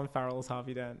McConaughey or Colin Farrell is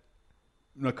Harvey Dent.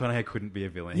 McConaughey couldn't be a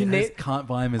villain. Can't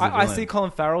buy him as a villain. I see Colin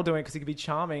Farrell doing it because he could be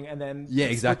charming and then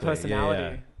exactly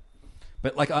personality. Yeah.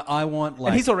 But like, I want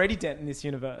like... And he's already Dent in this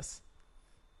universe.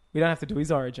 We don't have to do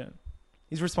his origin.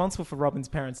 He's responsible for Robin's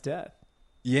parents' death.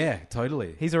 Yeah,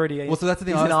 totally. He's already... Well, so that's the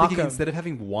thing. I was thinking, instead of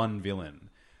having one villain,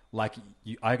 like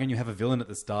I reckon you have a villain at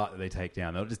the start that they take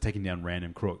down. They're not just taking down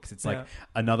random crooks. It's like Yeah.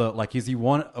 another like you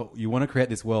want to create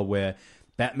this world where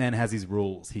Batman has his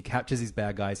rules. He captures his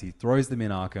bad guys. He throws them in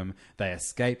Arkham. They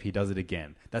escape. He does it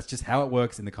again. That's just how it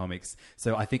works in the comics.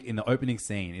 So I think in the opening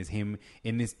scene is him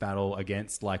in this battle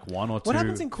against like one or two. What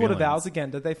happens in Court of villains. Owls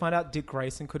again? Did they find out Dick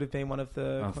Grayson could have been one of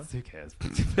the... Oh, who cares?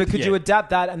 But could Yeah. you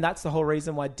adapt that? And that's the whole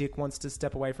reason why Dick wants to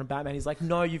step away from Batman. He's like,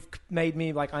 no, you've made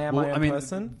me like I am my own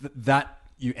person. That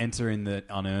you enter in the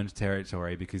unearned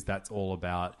territory because that's all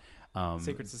about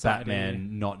Secret society.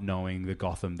 Batman not knowing the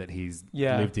Gotham that he's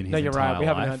Yeah. lived in his No, you're entire right. We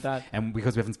haven't life. heard that. And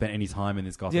because we haven't spent any time in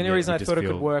this Gotham The only yet, reason we I just thought it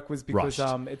feel could work was because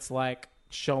rushed. it's like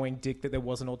showing Dick that there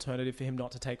was an alternative for him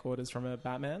not to take orders from a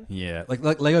Batman. Yeah, like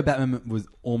Lego Batman was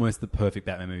almost the perfect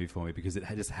Batman movie for me because it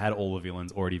just had all the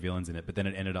villains in it, but then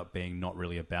it ended up being not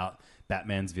really about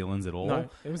Batman's villains at all. No,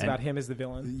 it was about him as the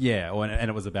villain. Yeah, and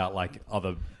it was about like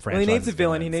other franchises. Well, he needs a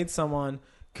villain. He villains. needs someone.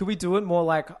 Could we do it more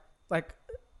like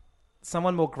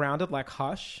someone more grounded, like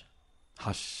Hush?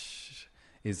 Hush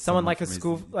is Someone like a from his-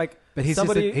 school, like But he's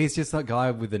somebody. he's just a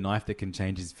guy with a knife that can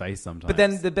change his face sometimes. But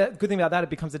then the good thing about that, it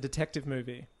becomes a detective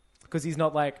movie because he's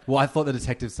not like well, I thought the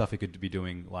detective stuff he could be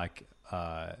doing like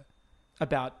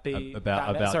about the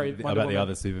about Batman. Sorry, the, Wonder about the Woman.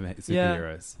 other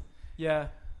superheroes. Yeah,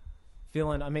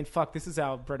 villain. I mean, fuck. This is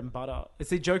our bread and butter. It's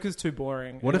the Joker's too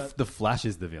boring. What And if the Flash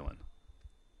is the villain?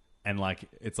 And like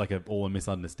it's like all a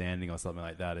misunderstanding or something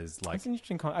like that is like That's an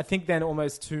interesting. I think then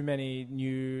almost too many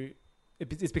new.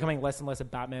 It's becoming less and less a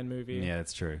Batman movie. yeah,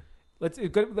 that's true. Let's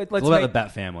It's all about make, the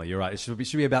Bat family. You're right. It should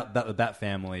be about the Bat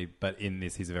family, but in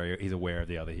this, he's aware of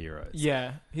the other heroes.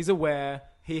 Yeah, he's aware.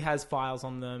 He has files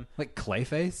on them. like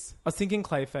Clayface, I was thinking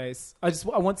Clayface. I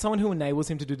want someone who enables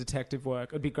him to do detective work.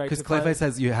 It'd be great because to find-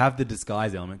 Clayface you have the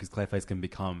disguise element because Clayface can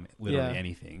become literally Yeah.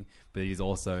 anything, but he's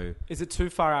also Is it too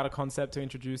far out of concept to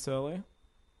introduce early?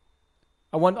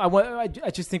 I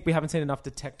just think we haven't seen enough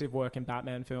detective work in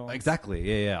Batman films.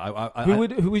 exactly yeah.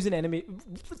 Who is an enemy?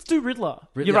 Let's do Riddler.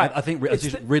 You're right. I think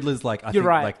It's Riddler's like. You're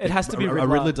right. It has to be a Riddler.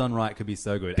 Riddler done right could be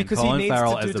so good. Because and he Colin needs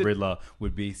Farrell to do as the Riddler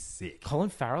would be sick. Colin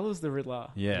Farrell is the Riddler.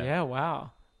 Yeah. Yeah.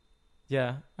 Wow.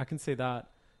 Yeah, I can see that.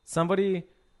 Somebody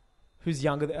who's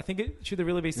younger. I think should there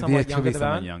really be someone It could younger be than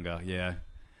someone that? younger. Yeah.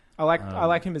 I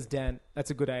like him as Dent. That's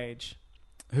a good age.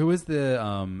 Who was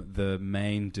the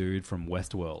main dude from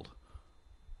Westworld?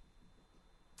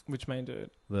 Which main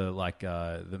dude?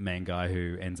 The main guy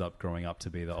who ends up growing up to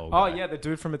be the old Oh guy. yeah, the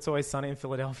dude from It's Always Sunny in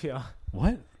Philadelphia.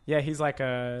 What? Yeah, he's like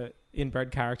a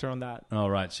inbred character on that. Oh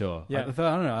right, sure. Yeah. I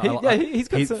don't know. He's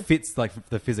got he some- fits like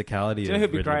the physicality. Do you know of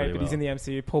who'd be Riddler great? really But he's in well. the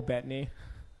MCU. Paul Bettany.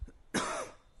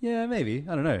 Yeah, maybe.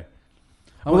 I don't know.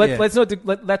 Well, let's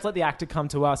let's let the actor come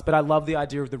to us. But I love the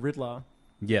idea of the Riddler.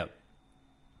 Yeah.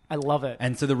 I love it.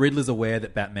 And so the Riddler's aware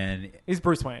that Batman. He's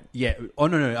Bruce Wayne. Yeah. Oh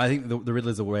no. I think the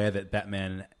Riddler's aware that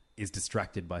Batman is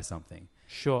distracted by something,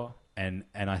 Sure. and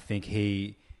I think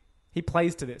he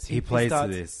plays to this. He plays to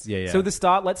starts- this. Yeah. So at the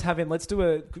start, let's do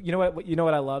a. You know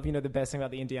what I love. You know the best thing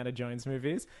about the Indiana Jones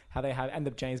movies, how they have, and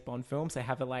the James Bond films, they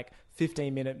have a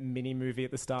 15-minute mini movie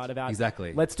at the start about.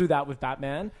 Exactly. Let's do that with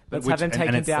Batman. Let's Which- have him and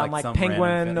taking it's down like some Penguin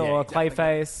random or yeah, exactly.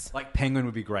 Clayface. Like Penguin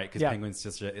would be great because Yeah. Penguin's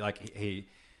just like he.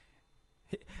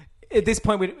 At this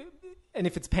point, and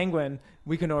if it's Penguin,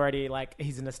 we can already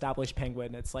he's an established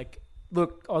Penguin. It's like,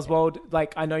 look, Oswald,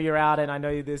 I know you're out and I know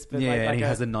you're this, but Yeah, and he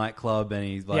has a nightclub and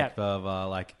he's Yeah.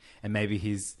 and maybe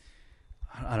he's,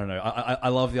 I don't know. I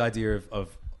love the idea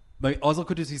of maybe Oswald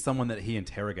could just be someone that he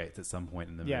interrogates at some point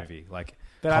in the Yeah. movie.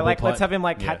 But let's have him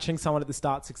yeah. catching someone at the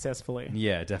start successfully.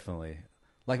 Yeah, definitely.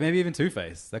 Like maybe even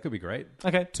Two-Face. That could be great.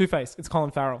 Okay, Two-Face. It's Colin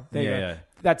Farrell. There you Yeah, go. yeah.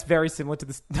 That's very similar to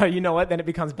this. No, you know what? Then it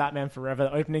becomes Batman Forever.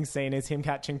 The opening scene is him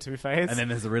catching Two-Face. And then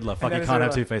there's the Riddler. And Fuck, then you there's can't the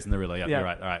have Riddler. Two-Face and the Riddler. Yeah, you're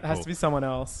right. All right, It has cool. to be someone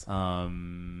else.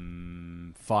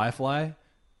 Firefly.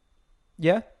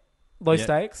 Yeah? Low Yeah,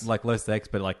 stakes? Like low stakes,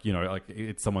 but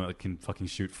it's someone that can fucking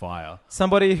shoot fire.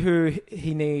 Somebody who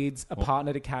he needs a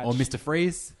partner to catch. Or Mr.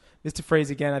 Freeze. Mr. Freeze,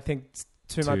 again, I think it's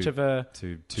too much of a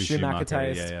too Schumacher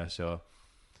taste. Yeah, sure.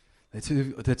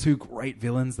 They're two great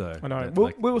villains though. I know.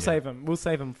 They're We'll save them. We'll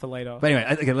save them for later. But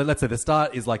anyway, okay, let's say the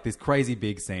start is like this crazy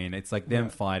big scene. It's like them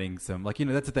fighting some, my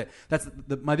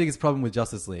biggest problem with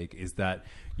Justice League is that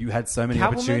you had so many Catwoman?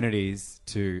 opportunities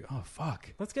to,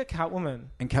 Let's get Catwoman.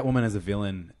 and Catwoman as a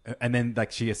villain, and then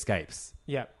she escapes.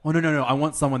 Yeah. Oh no! I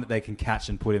want someone that they can catch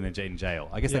and put in jail.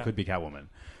 I guess Yeah. that could be Catwoman,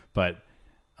 but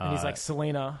And he's like,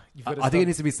 Selena, you've got to I think it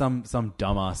needs to be some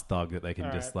dumbass thug that they can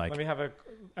All just right, like. Let me have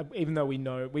even though we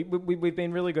know we've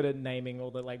been really good at naming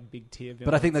all the like big tier villains.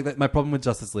 But I think like my problem with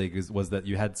Justice League was that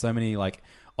you had so many like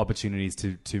opportunities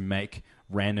to make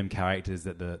random characters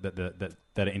that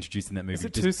are introduced in that movie. Is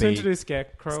it just too soon to do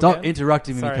Scarecrow? Stop again?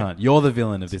 interrupting me, Sorry. you can't. You're the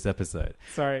villain of this episode.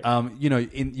 Sorry. You know,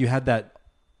 you had that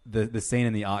the scene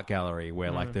in the art gallery where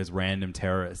like there's random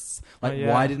terrorists. Like,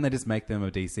 why didn't they just make them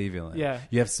a DC villain? Yeah.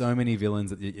 You have so many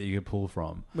villains that you could pull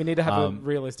from. We need to have a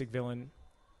realistic villain.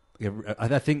 Yeah,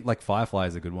 I think like Firefly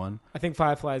is a good one. I think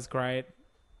Firefly is great.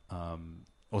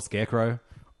 Or Scarecrow.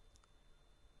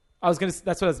 I was gonna.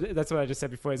 That's what I just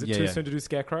said before. Is it too soon to do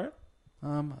Scarecrow?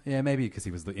 Yeah, maybe because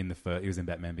he was in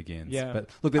Batman Begins. Yeah, but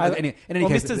look, in any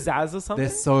case, Mr. Zaz or something.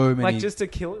 There's so many, like just to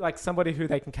kill like somebody who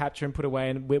they can capture and put away,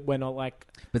 and we're not like.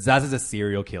 But Zaz is a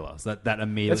serial killer, so that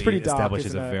immediately pretty dark, establishes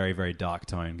isn't a it? very, very dark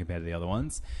tone compared to the other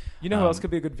ones. You know who else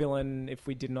could be a good villain if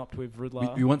we didn't opt with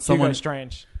Riddler? You want someone Hugo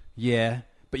Strange. Yeah,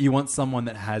 but you want someone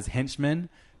that has henchmen,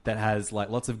 that has like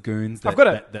lots of goons. That, I've got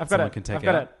it. That I've got someone it. can take I've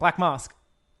got out. it. Black Mask.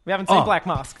 We haven't seen Black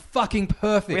Mask. Fucking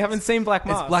perfect. We haven't seen Black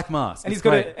Mask. It's Black Mask. And It's he's got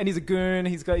great. and he's a goon.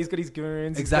 He's got his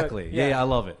goons. He's Exactly. got- Yeah, I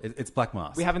love it. It's Black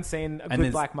Mask. We haven't seen a And good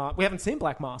there's- Black Mask. We haven't seen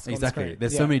Black Mask. On Exactly. screen.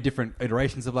 There's Yeah. so many different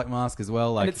iterations of Black Mask as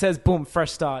well. Like And it says, boom,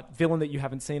 fresh start. Villain that you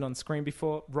haven't seen on screen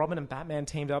before. Robin and Batman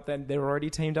teamed up. Then they're already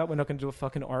teamed up. We're not going to do a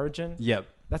fucking origin. Yep.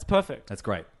 That's perfect. That's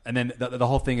great. And then the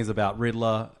whole thing is about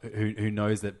Riddler, who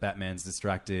knows that Batman's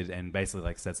distracted and basically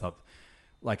like sets up,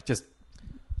 like just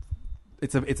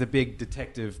it's a big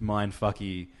detective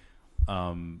mindfucky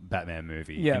Batman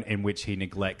movie in which he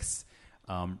neglects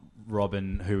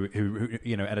Robin, who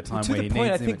you know at a time to where the he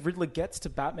point, needs I him. think Riddler gets to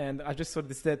Batman. I just saw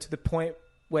this there to the point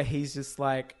where he's just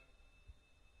like,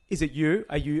 "Is it you?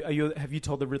 Are you? Have you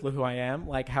told the Riddler who I am?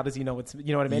 Like, how does he know it's?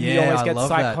 You know what I mean? Yeah, he always I gets love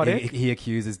psychotic, that. He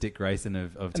accuses Dick Grayson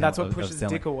of and that's what pushes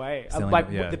selling, Dick away. selling Like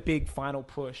it, yeah. the big final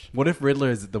push. What if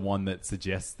Riddler is the one that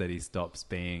suggests that he stops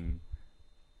being?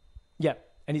 Yeah,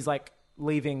 and he's like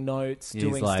leaving notes, He's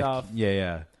doing like, stuff.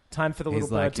 Yeah. Time for the little He's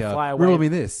bird like, to fly away. riddle me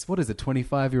this. What is it?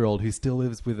 25-year-old who still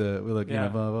lives with a you Yeah. know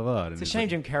blah blah blah. And It's a he's shame like-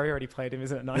 Jim Carrey already played him,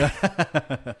 isn't it? No.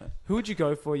 Who would you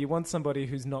go for? You want somebody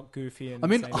who's not goofy and. I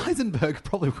mean, same- Eisenberg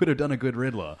probably would have done a good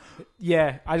Riddler.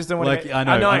 Yeah, I just don't want Like to. I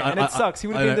know, and it sucks. He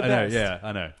would have been the best. I know, yeah,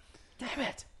 I know. Damn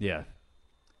it. Yeah.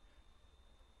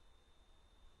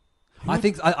 I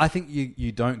think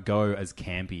you don't go as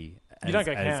campy. You don't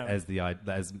go camp.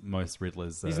 as most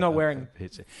Riddlers. He's not wearing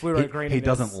picture. fluoro green He in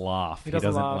doesn't this. laugh. He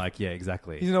doesn't laugh. like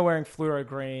exactly. He's not wearing fluoro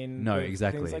green. No, with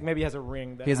exactly. things. Like maybe he has a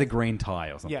ring. That He has a has- green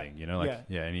tie or something. You know, like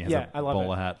and he has I a love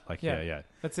bowler it. hat. Like yeah.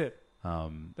 That's it.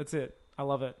 That's it. I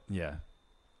love it. Yeah.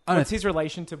 What's his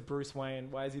relation to Bruce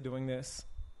Wayne? Why is he doing this?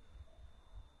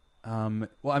 Well,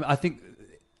 I think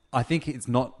it's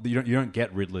not you don't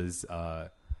get Riddler's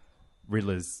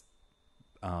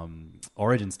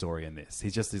origin story in this.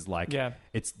 He's just like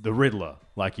it's the Riddler.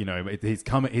 Like you know, he's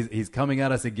coming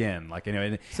at us again. Like you know,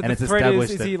 and So it's the thread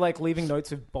established is that he like leaving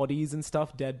notes with bodies and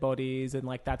stuff, dead bodies, and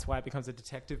like that's why it becomes a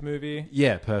detective movie,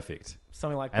 yeah, perfect.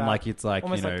 something like that. And like it's like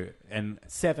almost you know, like and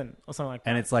Seven or something like that.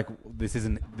 and it's like this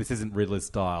isn't Riddler's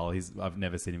style. I've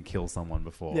never seen him kill someone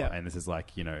before. Yeah. And this is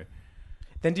like you know.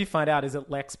 Then do you find out is it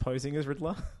Lex posing as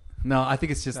Riddler? No, I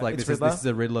think it's just No, like it's this Riddler? is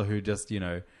a Riddler who just you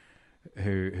know.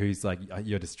 Who's like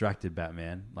you're distracted,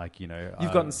 Batman? Like you know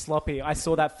You've gotten sloppy. I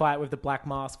saw that fight with the Black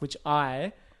Mask, which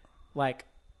I like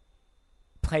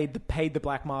paid the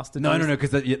Black Mask to do. No,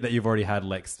 because that you've already had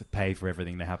Lex pay for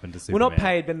everything that happened to Well, Superman. not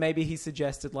paid, but maybe he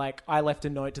suggested, like, I left a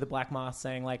note to the Black Mask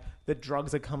saying, like, the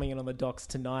drugs are coming in on the docks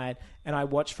tonight, and I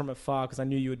watched from afar because I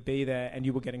knew you would be there, and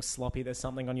you were getting sloppy. There's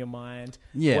something on your mind.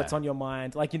 Yeah. What's on your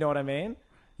mind? Like, you know what I mean?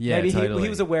 Yeah, maybe totally. he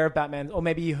was aware of Batman, or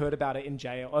maybe he heard about it in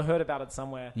jail, or heard about it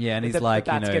somewhere. Yeah, and But he's that- like,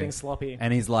 but that's you know, getting sloppy.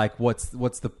 And he's like, what's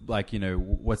the like, you know,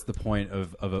 what's the point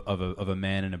of a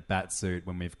man in a bat suit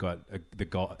when we've got the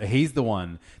god? He's the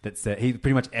one that said he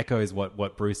pretty much echoes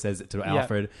what Bruce says to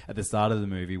Alfred at the start of the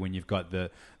movie when you've got the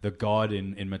god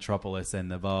in Metropolis and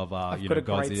the blah blah. I've you got know, a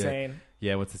great gods, scene.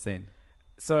 Yeah, what's the scene?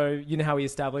 So, you know how he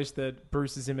established that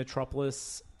Bruce is in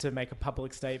Metropolis to make a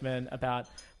public statement about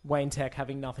Wayne Tech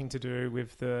having nothing to do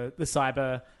with the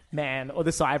cyber man or the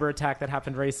cyber attack that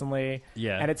happened recently.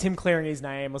 Yeah. And it's him clearing his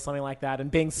name or something like that and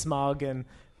being smug and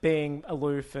being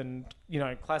aloof and, you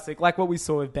know, classic. Like what we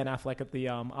saw with Ben Affleck at the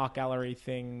art gallery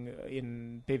thing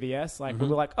in BVS. Like, we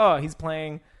were like, oh, he's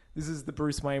playing... This is the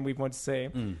Bruce Wayne we want to see.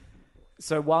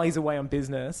 So while he's away on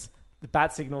business, the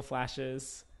bat signal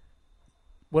flashes...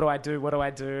 What do I do? What do I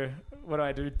do? What do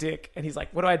I do, Dick? And he's like,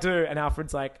 what do I do? And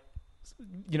Alfred's like,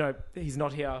 you know, he's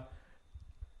not here.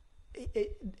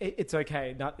 It's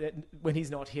okay. When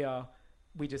he's not here,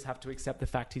 we just have to accept the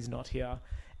fact he's not here.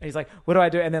 And he's like, what do I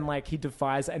do? And then like he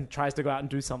defies and tries to go out and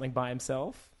do something by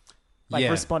himself. like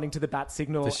Yeah. responding to the bat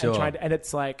signal For sure. and trying to, and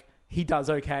it's like he does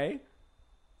okay.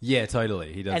 Yeah,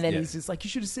 totally. He does. And then yeah. he's just like, you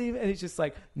should have seen it. And he's just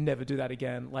like, never do that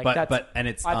again. Like, and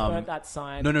it's I've earned that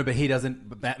sign. No, but he doesn't.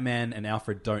 But Batman and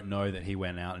Alfred don't know that he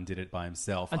went out and did it by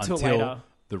himself Until later.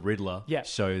 the Riddler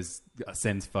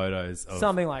sends photos of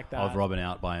Something like that. of Robin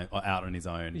out on his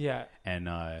own. Yeah. And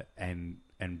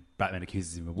Batman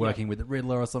accuses him of working with the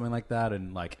Riddler or something like that.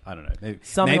 And like, I don't know,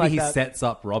 Something maybe like he that. sets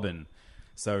up Robin.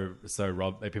 So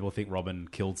people think Robin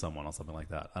killed someone or something like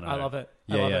that. I don't know. I love it.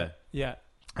 Yeah, I love yeah. it. Yeah.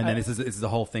 And then this is the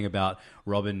whole thing about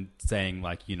Robin saying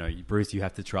like, you know, Bruce, you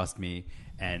have to trust me,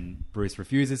 and Bruce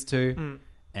refuses to,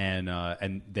 and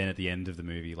then at the end of the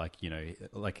movie, like, you know,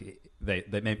 like they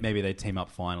maybe they team up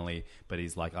finally, but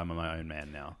he's like, I'm my own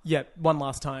man now. Yeah, one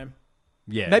last time.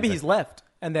 Yeah, Maybe he's left,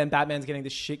 and then Batman's getting the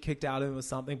shit kicked out of him or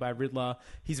something by Riddler.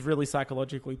 He's really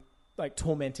psychologically like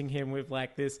tormenting him with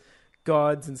like this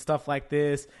gods and stuff like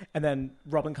this, and then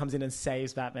Robin comes in and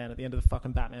saves Batman at the end of the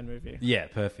fucking Batman movie. Yeah,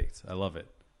 perfect. I love it.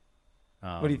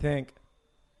 What do you think?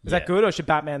 Is yeah. that good, or should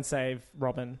Batman save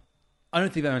Robin? I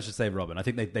don't think Batman should save Robin. I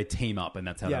think they team up, and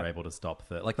that's how Yeah. they're able to stop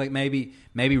the like maybe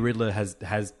Riddler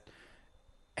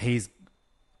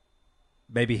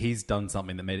he's done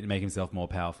something that made make himself more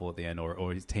powerful at the end,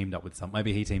 or he's teamed up with some.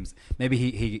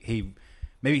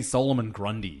 Maybe Solomon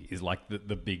Grundy is like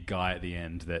the big guy at the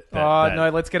end. No,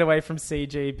 let's get away from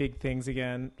CG big things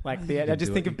again. Like I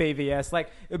just do think it. of BVS. Like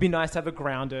it would be nice to have a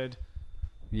grounded.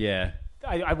 Yeah.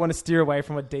 I want to steer away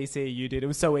from what DCEU did. It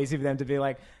was so easy for them to be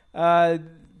like,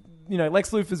 you know,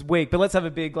 Lex Luthor's weak, but let's have a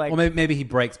big like. Or maybe he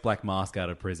breaks Black Mask out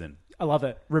of prison. I love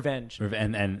it. Revenge.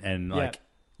 And like.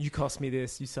 You cost me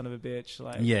this, you son of a bitch.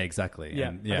 Like, Yeah, exactly. Yeah,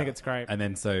 And, I think it's great. And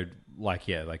then Nightwing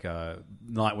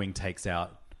takes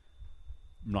out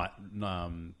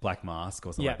Black Mask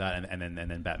or something like that, and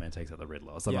then Batman takes out the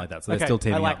Riddler or something like that. So they're still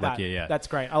teaming I like up. that. Like, yeah. That's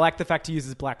great. I like the fact he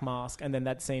uses Black Mask, and then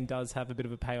that scene does have a bit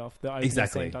of a payoff. The opening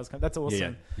Exactly. scene does come. That's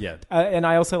awesome. Yeah. And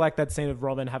I also like that scene of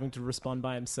Robin having to respond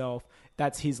by himself.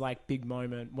 That's his like big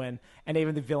moment when, and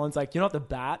even the villain's like, "You're not the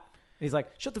Bat." And he's like,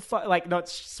 "Shut the fuck!" Like not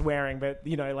swearing, but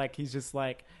you know, like he's just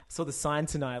like, "I saw the sign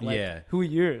tonight." Like, Yeah. who are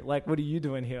you? Like, what are you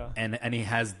doing here? And he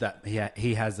has that.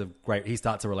 He has a great. He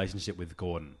starts a relationship with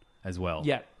Gordon as well.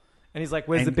 Yeah. And he's like,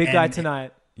 "Where's And- the big guy and-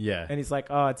 tonight?" Yeah. And he's like,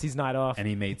 "Oh, it's his night off." And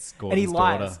he meets and Gordon's he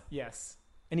lies. daughter. Yes.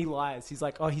 And he lies. He's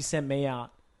like, "Oh, he sent me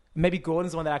out." Maybe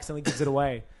Gordon's the one that accidentally gives it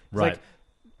away. He's Right. like,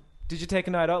 "Did you take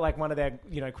a night off?" Like one of their,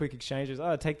 you know, quick exchanges.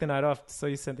 "Oh, take the night off, so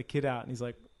you sent the kid out." And he's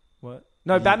like, "What?"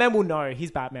 No, Batman will know.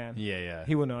 He's Batman. Yeah.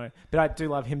 He will know. But I do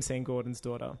love him seeing Gordon's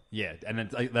daughter. Yeah, and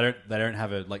it's like, they don't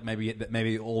have a like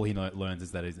maybe all he learns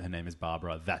is that her name is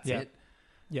Barbara. That's Yeah. it.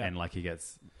 Yeah. And like he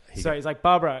gets. So he's like,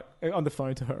 "Barbara," on the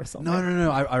phone to her or something. No.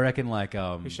 I reckon like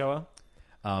You show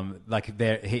her? like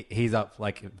there he's up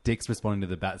like Dick's responding to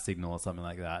the bat signal or something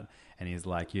like that, and he's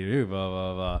like you blah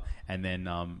blah blah, and then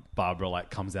Barbara like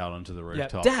comes out onto the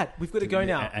rooftop. Dad, we've got to go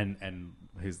now. And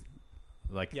who's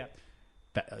like Yeah.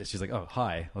 she's like, "Oh,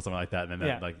 hi," or something like that, and then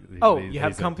Yeah. like You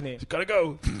have company. Gotta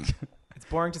go. It's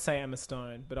boring to say Emma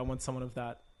Stone, but I want someone of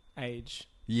that age.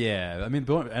 Yeah, I mean,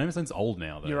 Emma Stone's old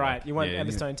now. Though. You're right. Like, You want yeah,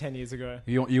 Emma Stone 10 years ago.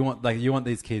 You want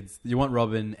these kids. You want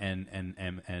Robin and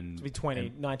To be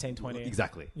 20, 19, 20.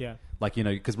 Exactly. Yeah. Like, you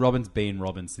know, because Robin's been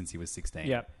Robin since he was 16.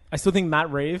 Yeah. I still think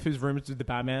Matt Reeves, who's rumored to do the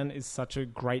Batman, is such a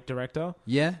great director.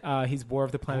 Yeah. He's War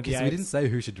of the Planet of Okay, the so we Apes. didn't say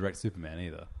who should direct Superman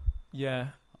either. Yeah.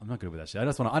 I'm not good with that shit. I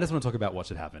just want to talk about what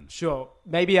should happen. Sure.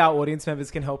 Maybe our audience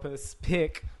members can help us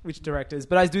pick which directors.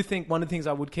 But I do think one of the things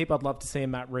I would keep, I'd love to see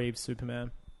Matt Reeves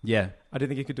Superman. Yeah. I do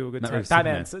think he could do a good Matt Reeves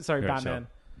Batman. Superman. Sorry, Yeah, Batman.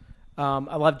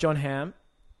 I love John Hamm.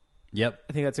 Yep.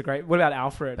 I think that's a great... What about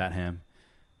Alfred? Batham.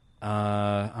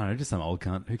 I don't know, just some old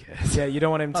cunt. Who cares? Yeah, you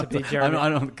don't want him to be Jeremy... I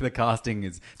don't. The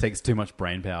casting takes too much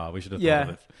brain power. We should have thought Yeah. of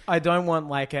it. I don't want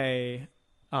like a...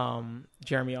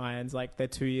 Jeremy Irons, like they're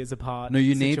 2 years apart. No,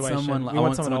 you need situation. someone. We I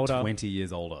want someone older. 20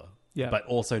 years older. Yeah. But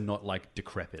also not like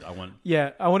decrepit. I want.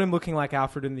 Yeah, I want him looking like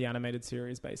Alfred in the animated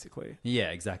series, basically.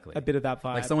 Yeah, exactly. A bit of that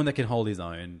vibe. Like someone that can hold his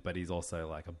own, but he's also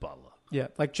like a butler. Yeah,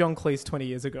 like John Cleese 20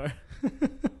 years ago.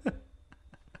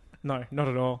 No, not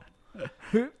at all.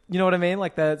 You know what I mean?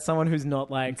 Like that, someone who's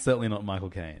not like... Certainly not Michael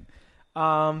Caine.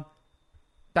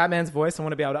 Batman's voice, I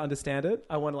want to be able to understand it.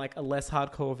 I want like a less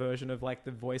hardcore version of like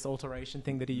the voice alteration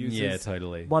thing that he uses. Yeah,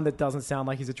 totally. One that doesn't sound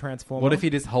like he's a transformer. What if he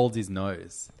just holds his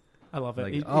nose? I love it.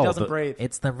 Like, He doesn't but breathe.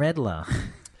 It's the Riddler.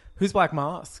 Who's Black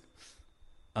Mask?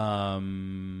 I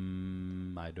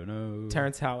don't know.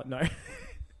 Terrence Howard. No.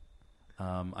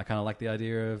 I kind of like the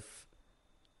idea of,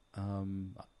 I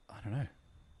don't know.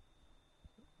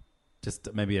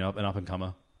 Just maybe an up and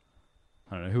comer.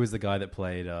 I don't know. Who was the guy that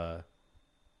played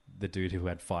the dude who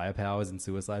had fire powers in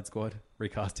Suicide Squad.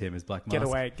 Recast him as Black Mask. Get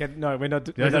away. No, we're not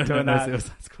doing that.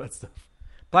 Suicide Squad stuff.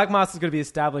 Black Mask is going to be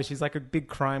established. He's like a big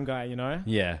crime guy, you know?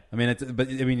 Yeah. I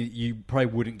mean, you probably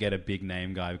wouldn't get a big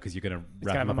name guy because you're going to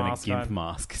wrap him up in a GIMP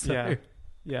mask. So.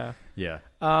 Yeah. Yeah.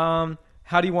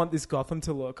 How do you want this Gotham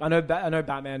to look? I know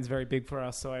Batman's very big for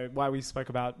us, so we didn't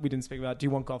speak about, do you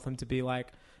want Gotham to be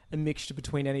like a mixture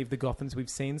between any of the Gothams we've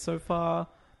seen so far?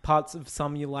 Parts of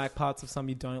some you like, parts of some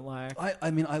you don't like?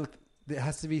 There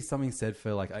has to be something said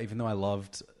for, like, even though I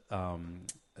loved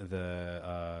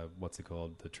what's it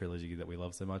called? The trilogy that we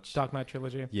love so much. Dark Knight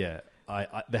trilogy. Yeah.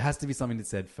 There has to be something that's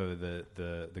said for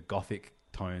the gothic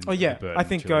tones. Oh, yeah. Of the Burton I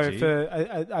think trilogy. go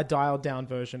for a dialed down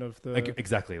version of the...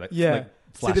 Exactly. Like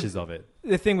flashes of it.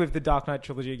 The thing with the Dark Knight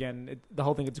trilogy, again, the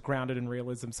whole thing, it's grounded in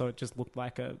realism, so it just looked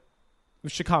like it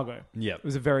was Chicago. Yeah. It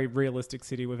was a very realistic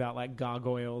city without like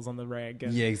gargoyles on the reg.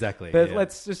 Yeah, exactly. But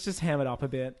let's just ham it up a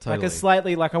bit.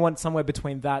 Totally. I want somewhere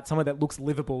between that, somewhere that looks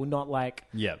livable, not like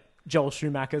Joel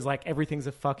Schumacher's, like everything's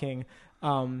a fucking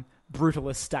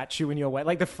brutalist statue in your way.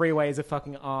 Like the freeway is a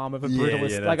fucking arm of a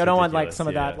brutalist. Yeah, like I don't want like ridiculous, some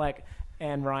of that like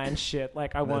Anne Ryan shit.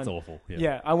 Like I want... That's awful.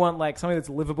 Yeah, I want like something that's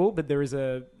livable, but there is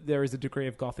a degree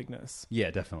of gothicness.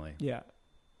 Yeah, definitely. Yeah.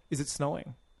 Is it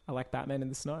snowing? I like Batman in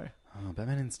the snow. Oh,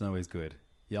 Batman in snow is good.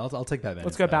 Yeah, I'll take Batman.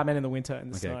 Let's go Batman in the winter in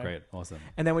the snow. Okay, great. Awesome.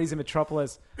 And then when he's in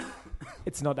Metropolis,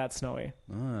 it's not that snowy.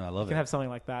 Oh, I love You can have something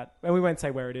like that. And we won't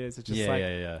say where it is. It's just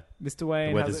Mr. Wayne.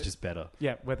 The weather's just better.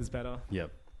 Yeah, weather's better.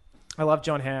 Yep. I love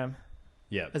John Hamm.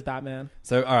 Yeah. As Batman.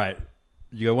 So, all right.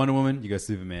 You go Wonder Woman, you go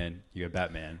Superman, you go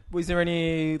Batman. Was there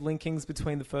any linkings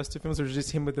between the first two films, or was it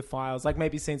just him with the files? Like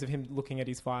maybe scenes of him looking at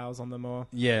his files on them, or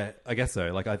yeah, I guess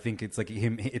so. Like I think it's like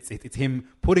him. It's him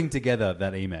putting together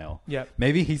that email. Yeah.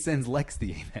 Maybe he sends Lex the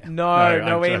email.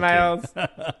 No emails.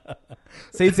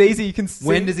 See, it's easy. You can see.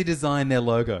 When does he design their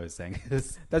logos?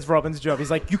 That's Robin's job. He's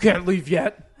like, you can't leave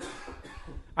yet.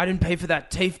 I didn't pay for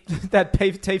that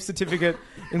TAFE certificate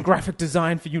in graphic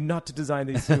design for you not to design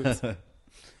these suits.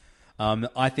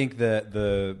 I think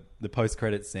the post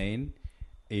credit scene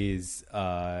is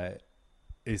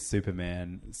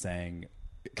Superman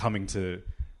coming to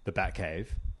the Batcave.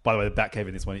 By the way, the Batcave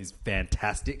in this one is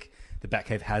fantastic. The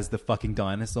Batcave has the fucking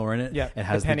dinosaur in it. Yeah, it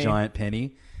has the giant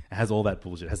penny. It has all that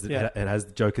bullshit. It has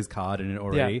Joker's card in it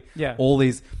already. Yeah. All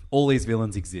these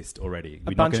villains exist already.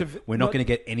 We're not going to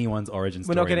get anyone's origin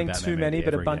story. We're not getting in too many,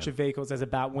 but a bunch again. of vehicles. There's a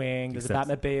Batwing. There's a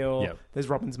Batmobile. There's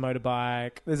Robin's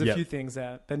motorbike. There's a few things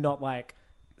there. They're not like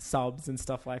subs and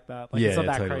stuff like that. Like it's not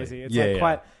that totally. crazy. It's like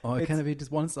quite. Oh, can it be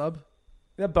just one sub?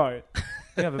 A boat.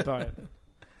 You have a boat.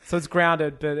 So it's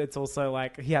grounded, but it's also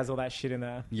like he has all that shit in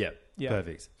there. Yeah.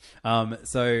 Perfect.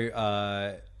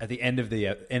 So at the end of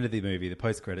the movie, the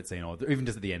post credit scene, or even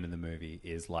just at the end of the movie,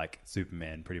 is like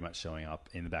Superman pretty much showing up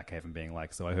in the Batcave and being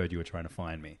like, "So I heard you were trying to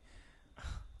find me."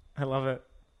 I love it.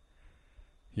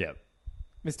 Yeah.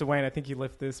 Mr. Wayne, I think you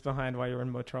left this behind while you were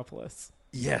in Metropolis.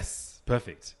 Yes.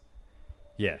 Perfect.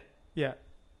 Yeah. Yeah.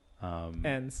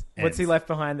 Ends. What's he left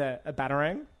behind there? A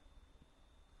Batarang?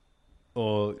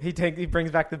 Or he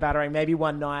brings back the Batarang. Maybe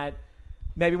one night,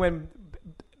 maybe when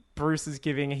Bruce is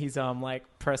giving his like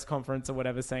press conference or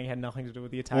whatever, saying it had nothing to do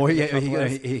with the attack. Or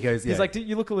he goes. He's like,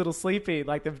 you look a little sleepy.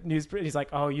 Like the news. He's like,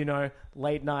 oh,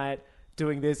 late night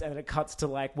doing this, and then it cuts to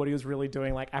like what he was really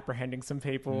doing, like apprehending some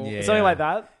people, something like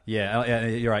that. Yeah,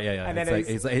 you're right. Yeah. And then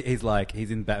he's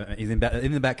in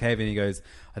the Batcave, and he goes,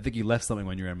 "I think you left something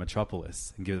when you were in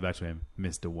Metropolis," and gives it back to him,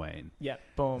 Mr. Wayne. Yeah,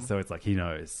 boom. So it's like he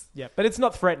knows. Yeah, but it's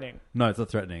not threatening. No, it's not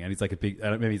threatening, and he's like a big.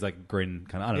 Maybe he's like grin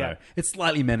kind of. I don't know. It's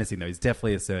slightly menacing though. He's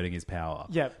definitely asserting his power.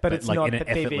 Yeah, but it's like not in an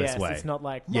effortless BBS. way. It's not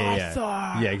like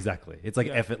Yeah, exactly. It's like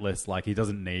effortless. Like he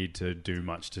doesn't need to do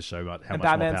much to show how much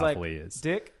Batman's more powerful like, he is.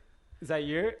 Dick, is that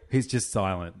you? He's just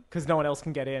silent because no one else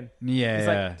can get in. Yeah, he's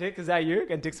like, Dick, is that you?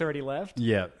 And Dick's already left.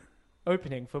 Yeah.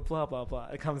 Opening for blah blah blah.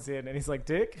 It comes in and he's like,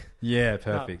 Dick. Yeah,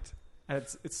 perfect. And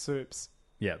it's Soups.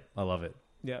 Yeah, I love it.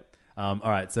 Yeah. All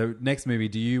right. So next movie,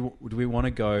 do we want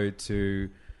to go to?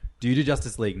 Do you do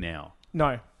Justice League now?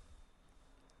 No.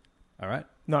 All right.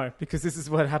 No, because this is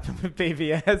what happened with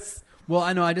BVS. Well,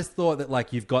 I know. I just thought that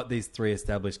like you've got these three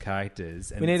established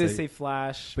characters, and we need to see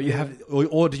Flash. But you have,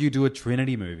 or do you do a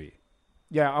Trinity movie?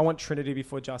 Yeah, I want Trinity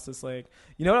before Justice League.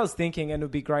 You know what I was thinking, and it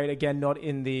would be great again, not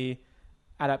in the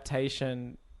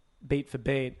adaptation beat for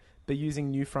beat, but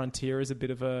using New Frontier as a bit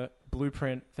of a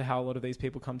blueprint for how a lot of these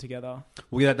people come together.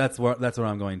 Well, yeah, that's where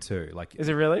I'm going to. Like, is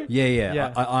it really?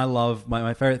 Yeah. I love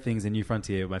my favorite things in New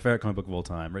Frontier. My favorite comic book of all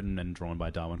time, written and drawn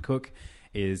by Darwin Cook,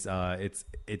 is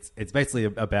it's basically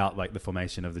about like the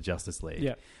formation of the Justice League.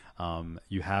 Yeah.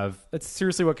 You have... That's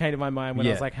seriously what came to my mind when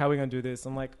I was like, how are we going to do this?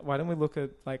 I'm like, why don't we look at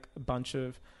like a bunch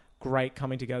of great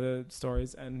coming together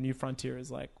stories, and New Frontier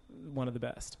is like one of the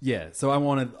best. Yeah, so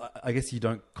I guess you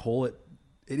don't call it.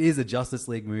 It is a Justice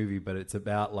League movie, but it's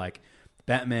about like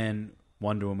Batman,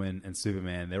 Wonder Woman, and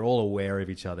Superman. They're all aware of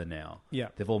each other now. Yeah.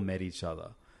 They've all met each other.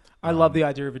 I love the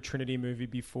idea of a Trinity movie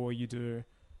before you do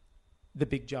the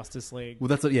big Justice League. Well,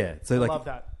 that's what. Yeah, so I like, love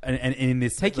that. And in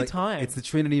this, Take your like, time. It's the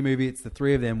Trinity movie. It's the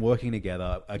three of them working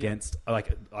together against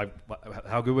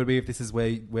how good would it be if this is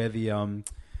where the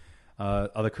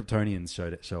other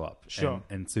Kryptonians show up. Sure.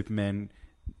 And Superman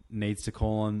needs to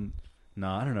call on. No,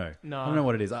 I don't know. No. I don't know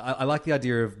what it is. I like the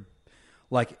idea of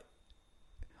like.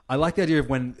 I like the idea of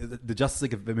when the Justice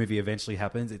League movie eventually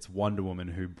happens, it's Wonder Woman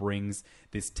who brings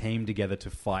this team together to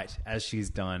fight, as she's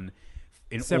done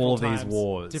in Several all of times, these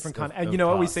wars. different kind. of And you know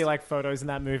what? We past. see like photos in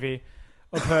that movie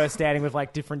of her standing with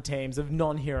like different teams of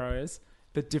non-heroes,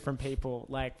 but different people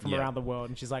like from Yeah. around the world.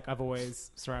 And she's like, I've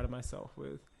always surrounded myself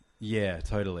with. Yeah,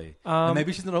 totally. And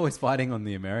maybe she's not always fighting on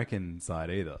the American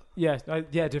side either. Yeah,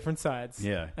 different sides.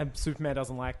 Yeah. And Superman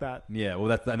doesn't like that. Yeah, well,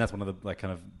 that's one of the like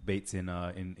kind of beats in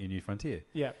New Frontier.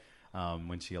 Yeah.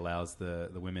 When she allows the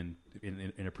women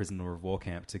in a prisoner of war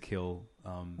camp to kill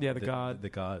the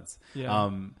guards. Yeah.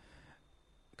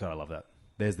 God, I love that.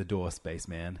 There's the door,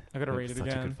 spaceman. I gotta read it Such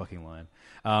a again. good fucking line.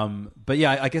 But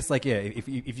yeah, I guess like if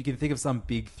you can think of some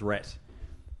big threat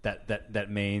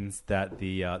that means that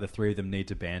the three of them need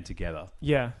to band together.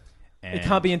 Yeah. And It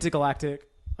can't be intergalactic.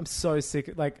 I'm so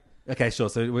sick. Like, okay, sure.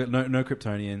 So no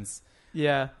Kryptonians.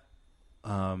 yeah.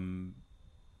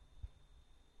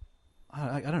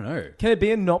 I don't know. Can it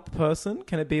be a not person?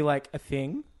 Can it be like a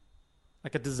thing?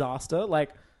 Like a disaster?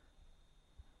 Like,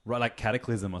 Right, like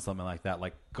Cataclysm or something like that.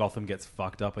 Like Gotham gets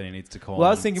fucked up and he needs to call Well,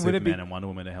 I was on thinking, would it Superman be- and Wonder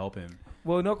Woman to help him.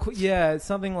 well, yeah,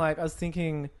 something like, I was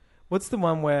thinking, what's the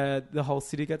one where the whole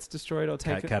city gets destroyed or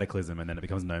taken? Cataclysm, and then it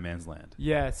becomes no man's land.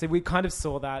 Yeah, so we kind of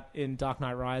saw that in Dark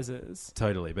Knight Rises.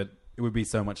 Totally, but it would be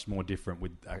so much more different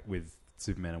with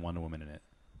Superman and Wonder Woman in it.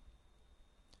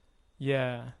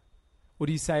 Yeah. Or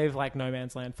do you save like No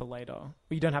Man's Land for later? Well,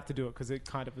 you don't have to do it because it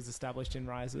kind of was established in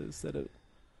Rises that it.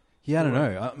 Yeah, I don't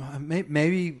know.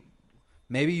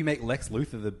 Maybe you make Lex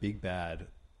Luthor the big bad.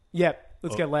 Yep,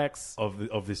 let's get Lex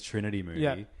of this Trinity movie.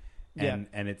 Yeah.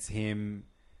 And it's him.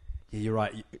 Yeah, you're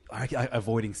right.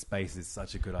 Avoiding space is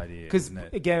such a good idea, Because isn't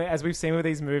it? again, as we've seen with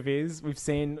these movies,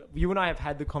 you and I have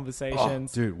had the Oh,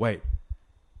 conversations. dude, wait.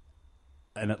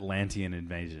 An Atlantean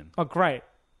invasion. Oh, great.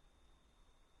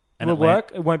 An Will it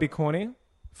work? It won't be corny.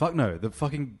 Fuck no! The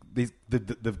fucking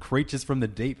the creatures from the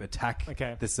deep attack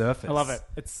the surface. I love it.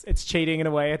 It's cheating in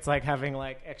a way. It's like having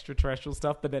like extraterrestrial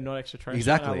stuff, but they're not extraterrestrial.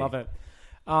 Exactly. And I love it.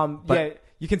 Yeah,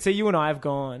 you can see you and I have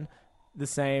gone the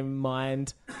same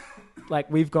mind.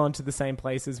 Like we've gone to the same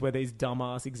places where these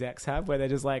dumbass execs have, where they're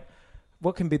just like,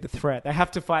 what can be the threat? They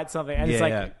have to fight something, and it's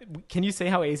like, can you see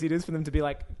how easy it is for them to be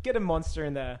like, get a monster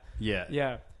in there? Yeah.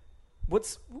 Yeah.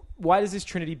 Why does this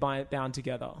Trinity bound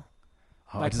together?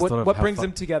 Oh, Like what brings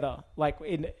them together? Like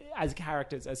as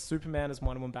characters, as Superman, as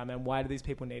Wonder Woman, Batman. Why do these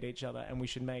people need each other? And we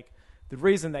should make the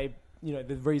reason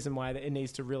why it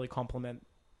needs to really complement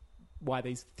why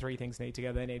these three things need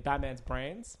together. They need Batman's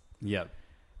brains. Yep.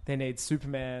 They need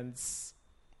Superman's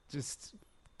just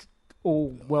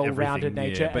all well-rounded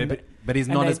Everything, nature. yeah. But he's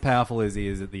not as powerful as he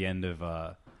is at the end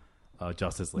of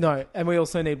Justice League. No, and we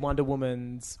also need Wonder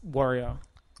Woman's warrior.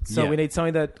 So we need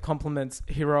something that complements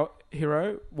hero,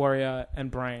 warrior, and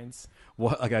brains.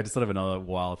 Okay, I just thought of another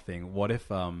wild thing. What if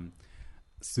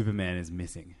Superman is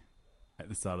missing at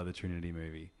the start of the Trinity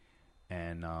movie,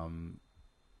 and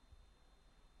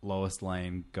Lois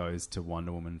Lane goes to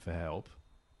Wonder Woman for help?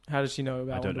 How does she know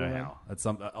about? I don't Wonder know Woman? how.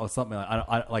 It's something like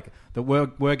I like the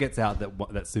word gets out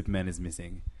that Superman is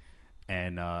missing,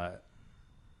 and Are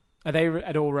they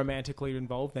at all romantically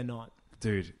involved? They're not.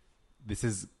 dude, this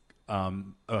is a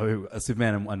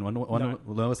Superman and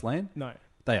Lois Lane. No,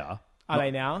 They are. Are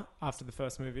they now after the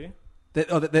first movie?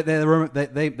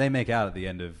 They make out at the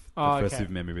end of the first okay.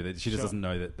 Superman movie. She just Sure. doesn't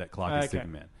know that Clark is Okay.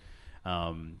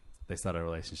 Superman. They start a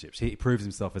relationship. He proves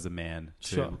himself as a man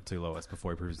to Lois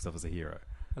before he proves himself as a hero.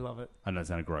 I love it. I know it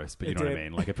sounded gross, but you It know what I did.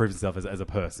 mean. Like it proves himself as a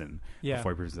person Yeah.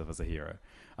 before he proves himself as a hero.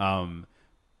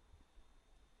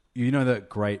 You know that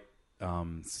great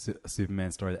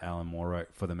Superman story that Alan Moore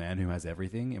wrote for The Man Who Has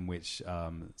Everything, in which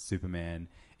Superman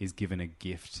is given a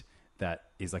gift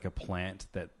that is like a plant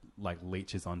that like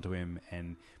leeches onto him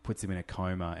and puts him in a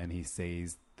coma, and he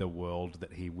sees the world that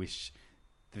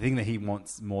the thing that he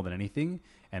wants more than anything,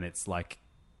 and it's like,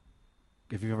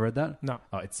 have you ever read that? No.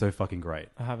 Oh, it's so fucking great.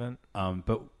 I haven't.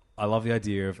 But I love the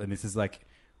idea of, and this is like,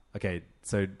 okay,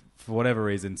 so for whatever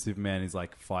reason, Superman is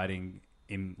like fighting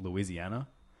in Louisiana,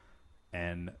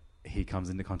 and he comes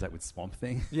into contact with Swamp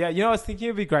Thing. Yeah, you know, I was thinking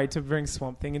it'd be great to bring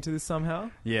Swamp Thing into this somehow.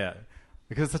 Yeah,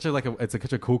 because it's such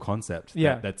such a cool concept.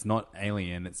 Yeah. That's not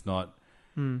alien. It's not.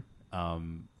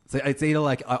 So it's either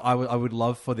like I would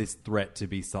love for this threat to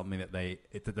be something that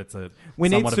that's a. We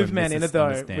need somewhat of a Superman in it though. We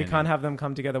misunderstanding. can't have them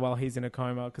come together while he's in a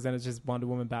coma because then it's just Wonder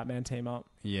Woman, Batman team up.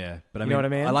 Yeah, but You know what I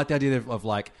mean? I like the idea of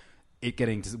like it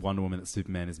getting to Wonder Woman that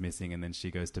Superman is missing, and then she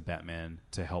goes to Batman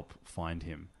to help find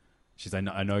him. She's I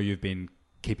know you've been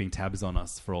keeping tabs on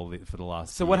us for the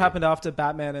last. So what happened after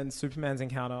Batman and Superman's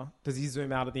encounter? Does he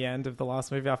zoom out at the end of the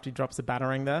last movie after he drops a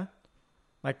batarang there?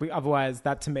 Like otherwise,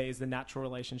 that to me is the natural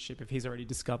relationship if he's already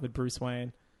discovered Bruce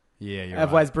Wayne. Yeah, you're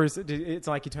otherwise, right. Bruce, it's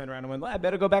like he turned around and went, I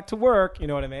better go back to work. You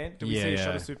know what I mean? Do we see a Yeah.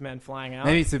 shot of Superman flying out?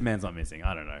 Maybe Superman's not missing.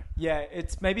 I don't know. Yeah,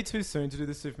 it's maybe too soon to do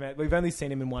the Superman. We've only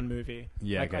seen him in one movie.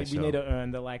 Yeah, like, okay, we sure. need to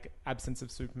earn the absence of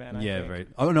Superman. I Yeah, think. very.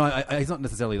 Oh no, he's not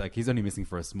necessarily like he's only missing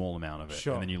for a small amount of it,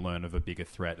 Sure. and then you learn of a bigger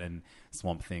threat, and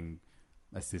Swamp Thing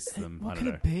assists them. What I could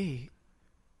don't know. it be?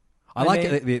 I like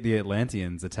the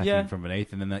Atlanteans attacking Yeah. from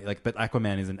beneath, and then but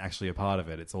Aquaman isn't actually a part of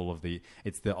it. It's all of the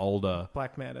older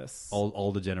Black Mantis.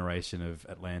 older generation of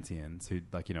Atlanteans who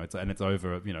it's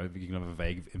over. You can have a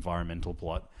vague environmental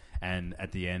plot, and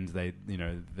at the end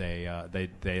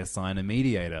they assign a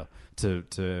mediator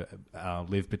to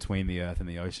live between the Earth and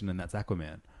the ocean, and that's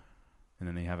Aquaman. And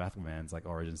then they have Aquaman's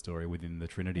origin story within the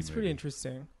Trinity. It's movie. pretty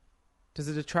interesting. Does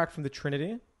it detract from the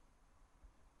Trinity?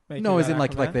 No, as in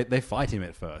Aquaman? they fight him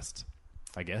at first,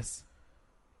 I guess.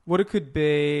 What it could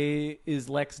be is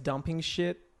Lex dumping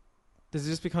shit. Does it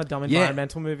just become a dumb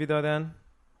environmental movie though? Then,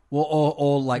 Well,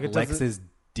 or Like it Lex doesn't- is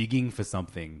digging for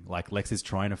something. Like Lex is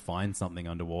trying to find something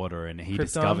underwater, and he Krypton?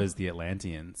 discovers the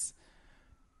Atlanteans.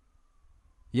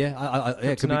 Yeah,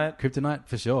 it could be Kryptonite? kryptonite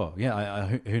for sure. Yeah,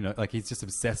 who knows? Like he's just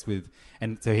obsessed with,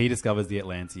 and so he discovers the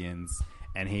Atlanteans,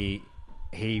 and he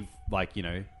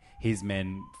his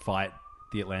men fight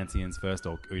the Atlanteans first,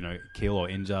 or kill or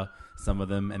injure some of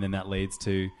them, and then that leads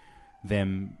to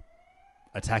them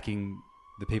attacking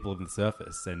the people on the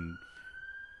surface. And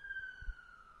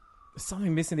there's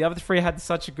something missing. The other three had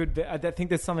such a good bit. I think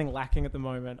there's something lacking at the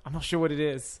moment. I'm not sure what it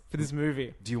is for this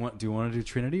movie. do you want to do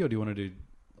Trinity, or do you want to do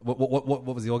what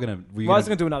was your gonna? I was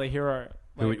going to do another hero.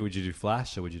 Would you do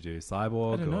Flash, or would you do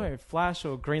Cyborg? I don't know, Flash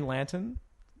or Green Lantern.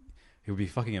 It would be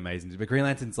fucking amazing. But Green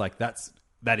Lantern's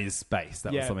that is space.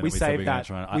 That Yeah, was something we that we said we saved were going that. to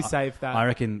try. And We saved that. I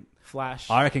reckon Flash.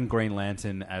 I reckon Green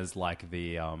Lantern as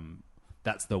the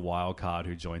that's the wild card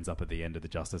who joins up at the end of the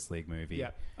Justice League movie.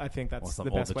 Yeah, I think or that's some,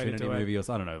 the or best the way Trinity to do movie, it.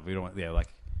 or I don't know. We don't want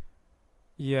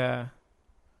Yeah.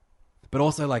 But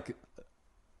also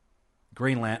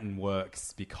Green Lantern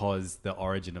works because the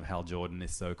origin of Hal Jordan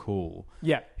is so cool.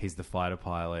 Yeah. He's the fighter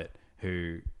pilot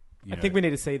who. I think we need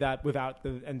to see that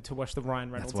and to watch the Ryan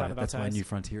Reynolds out of our That's why taste. New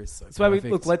Frontier is so That's why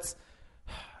perfect.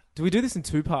 do we do this in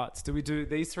two parts? Do we do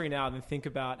these three now and then think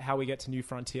about how we get to New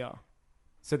Frontier?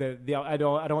 So I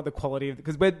don't want the quality of,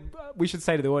 because we should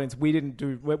say to the audience, we're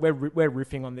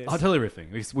riffing on this. I'm totally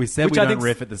riffing. We said Which we I don't think's-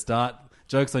 riff at the start.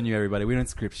 Joke's on you, everybody. We don't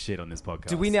script shit on this podcast.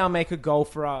 Do we now make a goal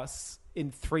for us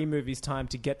in 3 movies' time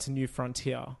to get to New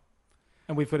Frontier?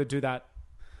 And we've got to do that.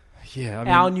 Yeah, I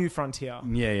mean, Our New Frontier.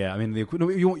 Yeah. I mean,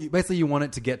 you want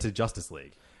it to get to Justice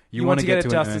League. You want want to to get get to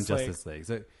to Justice earn League. Justice League.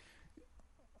 So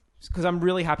Because I'm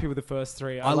really happy with the first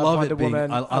 3. I love love Wonder it being-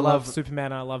 Woman. I I love love- Superman.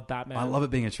 And I love Batman. I love it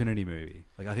being a Trinity movie.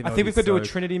 I think we could do a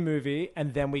Trinity movie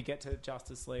and then we get to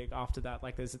Justice League after that.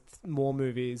 There's more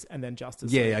movies and then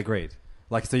Justice League. Yeah, agreed.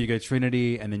 So you go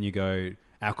Trinity, and then you go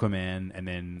Aquaman, and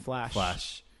then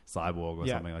Flash. Cyborg, or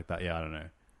something like that. Yeah, I don't know.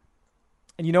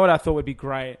 And you know what I thought would be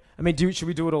great? I mean, should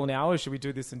we do it all now, or should we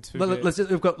do this in 2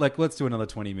 Let's do another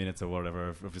 20 minutes or whatever.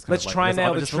 Of just Let's try and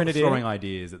nail the Trinity. Throwing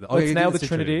ideas. Let's nail the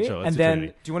Trinity, Sure, let's and do then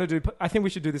Trinity. do you want to do? I think we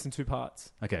should do this in 2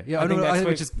 parts. Okay. Yeah, I think next I think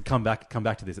we week- just come back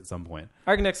to this at some point.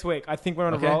 I reckon next week. I think we're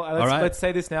on Okay, a roll. all right. Let's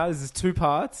say this now. This is 2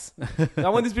 parts. I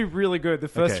want this to be really good. The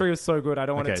first Okay. 3 are so good. I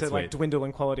don't want it Okay, to sweet. dwindle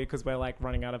in quality because we're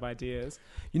running out of ideas.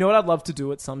 You know what I'd love to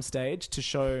do at some stage to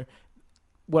show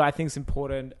what I think is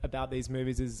important about these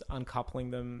movies is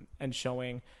uncoupling them and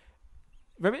showing.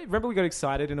 Remember we got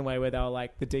excited in a way where they were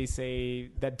the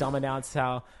DC, that dumb announced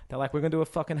how they're we're going to do a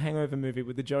fucking Hangover movie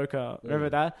with the Joker. Remember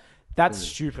that? That's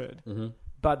stupid. Mm-hmm.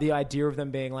 But the idea of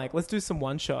them being let's do some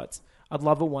one-shots. I'd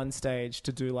love at one stage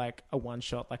to do a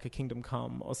one-shot, like a Kingdom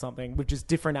Come or something, with just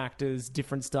different actors,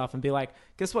 different stuff, and be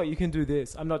guess what? You can do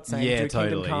this. I'm not saying do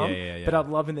totally. Kingdom Come, Yeah. but I'd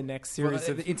love in the next series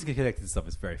The interconnected stuff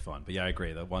is very fun, but yeah, I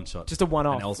agree. The one shot, Just a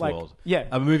one-off, an Elseworld. yeah.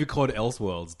 A movie called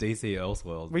Elseworlds, DC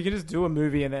Elseworlds. we can just do a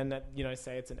movie and then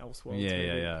say it's an Elseworlds movie.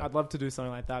 Yeah. I'd love to do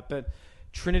something like that, but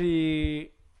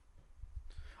Trinity.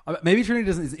 Maybe Trinity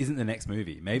isn't the next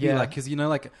movie. Maybe Yeah. because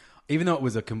even though it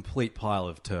was a complete pile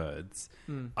of turds,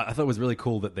 I thought it was really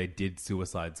cool that they did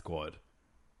Suicide Squad.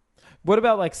 What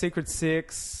about like Secret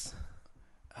Six?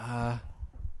 I'm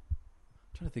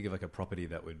trying to think of like a property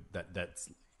that's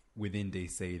within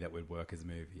DC that would work as a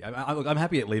movie. I'm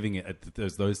happy at leaving it at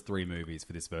those 3 movies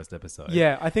for this first episode.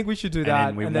 Yeah, I think we should do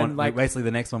that. And then basically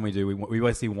the next one we do, we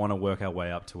basically want to work our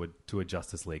way up to a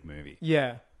Justice League movie.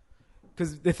 Yeah,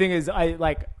 because the thing is, I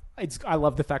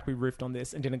love the fact we riffed on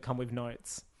this and didn't come with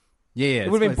notes. Yeah,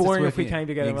 it would have been boring if we came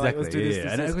together and we're like, let's do this.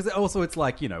 Yeah. And because also it's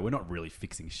like, we're not really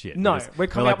fixing shit. No, we're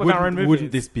coming up with our own movies.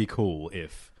 Wouldn't this be cool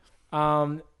if...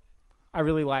 I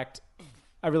really liked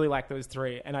those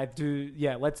 3, and I do.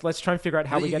 Yeah, let's try and figure out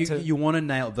how we get to. You want to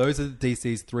nail those are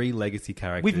DC's 3 legacy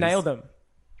characters. We've nailed them.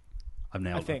 I've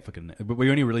nailed them. But we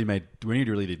only really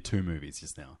did 2 movies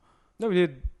just now. No, we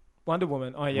did Wonder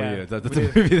Woman. Oh yeah, that's a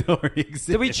movie that already exists.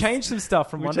 Did we change some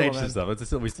stuff from Wonder Woman? We changed some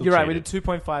stuff. We still You're right. We did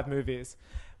 2.5 movies.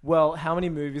 Well, how many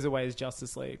movies away is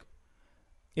Justice League?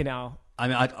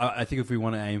 I think if we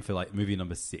want to aim for like movie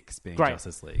number 6 being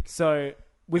Justice League, so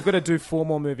we've got to do 4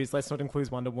 more movies. Let's not include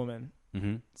Wonder Woman.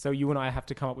 Mm-hmm. So you and I have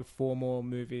to come up with 4 more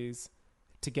movies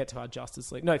to get to our Justice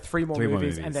League. No, 3 more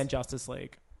movies and then Justice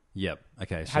League. Yep.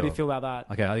 Okay. How do you feel about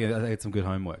that? Okay, I think it's some good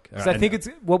homework. So I think it's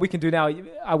what we can do now.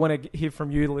 I want to hear from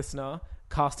you, the listener,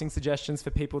 casting suggestions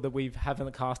for people that we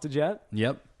haven't casted yet.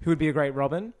 Yep. Who would be a great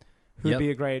Robin? Who would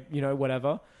be a great,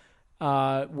 whatever.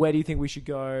 Where do you think we should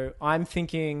go? I'm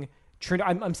thinking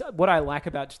Trinity. What I like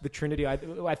about the Trinity,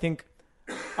 I think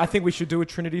we should do a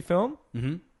Trinity film.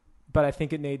 Mm-hmm. But I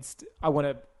think I want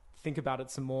to think about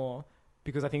it some more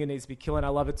because I think it needs to be killing. I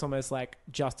love it's almost like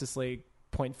Justice League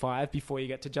 0.5 before you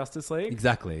get to Justice League.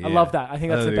 Exactly. Yeah. I love that. I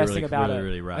think that's the best thing about it.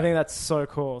 Really right. I think that's so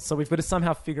cool. So we've got to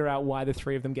somehow figure out why the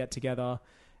 3 of them get together.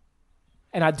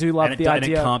 And I do love the idea.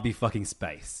 And it can't be fucking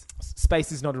space.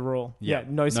 Space is not a rule. Yeah,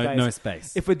 no space. No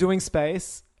space. If we're doing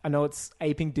space, I know it's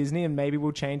aping Disney and maybe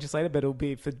we'll change this later, but it'll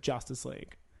be for Justice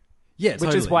League. Yeah,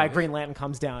 Which is why Green Lantern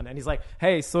comes down and he's like,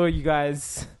 hey, saw you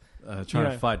guys... trying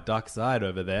to fight Darkseid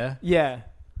over there. Yeah.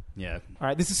 Yeah. All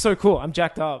right, this is so cool. I'm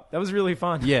jacked up. That was really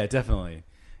fun. Yeah, definitely.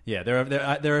 Yeah,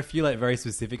 there are a few like very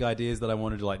specific ideas that I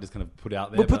wanted to like just kind of put out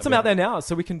there. We'll put some out there now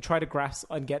so we can try to grasp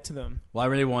and get to them. Well, I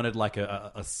really wanted like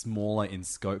a smaller in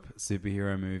scope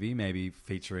superhero movie, maybe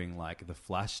featuring like the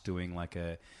Flash doing like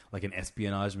an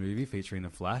espionage movie featuring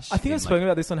the Flash. I think I've spoken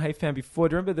about this on Hey Fan before.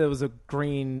 Do you remember there was a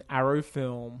Green Arrow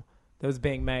film that was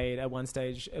being made at one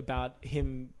stage about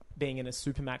him being in a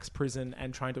Supermax prison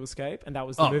and trying to escape, and that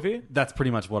was the movie? That's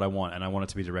pretty much what I want, and I want it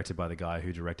to be directed by the guy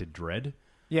who directed Dredd.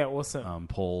 Yeah, awesome.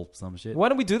 Paul some shit. Why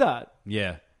don't we do that?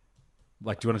 Yeah.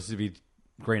 Like, do you want it to be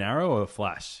Green Arrow or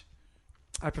Flash?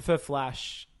 I prefer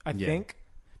Flash, I think.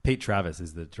 Pete Travis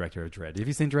is the director of Dredd. Have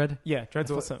you seen Dredd? Yeah,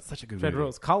 Dredd's awesome. Such a good Dredd movie.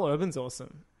 rules. Carl Urban's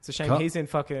awesome. It's a shame he's in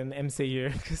fucking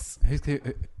MCU.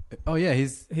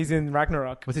 He's in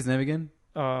Ragnarok. What's his name again?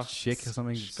 Schick or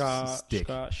something? Stick.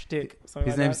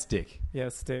 His name's Stick. Yeah,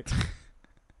 Stick.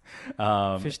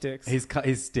 Fish sticks. He's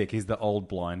Stick. He's the old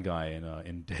blind guy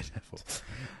in Daredevil.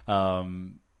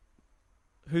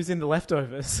 Who's in The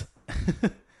Leftovers?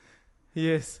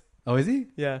 He is. Oh, is he?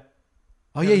 Yeah.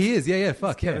 Oh, yeah, he is. Yeah.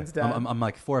 Fuck yeah. Kevin's dad. I'm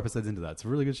like 4 episodes into that. It's a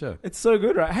really good show. It's so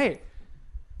good, right? Hey,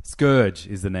 Scourge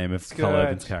is the name of Carl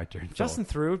Urban's character. In Justin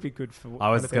Theroux would be good for. I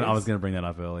was gonna bring that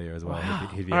up earlier as well. Wow.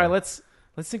 All right, let's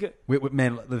think it.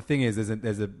 Man, the thing is,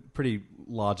 there's a pretty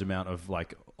large amount of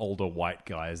like older white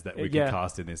guys that we can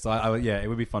cast in this. So it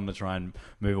would be fun to try and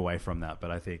move away from that. But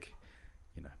I think,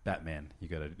 Batman,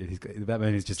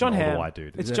 Batman is just John an older Hamm. white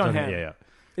dude. It's John Hamm. Yeah.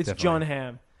 It's Definitely. John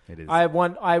Hamm. It is. I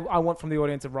want from the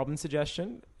audience a Robin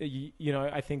suggestion.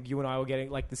 I think you and I were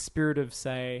getting like the spirit of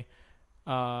say.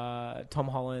 Tom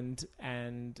Holland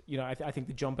and I think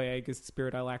the John Boyega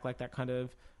spirit I like that kind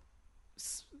of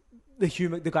the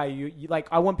humor, the guy you like.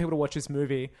 I want people to watch this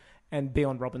movie and be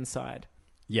on Robin's side.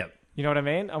 Yep. You know what I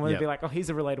mean? I want to be like, oh,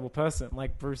 he's a relatable person.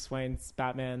 Like Bruce Wayne's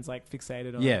Batman's like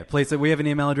fixated on. Yeah, please. So we have an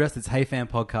email address. It's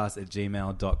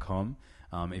heyfanpodcast@gmail.com.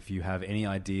 If you have any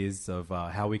ideas of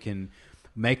how we can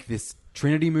make this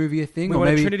Trinity movie a thing, or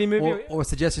maybe a Trinity movie, or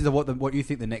suggestions of what you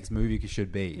think the next movie should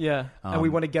be. Yeah, and we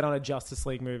want to get on a Justice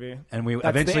League movie. And we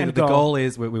eventually the goal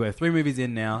is we have 3 movies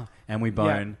in now, and we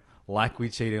bone like we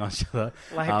cheating on each other.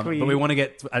 But we want to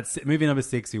get at movie number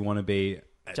 6. We want to be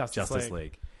at Justice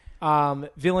League.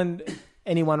 Villain,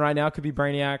 anyone right now could be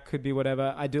Brainiac, could be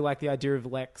whatever. I do like the idea of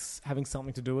Lex having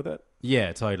something to do with it.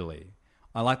 Yeah, totally.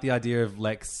 I like the idea of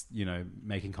Lex,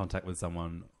 making contact with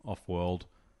someone off world.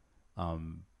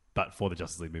 but for the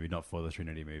Justice League movie, not for the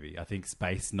Trinity movie. I think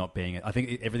space not being... I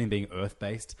think everything being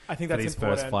Earth-based I think for that's these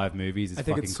important. first 5 movies is I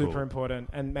think fucking it's super cool. important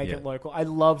and make Yeah. it local. I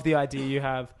love the idea you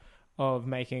have of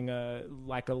making a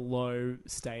low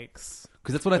stakes.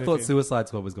 Because that's what I thought movie. Suicide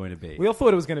Squad was going to be. We all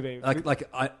thought it was going to be.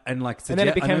 And then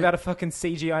it became about a fucking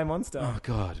CGI monster. Oh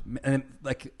god! And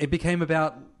like it became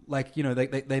about like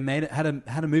they made it had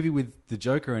a movie with the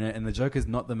Joker in it, and the Joker's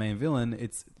not the main villain.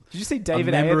 It's Did you see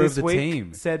David a Ayer member this of the week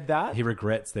team said that? He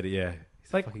regrets that. Yeah,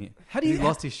 he's Like, fucking, how do you he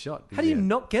lost his shot? How do you Yeah.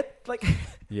 not get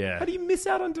Yeah. How do you miss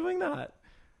out on doing that?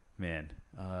 Man,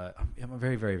 I'm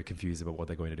very, very confused about what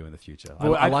they're going to do in the future.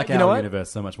 Well, I like you know our what? universe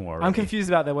so much more. I'm already. confused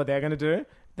about what they're going to do.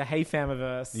 The Hey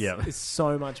Famiverse Yeah. is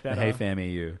so much The better. Hey Fam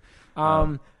EU.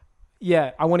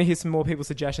 Yeah, I want to hear some more people's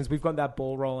suggestions. We've got that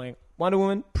ball rolling. Wonder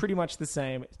Woman, pretty much the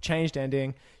same. Changed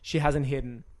ending. She hasn't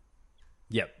hidden.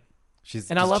 Yep.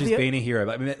 She's And I love she's the- been a hero,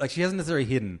 but I mean, like she hasn't necessarily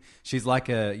hidden. She's like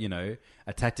a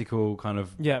tactical kind of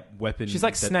weapon. She's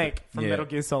like that- Snake from yeah. Metal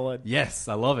Gear Solid. Yes,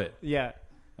 I love it. Yeah.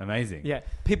 Amazing. Yeah.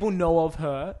 People know of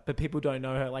her, but people don't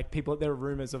know her. Like there are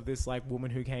rumors of this like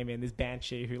woman who came in, this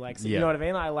banshee who likes you Yeah. know what I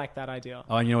mean? I like that idea.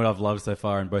 Oh, and you know what I've loved so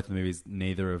far in both the movies?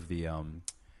 Neither of the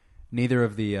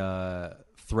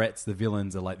threats, the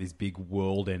villains, are like these big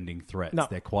world-ending threats. No.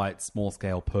 They're quite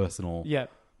small-scale, personal Yeah.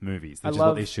 movies, I which is love-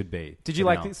 what they should be. Did you for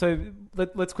like now. so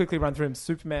let's quickly run through him.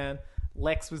 Superman,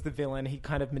 Lex was the villain. He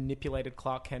kind of manipulated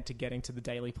Clark Kent to getting to the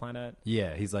Daily Planet.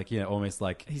 Yeah, he's like, almost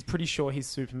like... He's pretty sure he's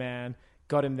Superman.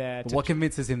 Got him there. But what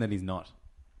convinces him that he's not?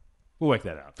 We'll work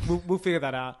that out. We'll figure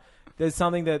that out. There's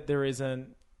something that there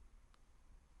isn't.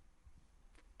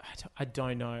 I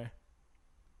don't know.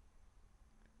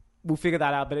 We'll figure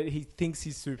that out. But he thinks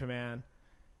he's Superman.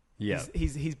 Yeah.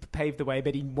 He's paved the way,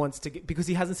 but he wants to get because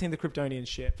he hasn't seen the Kryptonian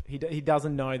ship. He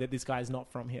doesn't know that this guy's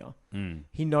not from here.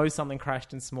 He knows something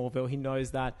crashed in Smallville. He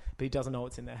knows that, but he doesn't know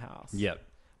it's in their house. Yep.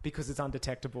 Because it's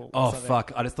undetectable. or Oh, something.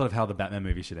 fuck. I just thought of how the Batman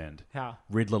movie should end. How?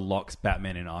 Riddler locks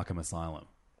Batman in Arkham Asylum.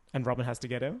 And Robin has to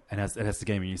get him. And it has to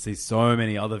game, and you see so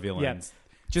many other villains.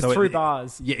 Just So through it-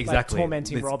 bars. Yeah, like, exactly.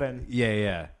 tormenting It's- Robin.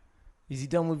 Yeah. Is he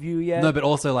done with you yet? No, but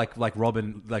also like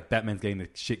Robin, like Batman's getting the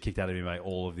shit kicked out of him by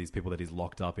all of these people that he's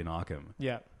locked up in Arkham.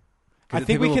 Yeah. 'Cause I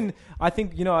think we people- can. I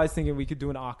think I was thinking we could do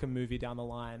an Arkham movie down the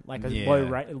line, like a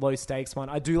Yeah. low stakes one.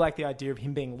 I do like the idea of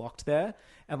him being locked there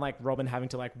and like Robin having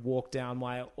to like walk down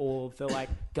while all of the like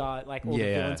guard, like all the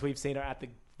Yeah. villains we've seen are at the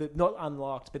not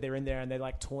unlocked, but they're in there and they're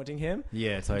like taunting him.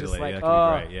 Yeah, And totally. just like, Yeah,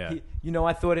 that could be great, yeah.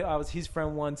 I thought I was his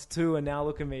friend once too, and now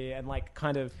look at me, and like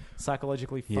kind of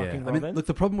psychologically fucking Robin. I mean, look,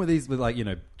 the problem with these, with like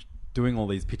doing all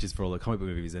these pitches for all the comic book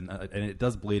movies, and it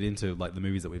does bleed into like the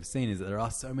movies that we've seen, is that there are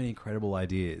so many incredible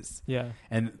ideas. Yeah.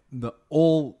 And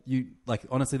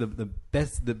honestly,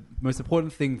 the most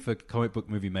important thing for comic book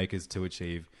movie makers to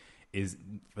achieve is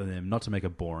for them not to make a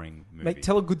boring movie.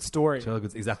 Tell a good story. Tell a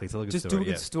good story. Just do a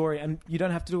good story, and you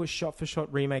don't have to do a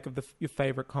shot-for-shot remake of your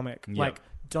favorite comic. Yep. Like,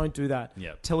 don't do that.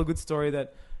 Yep. Tell a good story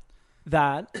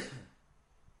that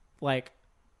like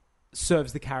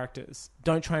serves the characters.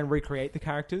 Don't try and recreate the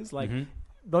characters. Like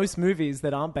most movies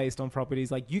that aren't based on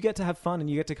properties, like you get to have fun and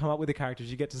you get to come up with the characters.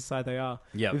 You get to decide they are.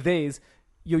 Yep. With these,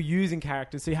 you're using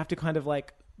characters, so you have to kind of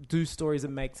like do stories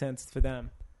that make sense for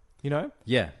them. You know?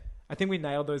 Yeah. I think we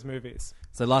nailed those movies.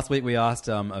 So last week we asked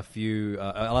I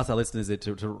asked our listeners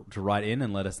to write in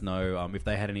and let us know if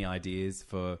they had any ideas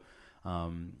for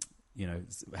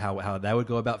how they would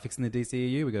go about fixing the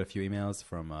DCEU. We got a few emails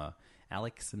from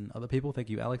Alex and other people. Thank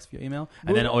you, Alex, for your email.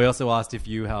 And then we also asked if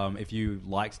you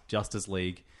liked Justice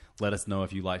League. Let us know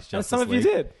if you liked Justice League. Some of you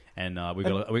did. And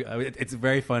it's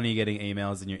very funny getting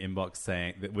emails in your inbox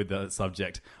saying that with the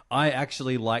subject, "I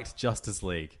actually liked Justice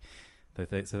League." So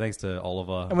thanks to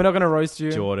Oliver. And we're not going to roast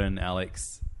you. Jordan,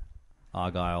 Alex,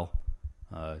 Argyle,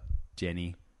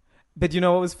 Jenny. But you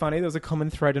know what was funny? There was a common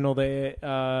thread in all the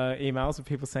emails of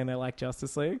people saying they like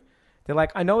Justice League. They're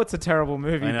like, I know it's a terrible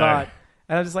movie, I know. but...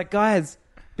 And I'm just like, guys,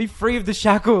 be free of the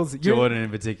shackles. Jordan in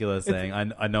particular saying,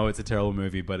 I know it's a terrible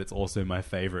movie, but it's also my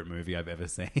favorite movie I've ever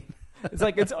seen. It's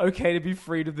like, it's okay to be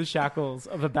freed of the shackles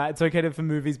of a bad... It's okay for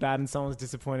movies bad and someone's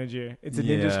disappointed you. It's an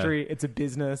industry. It's a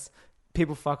business.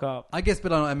 People fuck up. I guess,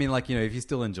 but I mean, like, if you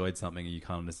still enjoyed something, you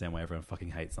can't understand why everyone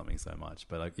fucking hates something so much.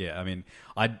 But like, yeah, I mean,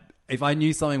 if I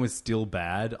knew something was still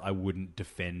bad, I wouldn't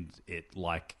defend it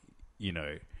like,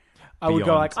 I would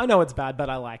go like, I know it's bad, but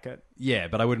I like it. Yeah,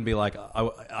 but I wouldn't be like,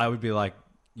 I would be like,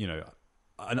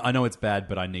 I know it's bad,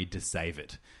 but I need to save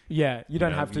it. Yeah, you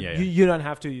don't have to. Yeah. You don't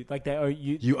have to. Like, they owe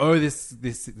you. You owe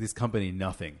this company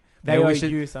nothing, They owe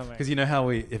you something. Because you know how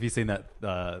have you seen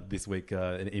that this week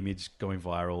an image going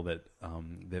viral that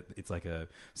that it's like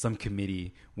some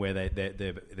committee where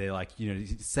they're like, you know,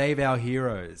 save our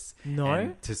heroes. No.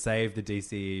 And to save the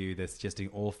DCEU, they're suggesting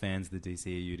all fans of the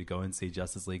DCEU to go and see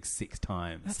Justice League 6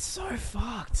 times. That's so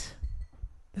fucked.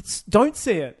 Don't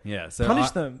see it. Yeah, so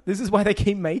punish them. This is why they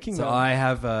keep making them. So I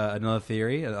have another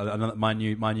theory. My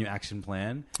new action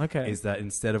plan. Okay. Is that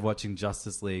instead of watching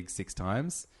Justice League 6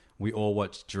 times, we all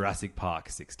watch Jurassic Park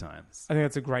 6 times. I think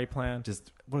that's a great plan.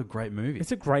 Just what a great movie.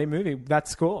 It's a great movie. That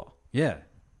score. Yeah.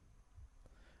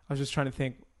 I was just trying to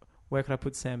think, where could I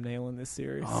put Sam Neill in this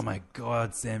series? Oh my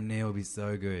God, Sam Neill would be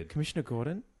so good. Commissioner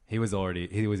Gordon? He was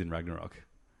in Ragnarok.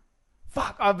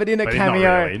 Fuck, but in a but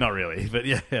cameo. Not really. But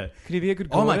yeah. Could he be a good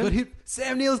Gordon? Oh my God,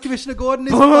 Sam Neill's Commissioner Gordon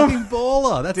is a fucking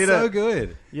baller. That's so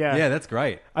good. Yeah. Yeah, that's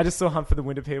great. I just saw Hunt for the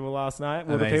Winter People last night.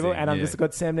 Amazing, And I've just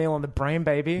got Sam Neill on the brain,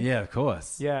 baby. Yeah, of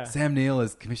course. Yeah. Sam Neill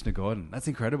as Commissioner Gordon. That's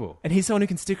incredible. And he's someone who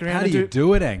can stick around. How do you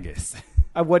do it, Angus?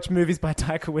 I watch movies by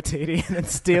Taika Waititi and then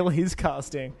steal his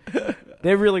casting.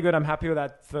 They're really good. I'm happy with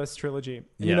that first trilogy.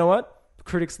 Yeah. You know what?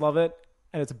 Critics love it,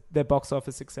 and they're box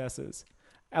office successes.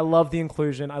 I love the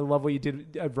inclusion. I love what you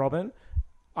did at Robin.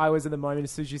 I was at the moment,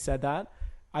 as soon as you said that,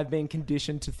 I've been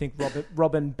conditioned to think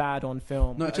Robin bad on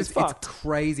film, No, which is it's fucked.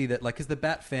 crazy that because the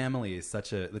Bat family is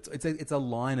such it's a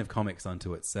line of comics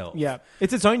unto itself. Yeah,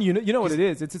 it's its own unit. You know what it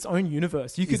is? It's its own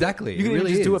universe. You could, Exactly. You could It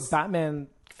really just do a is. Batman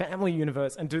family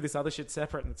universe and do this other shit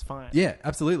separate, and it's fine. Yeah,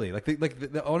 absolutely.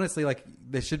 Honestly,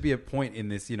 there should be a point in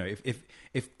this. You know,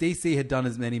 if DC had done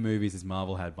as many movies as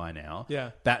Marvel had by now,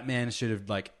 Yeah. Batman should have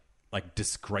like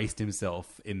disgraced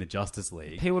himself in the Justice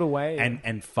League, Peeled away.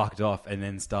 and fucked off, and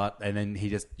then he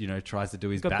just tries to do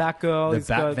his got Batgirl, the he's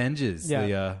got- Bat-Vengers,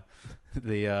 Yeah.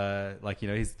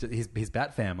 his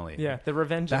Bat family, Yeah, the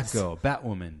Revengers. Batgirl,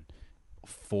 Batwoman,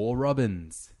 4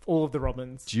 Robins, All of the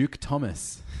Robins. Duke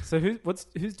Thomas. So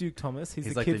who's Duke Thomas? He's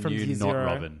the like kid the from new Zero. not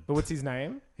Robin. But what's his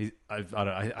name? I don't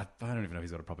even know if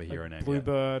he's got a proper hero name. yet.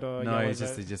 Bluebird or No, Yellow he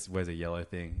Bird? just wears a yellow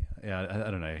thing. Yeah, I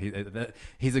don't know.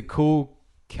 He's a cool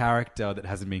character that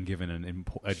hasn't been given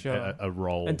Sure. a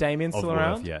role. And Damien's of still worth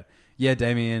around? yet. Yeah,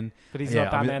 Damien. But he's not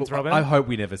Batman's Robin? I hope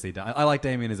we never see that. I like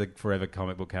Damien as a forever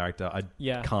comic book character. I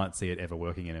Yeah. can't see it ever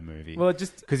working in a movie. Well,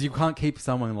 because you can't keep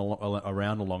someone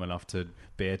around long enough to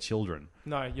bear children.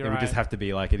 No, you're It would just right. have to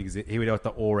be like he would have to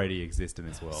already exist in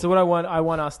this world. So what I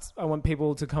want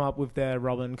people to come up with their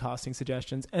Robin casting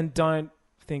suggestions, and don't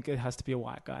think it has to be a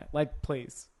white guy. Like,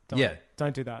 please,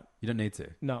 don't do that. You don't need to.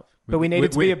 No, but we need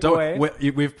it to be a boy.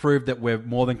 We've proved that we're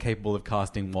more than capable of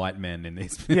casting white men in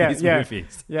these yeah.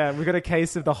 movies. Yeah, we've got a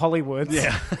case of the Hollywoods.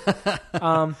 Yeah.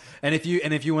 And if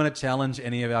you want to challenge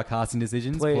any of our casting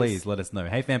decisions, please let us know.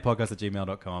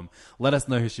 HeyFanPodcast@gmail.com. Let us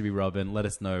know who should be Robin. Let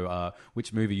us know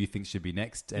which movie you think should be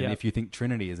next, and if you think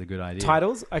Trinity is a good idea.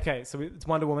 Titles? Okay, so it's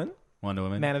Wonder Woman, Wonder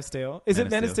Woman, Man of Steel. Is it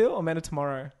Man of Steel or Man of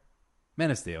Tomorrow? Man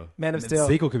of Steel. Man of The Steel.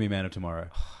 sequel can be Man of Tomorrow.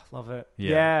 Love it.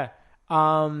 Yeah.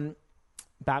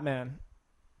 Batman.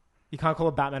 You can't call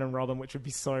it Batman and Robin, which would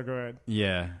be so good.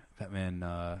 Yeah, Batman.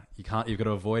 You've got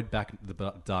to avoid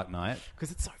the Dark Knight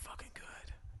Because it's so fucking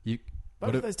good. What Both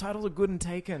if of those titles are good and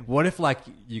taken. What if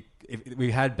if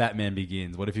we had Batman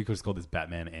Begins? What if you could just call this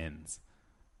Batman Ends?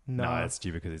 No. No, it's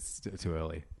stupid because it's too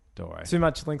early. Don't worry. Too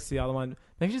much links to the other one.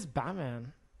 Maybe just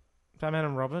Batman. Batman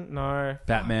and Robin? No.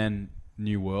 Batman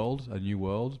New World? A New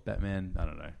World? Batman? I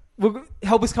don't know. Well,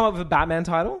 help us come up with a Batman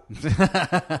title.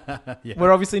 Yeah.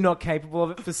 We're obviously not capable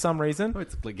of it for some reason.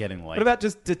 It's getting late. What about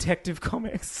just Detective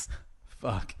Comics?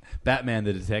 Fuck. Batman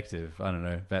the Detective. I don't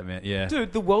know. Batman, yeah.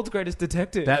 Dude, the world's greatest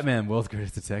detective. Batman, World's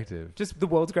Greatest Detective. Just the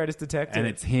world's greatest detective. And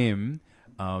it's him,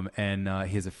 and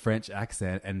he has a French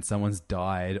accent, and someone's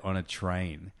died on a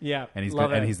train. Yeah, and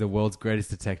love it. he's the world's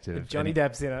greatest detective. Johnny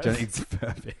Depp's in it. It's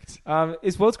perfect.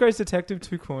 Is World's Greatest Detective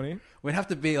too corny? We'd have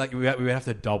to be like we would have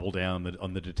to double down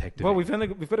on the detective. Well, we've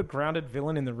got a grounded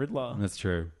villain in the Riddler. That's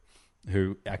true.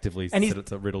 Who actively And said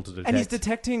it's a riddle to detect. And he's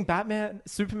detecting Batman,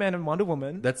 Superman, and Wonder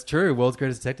Woman. That's true. World's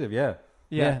Greatest Detective. Yeah.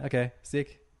 Yeah. Okay.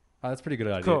 Sick. Oh, that's a pretty good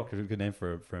idea. Cool. Good name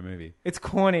for a movie. It's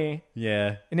corny.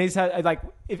 Yeah. It needs to have, like,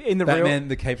 if in the Batman, real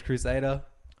the Caped Crusader.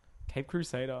 Cape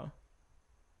Crusader.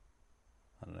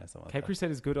 I don't know. Something like Cape that.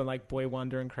 Crusader's good on like Boy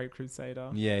Wonder and Cape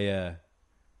Crusader. Yeah.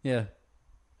 I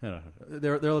don't know.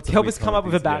 There are lots of Help weird us come up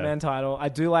with a comic things, Batman title. I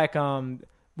do like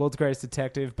World's Greatest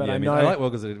Detective, but yeah, I know I like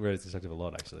World's Greatest Detective a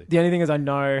lot, actually. the only thing is I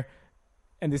know,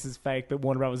 and this is fake, but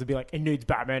Warner Brothers would be like, it needs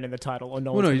Batman in the title, or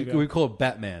no Well, one's no, gonna go. we call it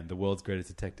Batman, the World's Greatest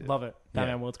Detective. Love it.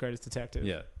 Batman, Yeah. World's Greatest Detective.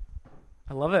 Yeah.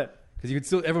 I love it. Because you could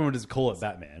still, everyone would just call it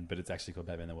Batman, but it's actually called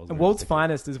Batman, the World's And Greatest World's Detective.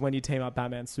 Finest is when you team up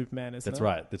Batman, Superman, isn't That's it?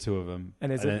 right, the two of them.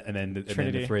 And is and it then the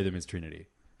Trinity? three of them is Trinity.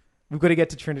 We've got to get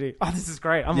to Trinity. Oh, this is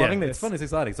great. I'm loving this. It's fun. It's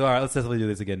exciting. So, all right, let's definitely do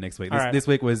this again next week. All right. This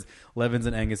week was Levins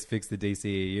and Angus Fix the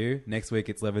DCEU. Next week,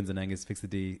 it's Levins and Angus Fix the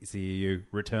DCEU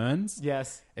Returns.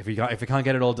 Yes. If we can't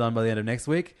get it all done by the end of next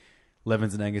week,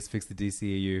 Levins and Angus Fix the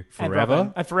DCEU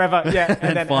forever. And forever, yeah.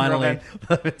 And then finally,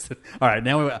 Levins. All right,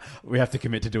 now we have to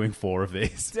commit to doing 4 of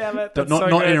these. Damn it. Not That's so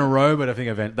good. in a row, but I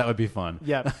think that would be fun.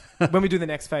 Yeah. When we do the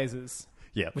next phases.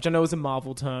 Yeah. Which I know is a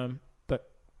Marvel term, but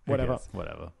whatever.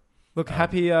 Whatever. Look,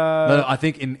 happy... No, I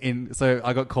think so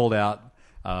I got called out,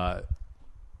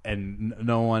 and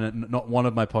not one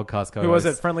of my podcast co-hosts... Who was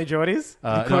it? Friendly Geordies?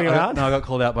 Calling you out? No, I got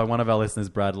called out by one of our listeners,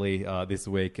 Bradley, this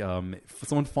week.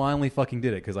 Someone finally fucking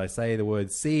did it, because I say the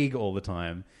word Sieg all the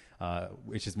time,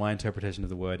 which is my interpretation of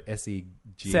the word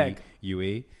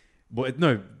S-E-G-U-E. But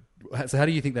no, so how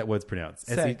do you think that word's pronounced?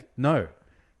 Seg. No,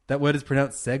 that word is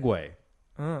pronounced Segway.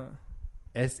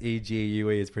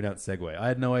 S-E-G-U-E is pronounced Segway. I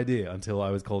had no idea until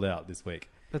I was called out this week.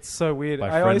 That's so weird. By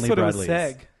I always Friendly thought Bradleys. it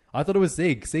was Seg. I thought it was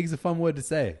Sieg. Sieg's a fun word to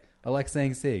say. I like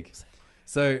saying Sieg.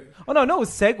 So... Oh, no, it was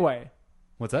Segway.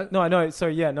 What's that? No, I know. So,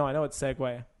 yeah, no, I know it's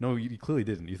Segway. No, you clearly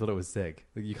didn't. You thought it was Seg.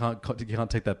 You can't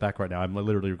take that back right now. I'm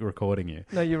literally recording you.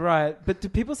 No, you're right. But do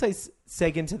people say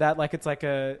Seg into that like it's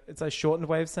a shortened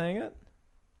way of saying it?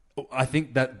 I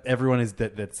think that everyone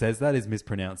that says that is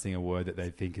mispronouncing a word that they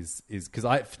think is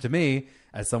because to me,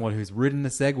 as someone who's ridden a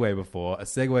Segway before, a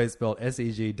Segway is spelled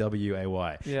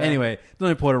S-E-G-W-A-Y. Yeah. Anyway, it's not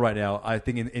important right now. I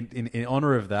think in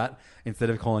honor of that, instead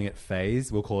of calling it phase,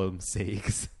 we'll call them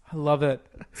Siegs. I love it.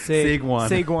 Sieg 1.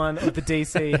 Sieg 1 of the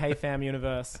DC Hey Fam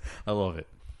universe. I love it.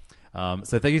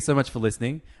 So thank you so much for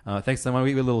listening. Thanks so much. We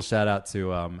give a little shout out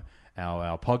to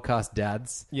our podcast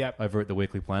dads over at the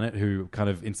Weekly Planet, who kind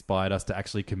of inspired us to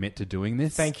actually commit to doing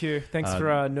this. Thanks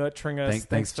for nurturing us.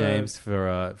 Thanks James,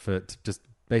 for just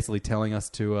basically telling us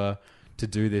to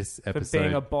do this episode. For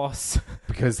being a boss.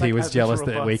 Because he was jealous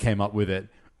that we came up with it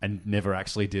and never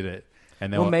actually did it.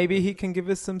 And maybe he can give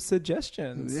us some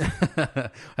suggestions.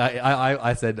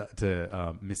 I said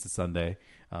to Mr. Sunday,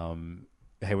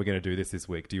 hey, we're going to do this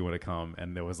week. Do you want to come?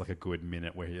 And there was like a good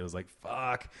minute where he was like,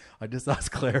 fuck, I just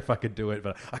asked Claire if I could do it,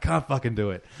 but I can't fucking do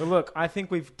it. But look, I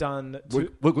think we've done...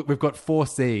 We've got 4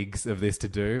 Siegs of this to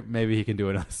do. Maybe he can do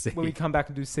another Sieg. When we come back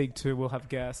and do Sieg 2, we'll have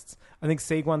guests. I think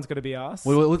Sieg 1's going to be us.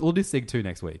 We'll do Sieg 2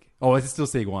 next week. Oh, is it still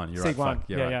Sieg 1? You're Sieg right. 1. Fuck,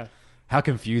 Yeah, right. yeah. How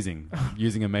confusing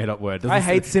using a made-up word. I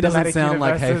hate cinematic doesn't sound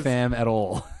like Hey universes. Fam at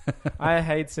all. I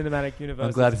hate cinematic universes.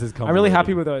 I'm glad this is coming. I'm really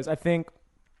happy with those. I think...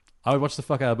 I would watch the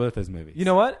fuck out of both those movies. You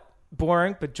know what?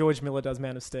 Boring, but George Miller does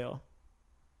Man of Steel.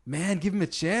 Man, give him a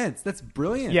chance. That's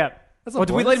brilliant. Yeah. That's Or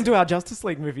do we let him do our Justice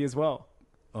League movie as well?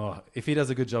 Oh, if he does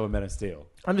a good job of Man of Steel.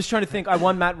 I'm just trying to think. I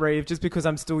want Matt Reeves just because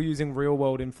I'm still using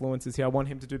real-world influences here. I want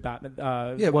him to do Batman.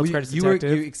 World's Greatest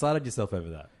Detective. You excited yourself over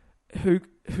that. Who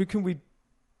can we...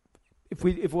 If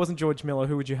it wasn't George Miller,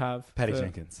 who would you have? Patty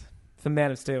Jenkins. For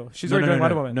Man of Steel. She's already doing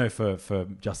Wonder Woman. No, for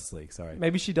Justice League, sorry.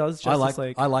 Maybe she does Justice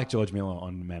League. I like George Miller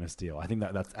on Man of Steel. I think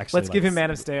that's actually... Let's give him Man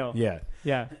of Steel. Yeah.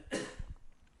 Yeah.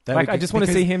 I just want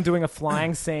to see him doing a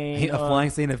flying scene. A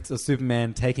flying scene of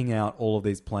Superman taking out all of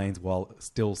these planes while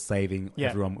still saving Yeah.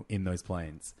 everyone in those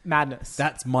planes. Madness.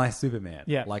 That's my Superman.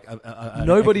 Yeah. Like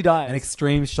Nobody dies. An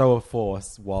extreme show of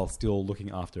force while still looking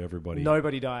after everybody.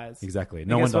 Nobody dies. Exactly. And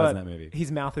No one guess dies what? in that movie.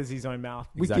 His mouth is his own mouth.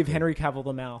 We Exactly. give Henry Cavill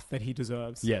the mouth that he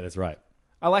deserves. Yeah, that's right.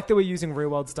 I like that we're using real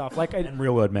world stuff. And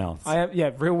real world mouths.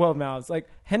 Real world mouths. Like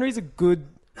Henry's a good.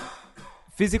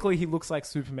 Physically, he looks like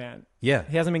Superman. Yeah.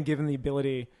 He hasn't been given the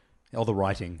ability. Or the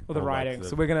writing. Or the like writing. the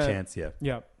So we're gonna chance. Yeah.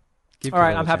 Yeah. Give All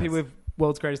right, Cavill I'm a happy chance. with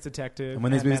World's Greatest Detective. And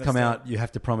when these Man movies of come Steel. out, you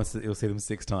have to promise that you'll see them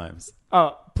 6 times.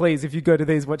 Oh, please! If you go to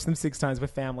these, watch them 6 times. We're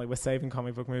family. We're saving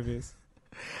comic book movies.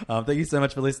 Thank you so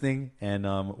much for listening, and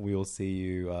we will see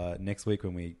you next week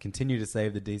when we continue to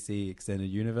save the DC Extended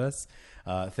Universe.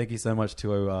 Thank you so much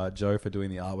to Joe for doing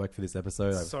the artwork for this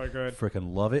episode. So good.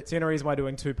 Freaking love it. It's the only reason why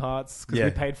doing 2 parts because Yeah.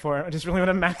 we paid for it. I just really want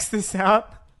to max this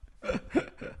out.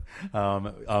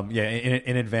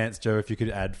 In advance, Joe, if you could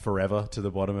add forever to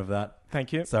the bottom of that.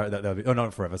 Thank you. Sorry, that would be... Oh,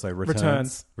 not forever. Sorry,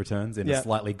 Returns in a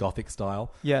slightly gothic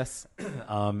style. Yes.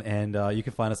 And you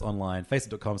can find us online,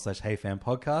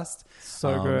 facebook.com/HeyFamPodcast.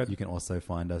 So good. You can also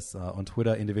find us on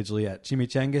Twitter individually at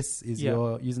Chimichangas is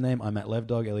your username. I'm at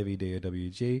Levdog,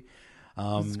 Levdowg.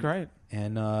 This is great.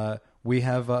 And we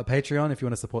have a Patreon if you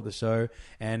want to support the show.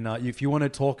 And if you want to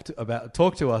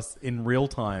talk to us in real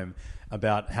time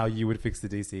about how you would fix the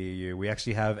DCEU, we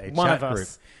actually have a chat group.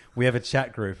 We have a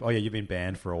chat group. Oh, yeah, you've been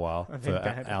banned for a while I've for been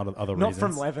banned. out of other Not reasons.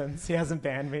 from Levins. He hasn't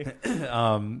banned me.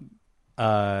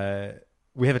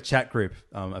 we have a chat group,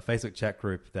 a Facebook chat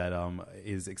group that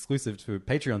is exclusive to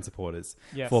Patreon supporters.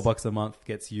 Yes. $4 a month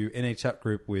gets you in a chat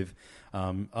group with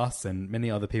us and many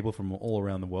other people from all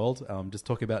around the world, just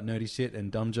talking about nerdy shit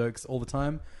and dumb jokes all the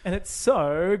time. And it's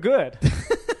so good.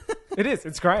 It is.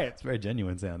 It's great. It's very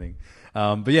genuine sounding.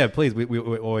 But yeah, please, we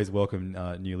always welcome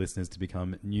new listeners to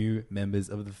become new members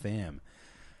of the fam.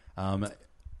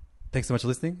 Thanks so much for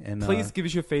listening. And please give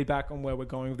us your feedback on where we're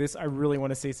going with this. I really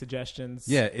want to see suggestions.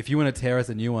 Yeah, if you want to tear us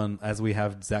a new one, as we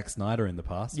have Zack Snyder in the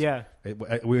past. Yeah.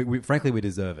 Frankly, we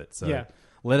deserve it. So yeah.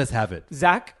 Let us have it.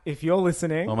 Zach, if you're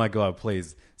listening. Oh my God,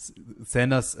 please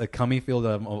send us a cummy-filled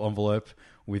envelope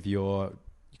with your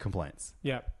complaints.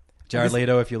 Yeah. Jared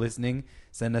Leto, if you're listening,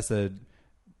 send us a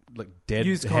dead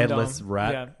used headless condom.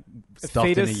 rat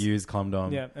stuffed in a used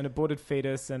condom. Yeah, an aborted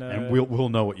fetus and we'll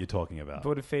know what you're talking about.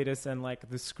 Aborted fetus and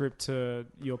the script to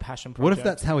your passion project. What if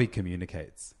that's how he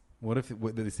communicates? What if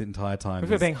this entire time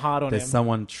we're being hard on there's him?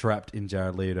 Someone trapped in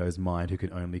Jared Leto's mind who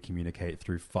can only communicate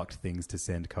through fucked things to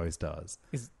send co-stars?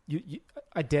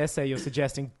 I dare say you're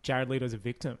suggesting Jared Leto's a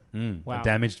victim. Wow. A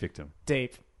damaged victim.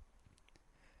 Deep.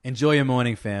 Enjoy your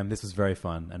morning, fam. This was very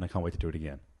fun, and I can't wait to do it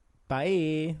again.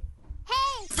 Bye.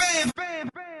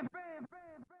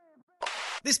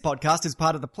 This podcast is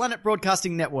part of the Planet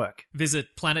Broadcasting Network.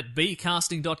 Visit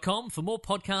planetbcasting.com for more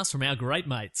podcasts from our great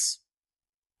mates.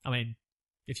 I mean,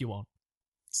 if you want.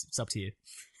 It's up to you.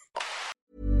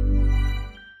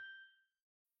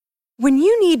 When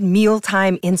you need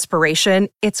mealtime inspiration,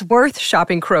 it's worth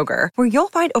shopping Kroger, where you'll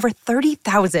find over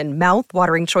 30,000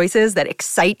 mouth-watering choices that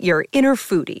excite your inner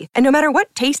foodie. And no matter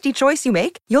what tasty choice you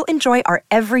make, you'll enjoy our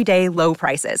everyday low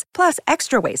prices, plus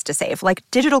extra ways to save, like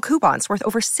digital coupons worth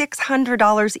over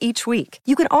 $600 each week.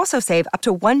 You can also save up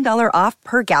to $1 off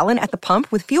per gallon at the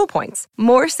pump with fuel points.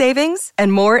 More savings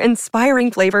and more inspiring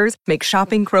flavors make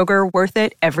shopping Kroger worth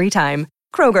it every time.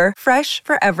 Kroger, fresh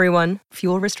for everyone.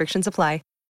 Fuel restrictions apply.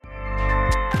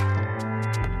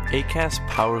 Acast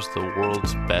powers the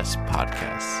world's best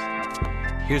podcasts.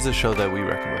 Here's a show that we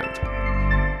recommend.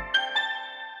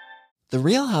 The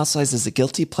Real Housewives is a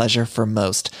guilty pleasure for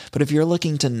most, but if you're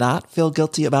looking to not feel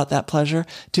guilty about that pleasure,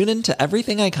 tune in to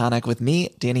Everything Iconic with me,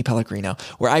 Danny Pellegrino,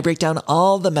 where I break down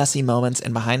all the messy moments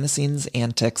and behind-the-scenes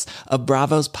antics of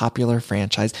Bravo's popular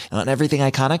franchise. And on Everything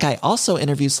Iconic, I also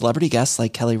interview celebrity guests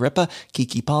like Kelly Ripa,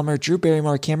 Keke Palmer, Drew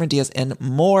Barrymore, Cameron Diaz, and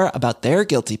more about their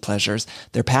guilty pleasures,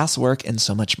 their past work, and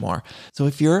so much more. So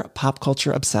if you're pop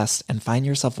culture obsessed and find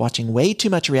yourself watching way too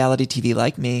much reality TV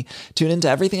like me, tune in to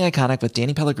Everything Iconic with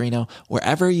Danny Pellegrino,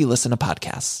 wherever you listen to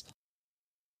podcasts.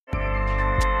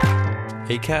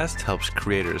 Acast helps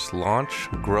creators launch,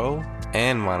 grow,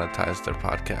 and monetize their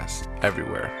podcasts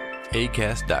everywhere.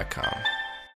 Acast.com.